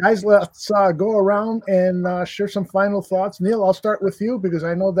 Guys, let's go around and share some final thoughts. Neil, I'll start with you because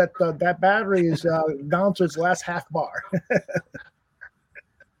I know that that battery is down to its last half bar.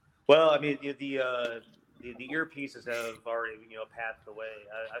 Well, I mean, the earpieces have already, passed away.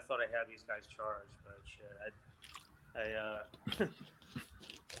 I thought I had these guys charged, but shit,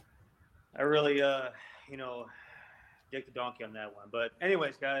 I really, dick the donkey on that one. But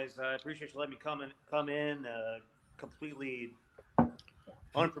anyways, guys, I appreciate you letting me come in completely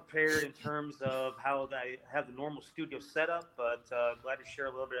unprepared in terms of how I have the normal studio setup, but glad to share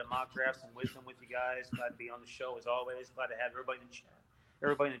a little bit of mock drafts and wisdom with you guys. Glad to be on the show as always. Glad to have everybody in the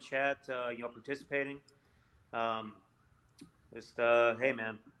chat, participating. Hey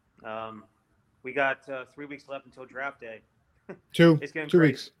man, we got 3 weeks left until draft day. Two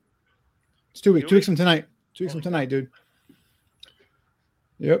weeks. It's 2 weeks. 2 weeks from tonight. 2 weeks from tonight, dude.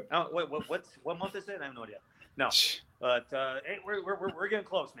 Yep. Oh, wait, what month is it? I have no idea. No, but hey, we're getting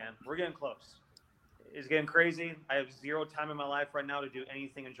close, man. We're getting close. It's getting crazy. I have zero time in my life right now to do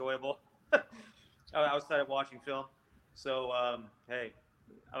anything enjoyable outside of watching film. So hey,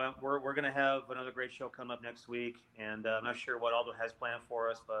 we're gonna have another great show come up next week, and I'm not sure what Aldo has planned for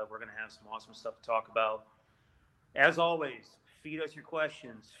us, but we're gonna have some awesome stuff to talk about. As always, feed us your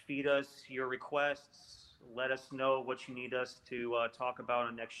questions, feed us your requests. Let us know what you need us to talk about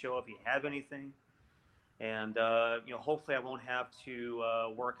on the next show if you have anything. And, hopefully I won't have to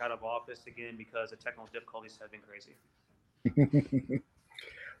work out of office again because the technical difficulties have been crazy.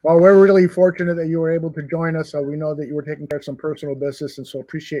 Well, we're really fortunate that you were able to join us. We know that you were taking care of some personal business, and so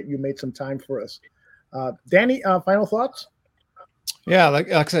appreciate you made some time for us. Danny, final thoughts? Yeah,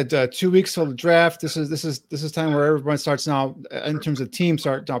 like I said, 2 weeks till the draft. This is time where everyone starts now in terms of teams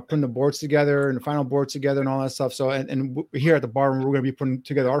start putting the boards together and the final boards together and all that stuff. So and here at the bar room, we're going to be putting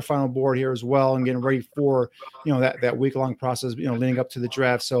together our final board here as well and getting ready for that week long process leading up to the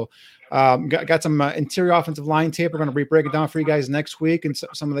draft. So got some interior offensive line tape. We're going to break it down for you guys next week and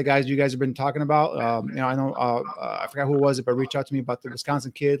some of the guys you guys have been talking about. I know I forgot who it was, but reached out to me about the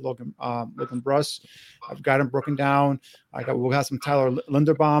Wisconsin kid Logan Bruss. I've got him broken down. We'll have some Tyler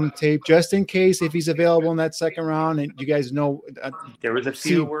Linderbaum tape just in case if he's available in that second round. And you guys know there was a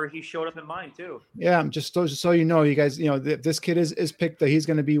few where he showed up in mine too. Yeah, just so you know, you guys, this kid is picked that he's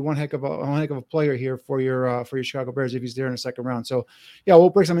going to be one heck of a player here for your Chicago Bears if he's there in the second round. So yeah, we'll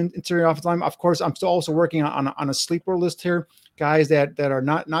break some interior offensive line. Of course, I'm still also working on a sleeper list here. Guys that are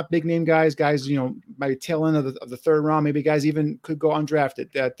not big name guys, maybe tail end of the third round, maybe guys even could go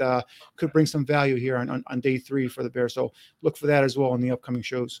undrafted that could bring some value here on day 3 for the Bears. So look for that as well in the upcoming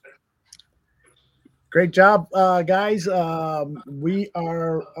shows. Great job, guys. We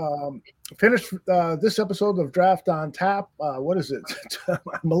are finished this episode of Draft on Tap. What is it?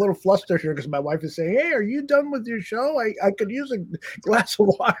 I'm a little flustered here because my wife is saying, "Hey, are you done with your show? I could use a glass of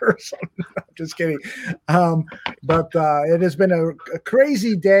water or something." I'm just kidding. But it has been a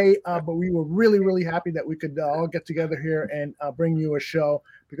crazy day, but we were really, really happy that we could all get together here and bring you a show,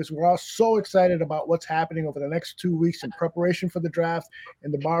 because we're all so excited about what's happening over the next 2 weeks in preparation for the draft.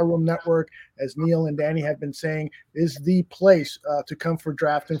 And the Barroom Network, as Neil and Danny have been saying, is the place to come for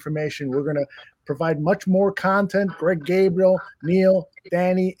draft information. We're going to provide much more content. Greg Gabriel, Neil,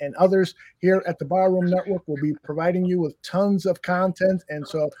 Danny, and others here at the Barroom Network will be providing you with tons of content. And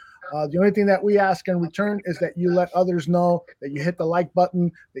so the only thing that we ask in return is that you let others know, that you hit the like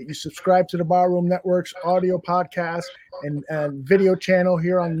button, that you subscribe to the Barroom Network's audio podcast and video channel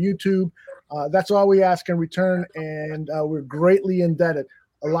here on YouTube. That's all we ask in return, and we're greatly indebted.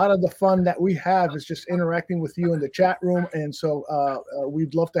 A lot of the fun that we have is just interacting with you in the chat room, and so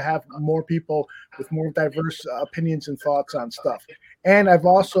we'd love to have more people with more diverse opinions and thoughts on stuff. And I've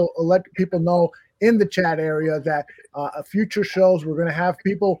also let people know in the chat area that future shows we're going to have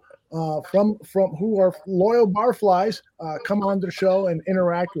people from who are loyal barflies come on the show and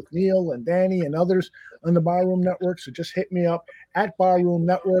interact with Neil and Danny and others on the Barroom Network. So just hit me up at Barroom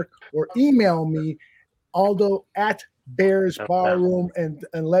Network or email me, Aldo at Bears Barroom, and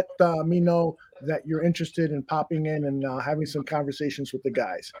let me know that you're interested in popping in and having some conversations with the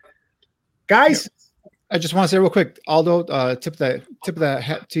guys. Guys, I just want to say real quick, Aldo, tip that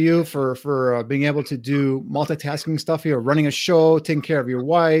hat to you for being able to do multitasking stuff here, running a show, taking care of your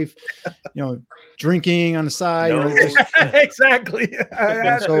wife, drinking on the side. Exactly.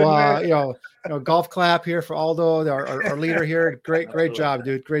 So golf clap here for Aldo, our leader here. Great job,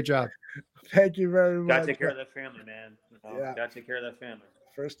 dude. Great job. Thank you very much. Gotta take care of that family, man. Gotta take care of that family.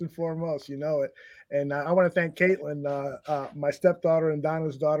 First and foremost, you know it. And I want to thank Caitlin, my stepdaughter and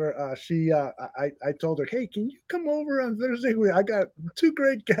Donna's daughter. I told her, hey, can you come over on Thursday? I got 2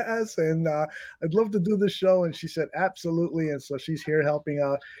 great guests, and I'd love to do the show. And she said, absolutely. And so she's here helping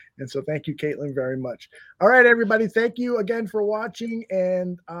out. And so thank you, Caitlin, very much. All right, everybody. Thank you again for watching.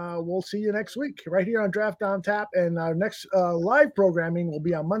 And we'll see you next week right here on Draft on Tap. And our next live programming will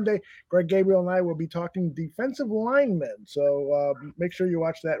be on Monday. Greg Gabriel and I will be talking defensive linemen. So make sure you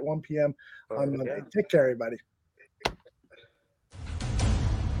watch that at 1 p.m. on Monday. Take care, everybody.